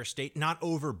welfare state, not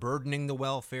overburdening the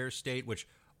welfare state, which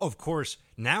of course,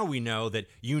 now we know that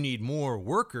you need more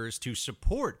workers to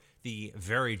support the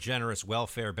very generous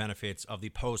welfare benefits of the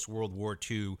post-World War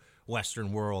II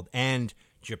Western world and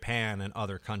Japan and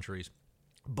other countries.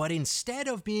 But instead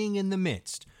of being in the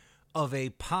midst of a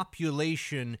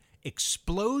population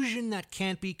explosion that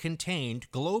can't be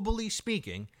contained, globally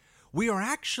speaking, we are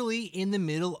actually in the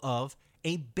middle of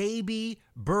a baby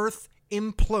birth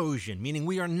implosion, meaning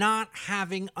we are not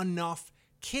having enough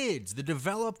kids. The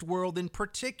developed world in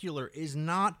particular is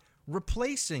not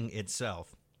replacing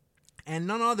itself. And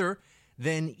none other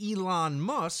than Elon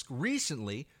Musk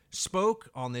recently spoke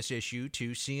on this issue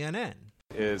to CNN.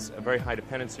 Is a very high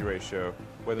dependency ratio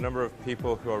where the number of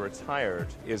people who are retired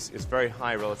is very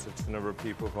high relative to the number of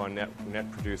people who are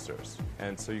net producers.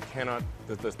 And so you cannot,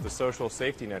 the social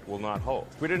safety net will not hold.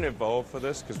 We didn't evolve for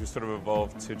this because we sort of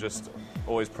evolved to just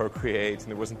always procreate and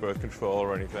there wasn't birth control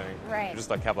or anything. Right. Just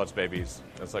like have lots of babies.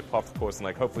 It's like pop the course and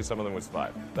like hopefully some of them would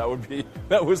survive.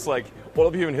 That was like all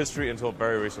of human history until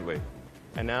very recently.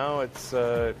 And now it's,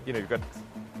 you've got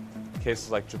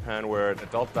cases like Japan where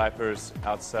adult diapers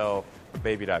outsell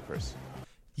baby diapers.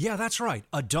 Yeah, that's right.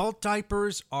 Adult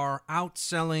diapers are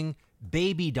outselling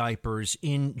baby diapers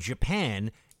in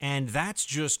Japan, and that's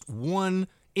just one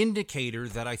indicator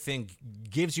that I think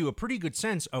gives you a pretty good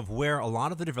sense of where a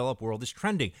lot of the developed world is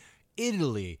trending.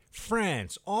 Italy,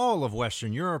 France, all of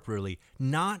Western Europe really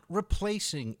not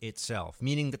replacing itself,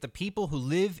 meaning that the people who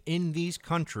live in these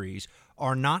countries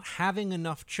are not having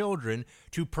enough children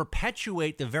to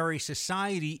perpetuate the very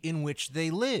society in which they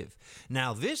live.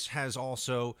 Now, this has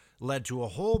also led to a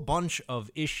whole bunch of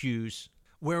issues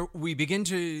where we begin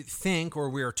to think, or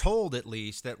we are told at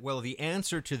least, that, well, the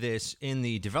answer to this in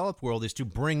the developed world is to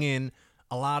bring in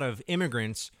a lot of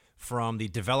immigrants from the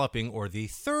developing or the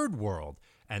third world.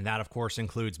 And that, of course,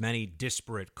 includes many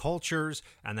disparate cultures,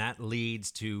 and that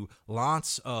leads to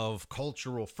lots of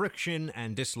cultural friction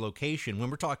and dislocation. When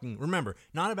we're talking, remember,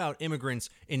 not about immigrants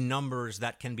in numbers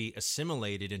that can be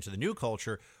assimilated into the new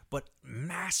culture, but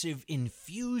massive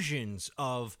infusions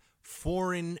of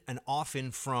foreign and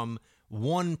often from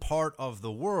one part of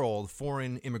the world,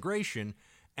 foreign immigration.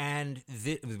 And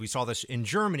we saw this in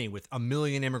Germany with 1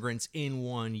 million immigrants in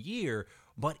 1 year.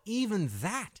 But even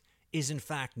that is in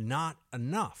fact not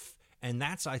enough. And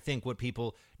that's, I think, what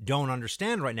people don't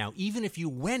understand right now. Even if you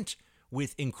went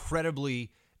with incredibly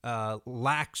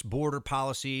lax border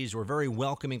policies or very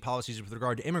welcoming policies with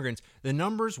regard to immigrants, the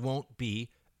numbers won't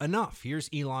be enough. Here's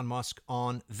Elon Musk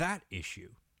on that issue.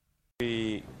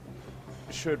 We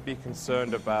should be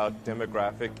concerned about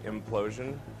demographic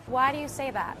implosion. Why do you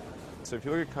say that? So if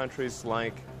you look at countries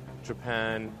like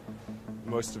Japan,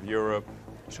 most of Europe,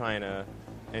 China,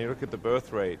 and you look at the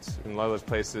birth rate in a lot of those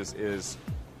places is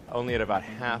only at about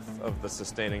half of the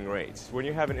sustaining rate. When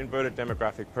you have an inverted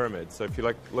demographic pyramid, so if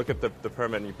you look at the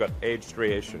pyramid and you've got age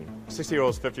striation,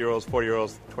 60-year-olds, 50-year-olds,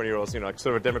 40-year-olds, 20-year-olds, like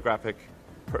sort of a demographic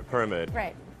pyramid.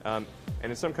 Right. And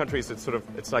in some countries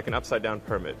it's like an upside down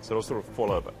pyramid, so it'll sort of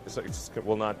fall over. It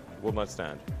will not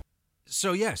stand.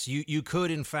 So yes, you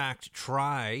could in fact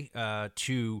try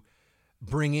to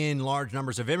bring in large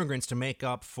numbers of immigrants to make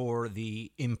up for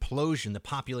the implosion, the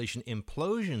population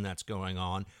implosion that's going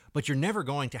on, but you're never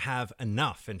going to have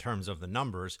enough in terms of the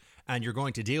numbers, and you're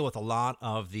going to deal with a lot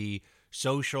of the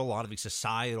social, a lot of the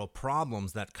societal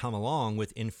problems that come along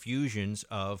with infusions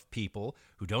of people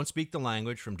who don't speak the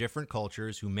language from different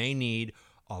cultures, who may need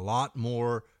a lot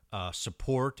more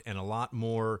support and a lot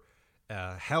more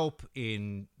help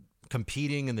in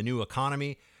competing in the new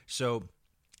economy. So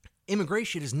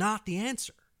immigration is not the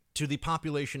answer to the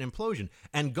population implosion.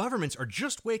 And governments are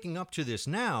just waking up to this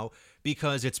now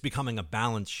because it's becoming a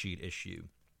balance sheet issue.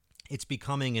 It's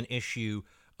becoming an issue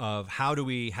of how do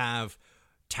we have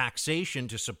taxation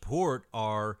to support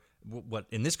our, what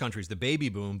in this country is the baby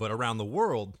boom, but around the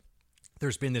world,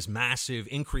 there's been this massive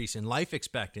increase in life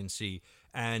expectancy,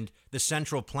 and the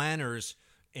central planners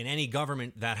in any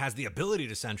government that has the ability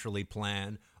to centrally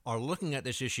plan are looking at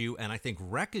this issue and I think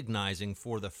recognizing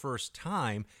for the first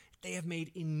time they have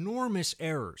made enormous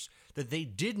errors, that they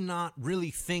did not really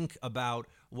think about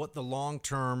what the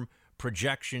long-term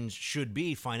projections should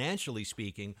be, financially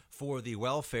speaking, for the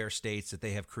welfare states that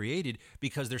they have created,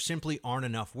 because there simply aren't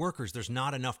enough workers. There's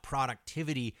not enough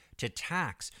productivity to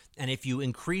tax. And if you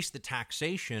increase the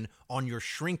taxation on your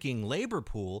shrinking labor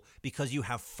pool because you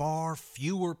have far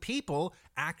fewer people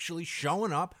actually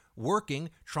showing up, working,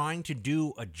 trying to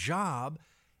do a job,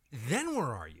 then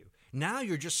where are you? Now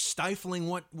you're just stifling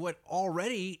what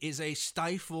already is a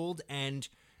stifled and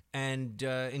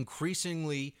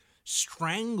increasingly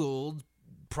strangled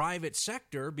private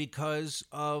sector because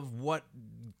of what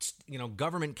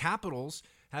government capitals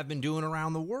have been doing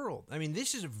around the world. I mean,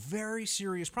 this is a very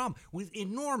serious problem with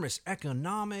enormous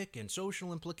economic and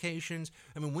social implications.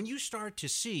 I mean, when you start to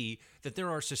see that there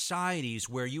are societies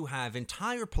where you have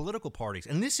entire political parties,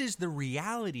 and this is the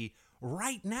reality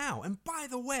right now. And by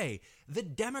the way, the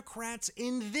Democrats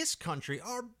in this country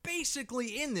are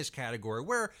basically in this category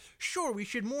where, sure, we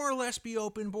should more or less be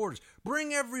open borders.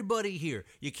 Bring everybody here.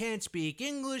 You can't speak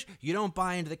English. You don't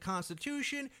buy into the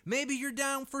Constitution. Maybe you're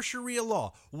down for Sharia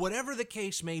law. Whatever the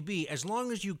case may be, as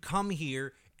long as you come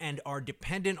here and are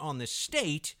dependent on the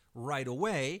state right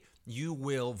away, you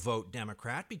will vote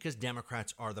Democrat because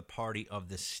Democrats are the party of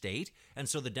the state. And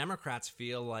so the Democrats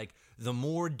feel like the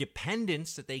more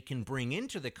dependence that they can bring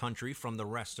into the country from the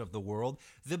rest of the world,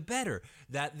 the better.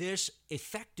 That this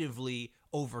effectively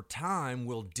over time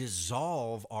will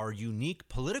dissolve our unique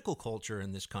political culture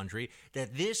in this country,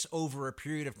 that this over a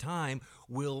period of time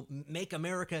will make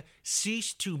America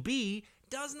cease to be,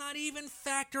 does not even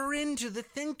factor into the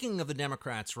thinking of the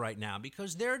Democrats right now,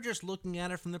 because they're just looking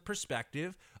at it from the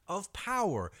perspective of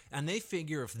power. And they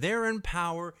figure if they're in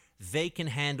power, they can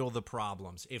handle the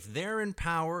problems. If they're in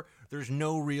power, there's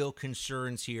no real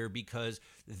concerns here because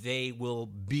they will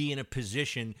be in a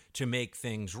position to make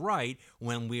things right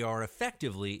when we are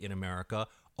effectively in America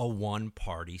a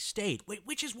one-party state,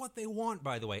 which is what they want,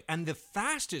 by the way. And the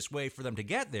fastest way for them to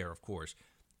get there, of course,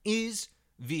 is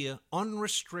via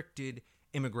unrestricted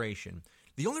immigration.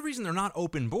 The only reason they're not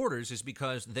open borders is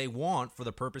because they want, for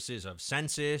the purposes of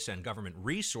census and government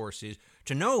resources,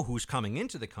 to know who's coming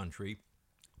into the country.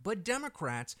 But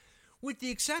Democrats, with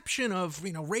the exception of,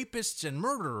 rapists and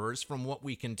murderers, from what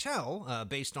we can tell,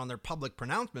 based on their public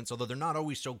pronouncements, although they're not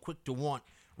always so quick to want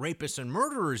rapists and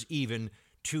murderers even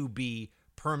to be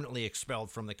permanently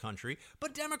expelled from the country,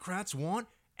 but Democrats want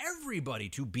everybody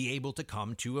to be able to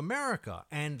come to America.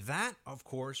 And that, of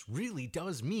course, really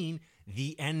does mean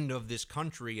the end of this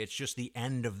country. It's just the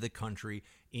end of the country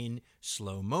in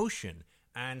slow motion.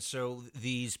 And so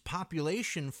these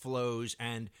population flows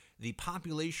and the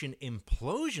population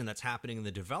implosion that's happening in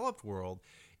the developed world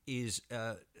is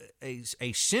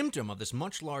a symptom of this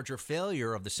much larger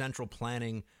failure of the central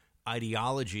planning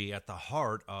ideology at the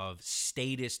heart of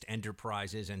statist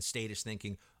enterprises and statist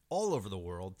thinking all over the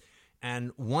world.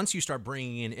 And once you start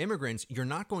bringing in immigrants, you're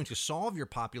not going to solve your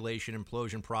population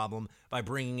implosion problem by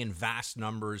bringing in vast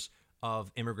numbers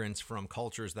of immigrants from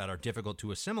cultures that are difficult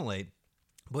to assimilate,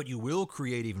 but you will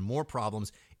create even more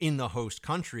problems in the host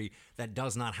country that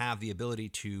does not have the ability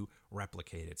to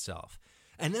replicate itself.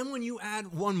 And then when you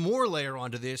add one more layer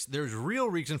onto this, there's real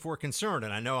reason for concern.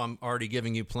 And I know I'm already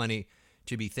giving you plenty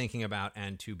to be thinking about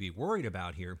and to be worried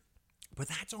about here, but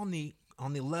that's on the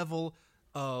level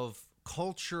of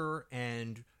culture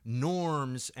and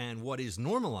norms and what is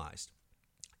normalized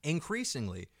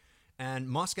increasingly. And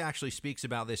Musk actually speaks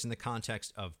about this in the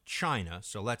context of China.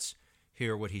 So let's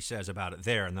hear what he says about it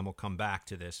there, and then we'll come back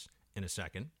to this in a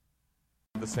second.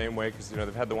 The same way, because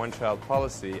they've had the one-child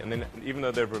policy, and then even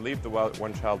though they've relieved the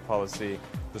one-child policy,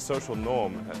 the social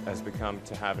norm has become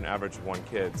to have an average of one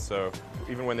kid. So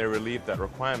even when they relieved that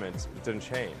requirement, it didn't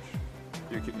change.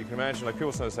 You can imagine, like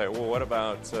people sometimes say, well, what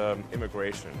about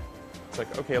immigration? It's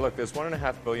like, okay, look, there's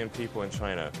 1.5 billion people in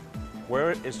China.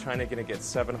 Where is China going to get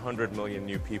 700 million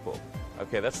new people?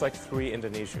 Okay, that's like 3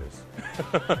 Indonesias.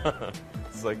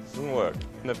 It's like, it doesn't work.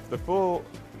 And the full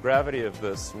gravity of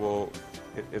this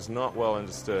is not well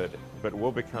understood, but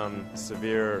will become a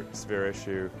severe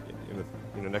issue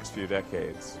in the next few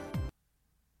decades.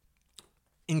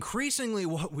 Increasingly,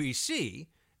 what we see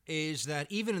is that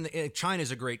even China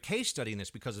is a great case study in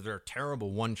this because of their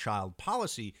terrible one-child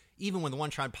policy. Even when the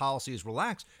one-child policy is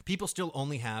relaxed, people still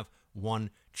only have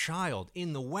one child.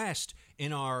 In the West,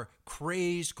 in our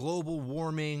crazed global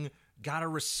warming, gotta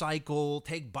recycle,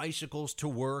 take bicycles to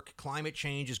work, climate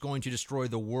change is going to destroy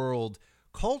the world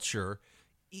culture,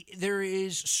 there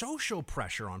is social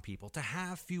pressure on people to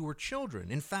have fewer children.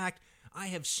 In fact, I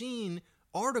have seen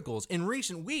articles in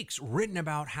recent weeks written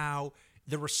about how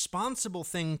the responsible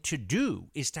thing to do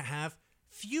is to have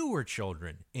fewer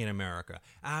children in America.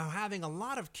 Having a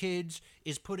lot of kids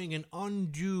is putting an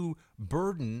undue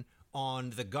burden on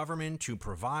the government to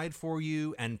provide for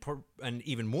you, and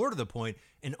even more to the point,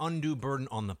 an undue burden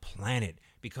on the planet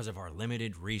because of our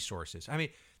limited resources. I mean,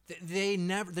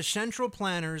 the central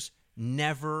planners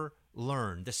never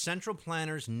learn. The central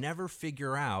planners never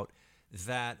figure out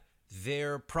that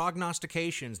their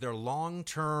prognostications, their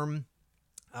long-term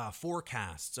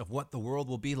forecasts of what the world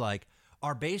will be like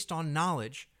are based on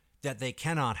knowledge that they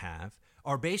cannot have,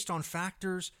 are based on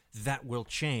factors that will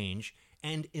change,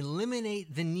 and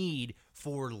eliminate the need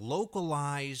for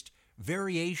localized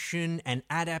variation and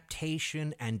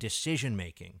adaptation and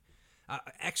decision-making.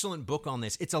 excellent book on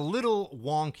this. It's a little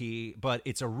wonky, but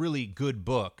it's a really good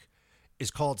book. Is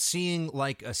called Seeing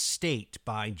Like a State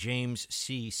by James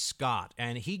C. Scott.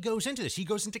 And he goes into this. He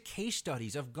goes into case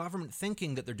studies of government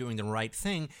thinking that they're doing the right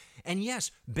thing. And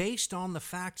yes, based on the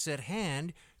facts at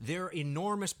hand, there are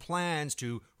enormous plans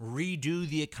to redo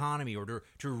the economy or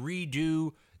to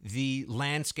redo the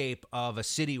landscape of a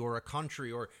city or a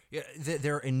country. Or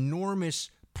there are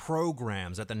enormous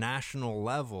programs at the national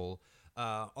level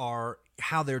are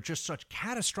how they're just such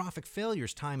catastrophic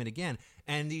failures time and again.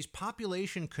 And these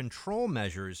population control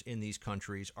measures in these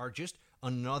countries are just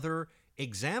another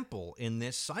example in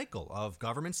this cycle of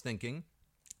governments thinking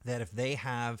that if they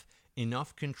have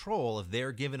enough control, if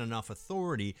they're given enough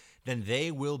authority, then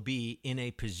they will be in a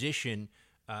position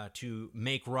to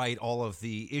make right all of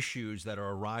the issues that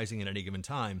are arising at any given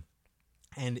time.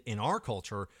 And in our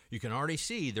culture, you can already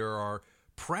see there are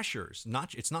pressures.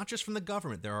 It's not just from the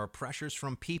government. There are pressures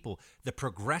from people. The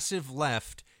progressive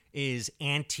left is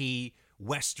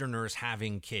anti-Westerners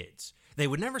having kids. They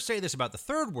would never say this about the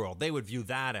third world. They would view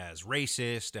that as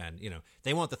racist, and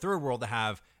they want the third world to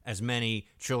have as many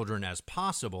children as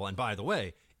possible. And by the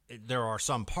way, there are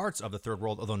some parts of the third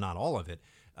world, although not all of it,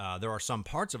 there are some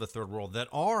parts of the third world that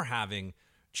are having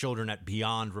children at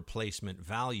beyond replacement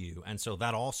value. And so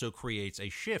that also creates a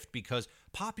shift because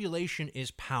population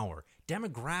is power.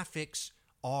 Demographics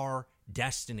are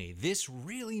destiny. This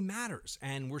really matters.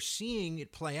 And we're seeing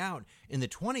it play out in the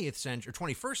 20th century or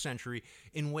 21st century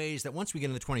in ways that once we get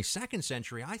in the 22nd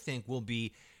century, I think will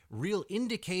be real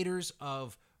indicators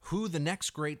of who the next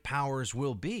great powers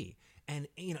will be. And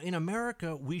in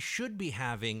America, we should be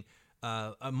having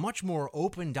a much more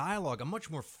open dialogue, a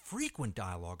much more frequent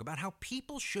dialogue about how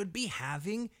people should be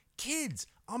having kids.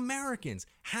 Americans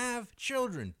have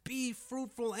children, be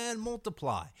fruitful and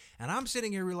multiply. And I'm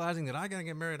sitting here realizing that I got to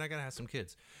get married, I got to have some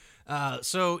kids.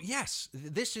 So yes,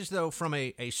 this is though from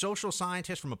a social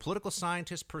scientist, from a political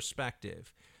scientist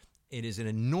perspective, it is an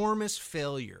enormous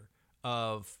failure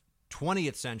of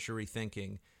 20th century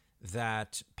thinking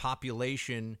that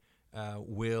population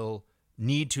will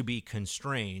need to be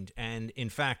constrained. And in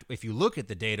fact, if you look at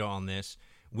the data on this,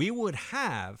 we would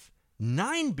have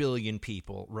 9 billion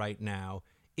people right now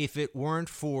if it weren't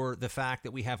for the fact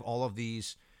that we have all of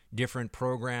these different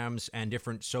programs and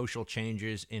different social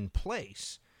changes in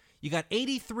place. You got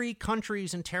 83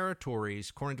 countries and territories,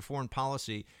 according to Foreign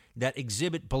Policy, that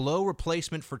exhibit below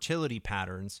replacement fertility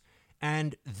patterns,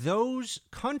 and those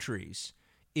countries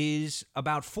comprise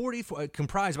about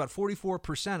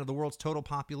 44% of the world's total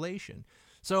population.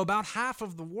 So about half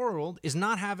of the world is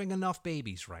not having enough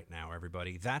babies right now,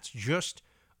 everybody. That's just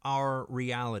our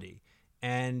reality.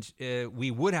 And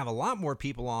we would have a lot more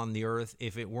people on the earth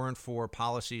if it weren't for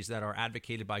policies that are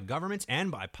advocated by governments and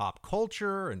by pop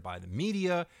culture and by the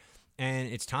media.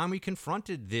 And it's time we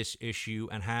confronted this issue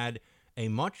and had a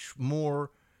much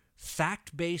more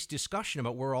fact-based discussion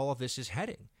about where all of this is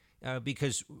heading.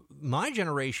 Because my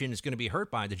generation is going to be hurt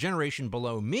by it. The generation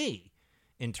below me,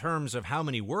 in terms of how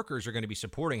many workers are going to be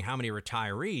supporting how many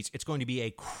retirees, it's going to be a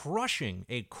crushing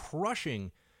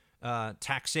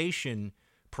taxation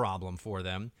problem for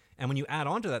them. And when you add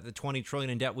on to that the $20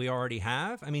 trillion in debt we already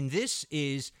have, I mean, this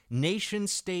is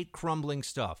nation-state crumbling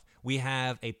stuff. We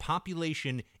have a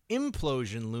population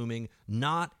implosion looming,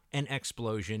 not an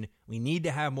explosion. We need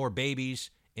to have more babies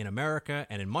in America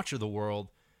and in much of the world.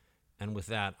 And with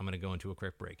that, I'm going to go into a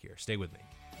quick break here. Stay with me.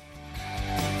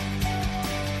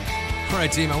 All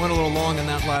right, team, I went a little long in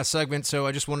that last segment, so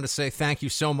I just wanted to say thank you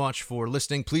so much for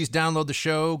listening. Please download the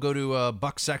show. Go to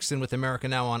Buck Sexton with America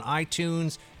Now on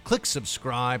iTunes. Click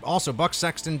subscribe. Also,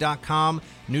 bucksexton.com.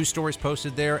 News stories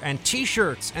posted there. And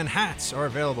T-shirts and hats are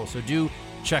available, so do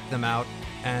check them out.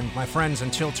 And my friends,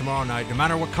 until tomorrow night, no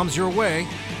matter what comes your way,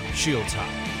 shields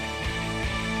high.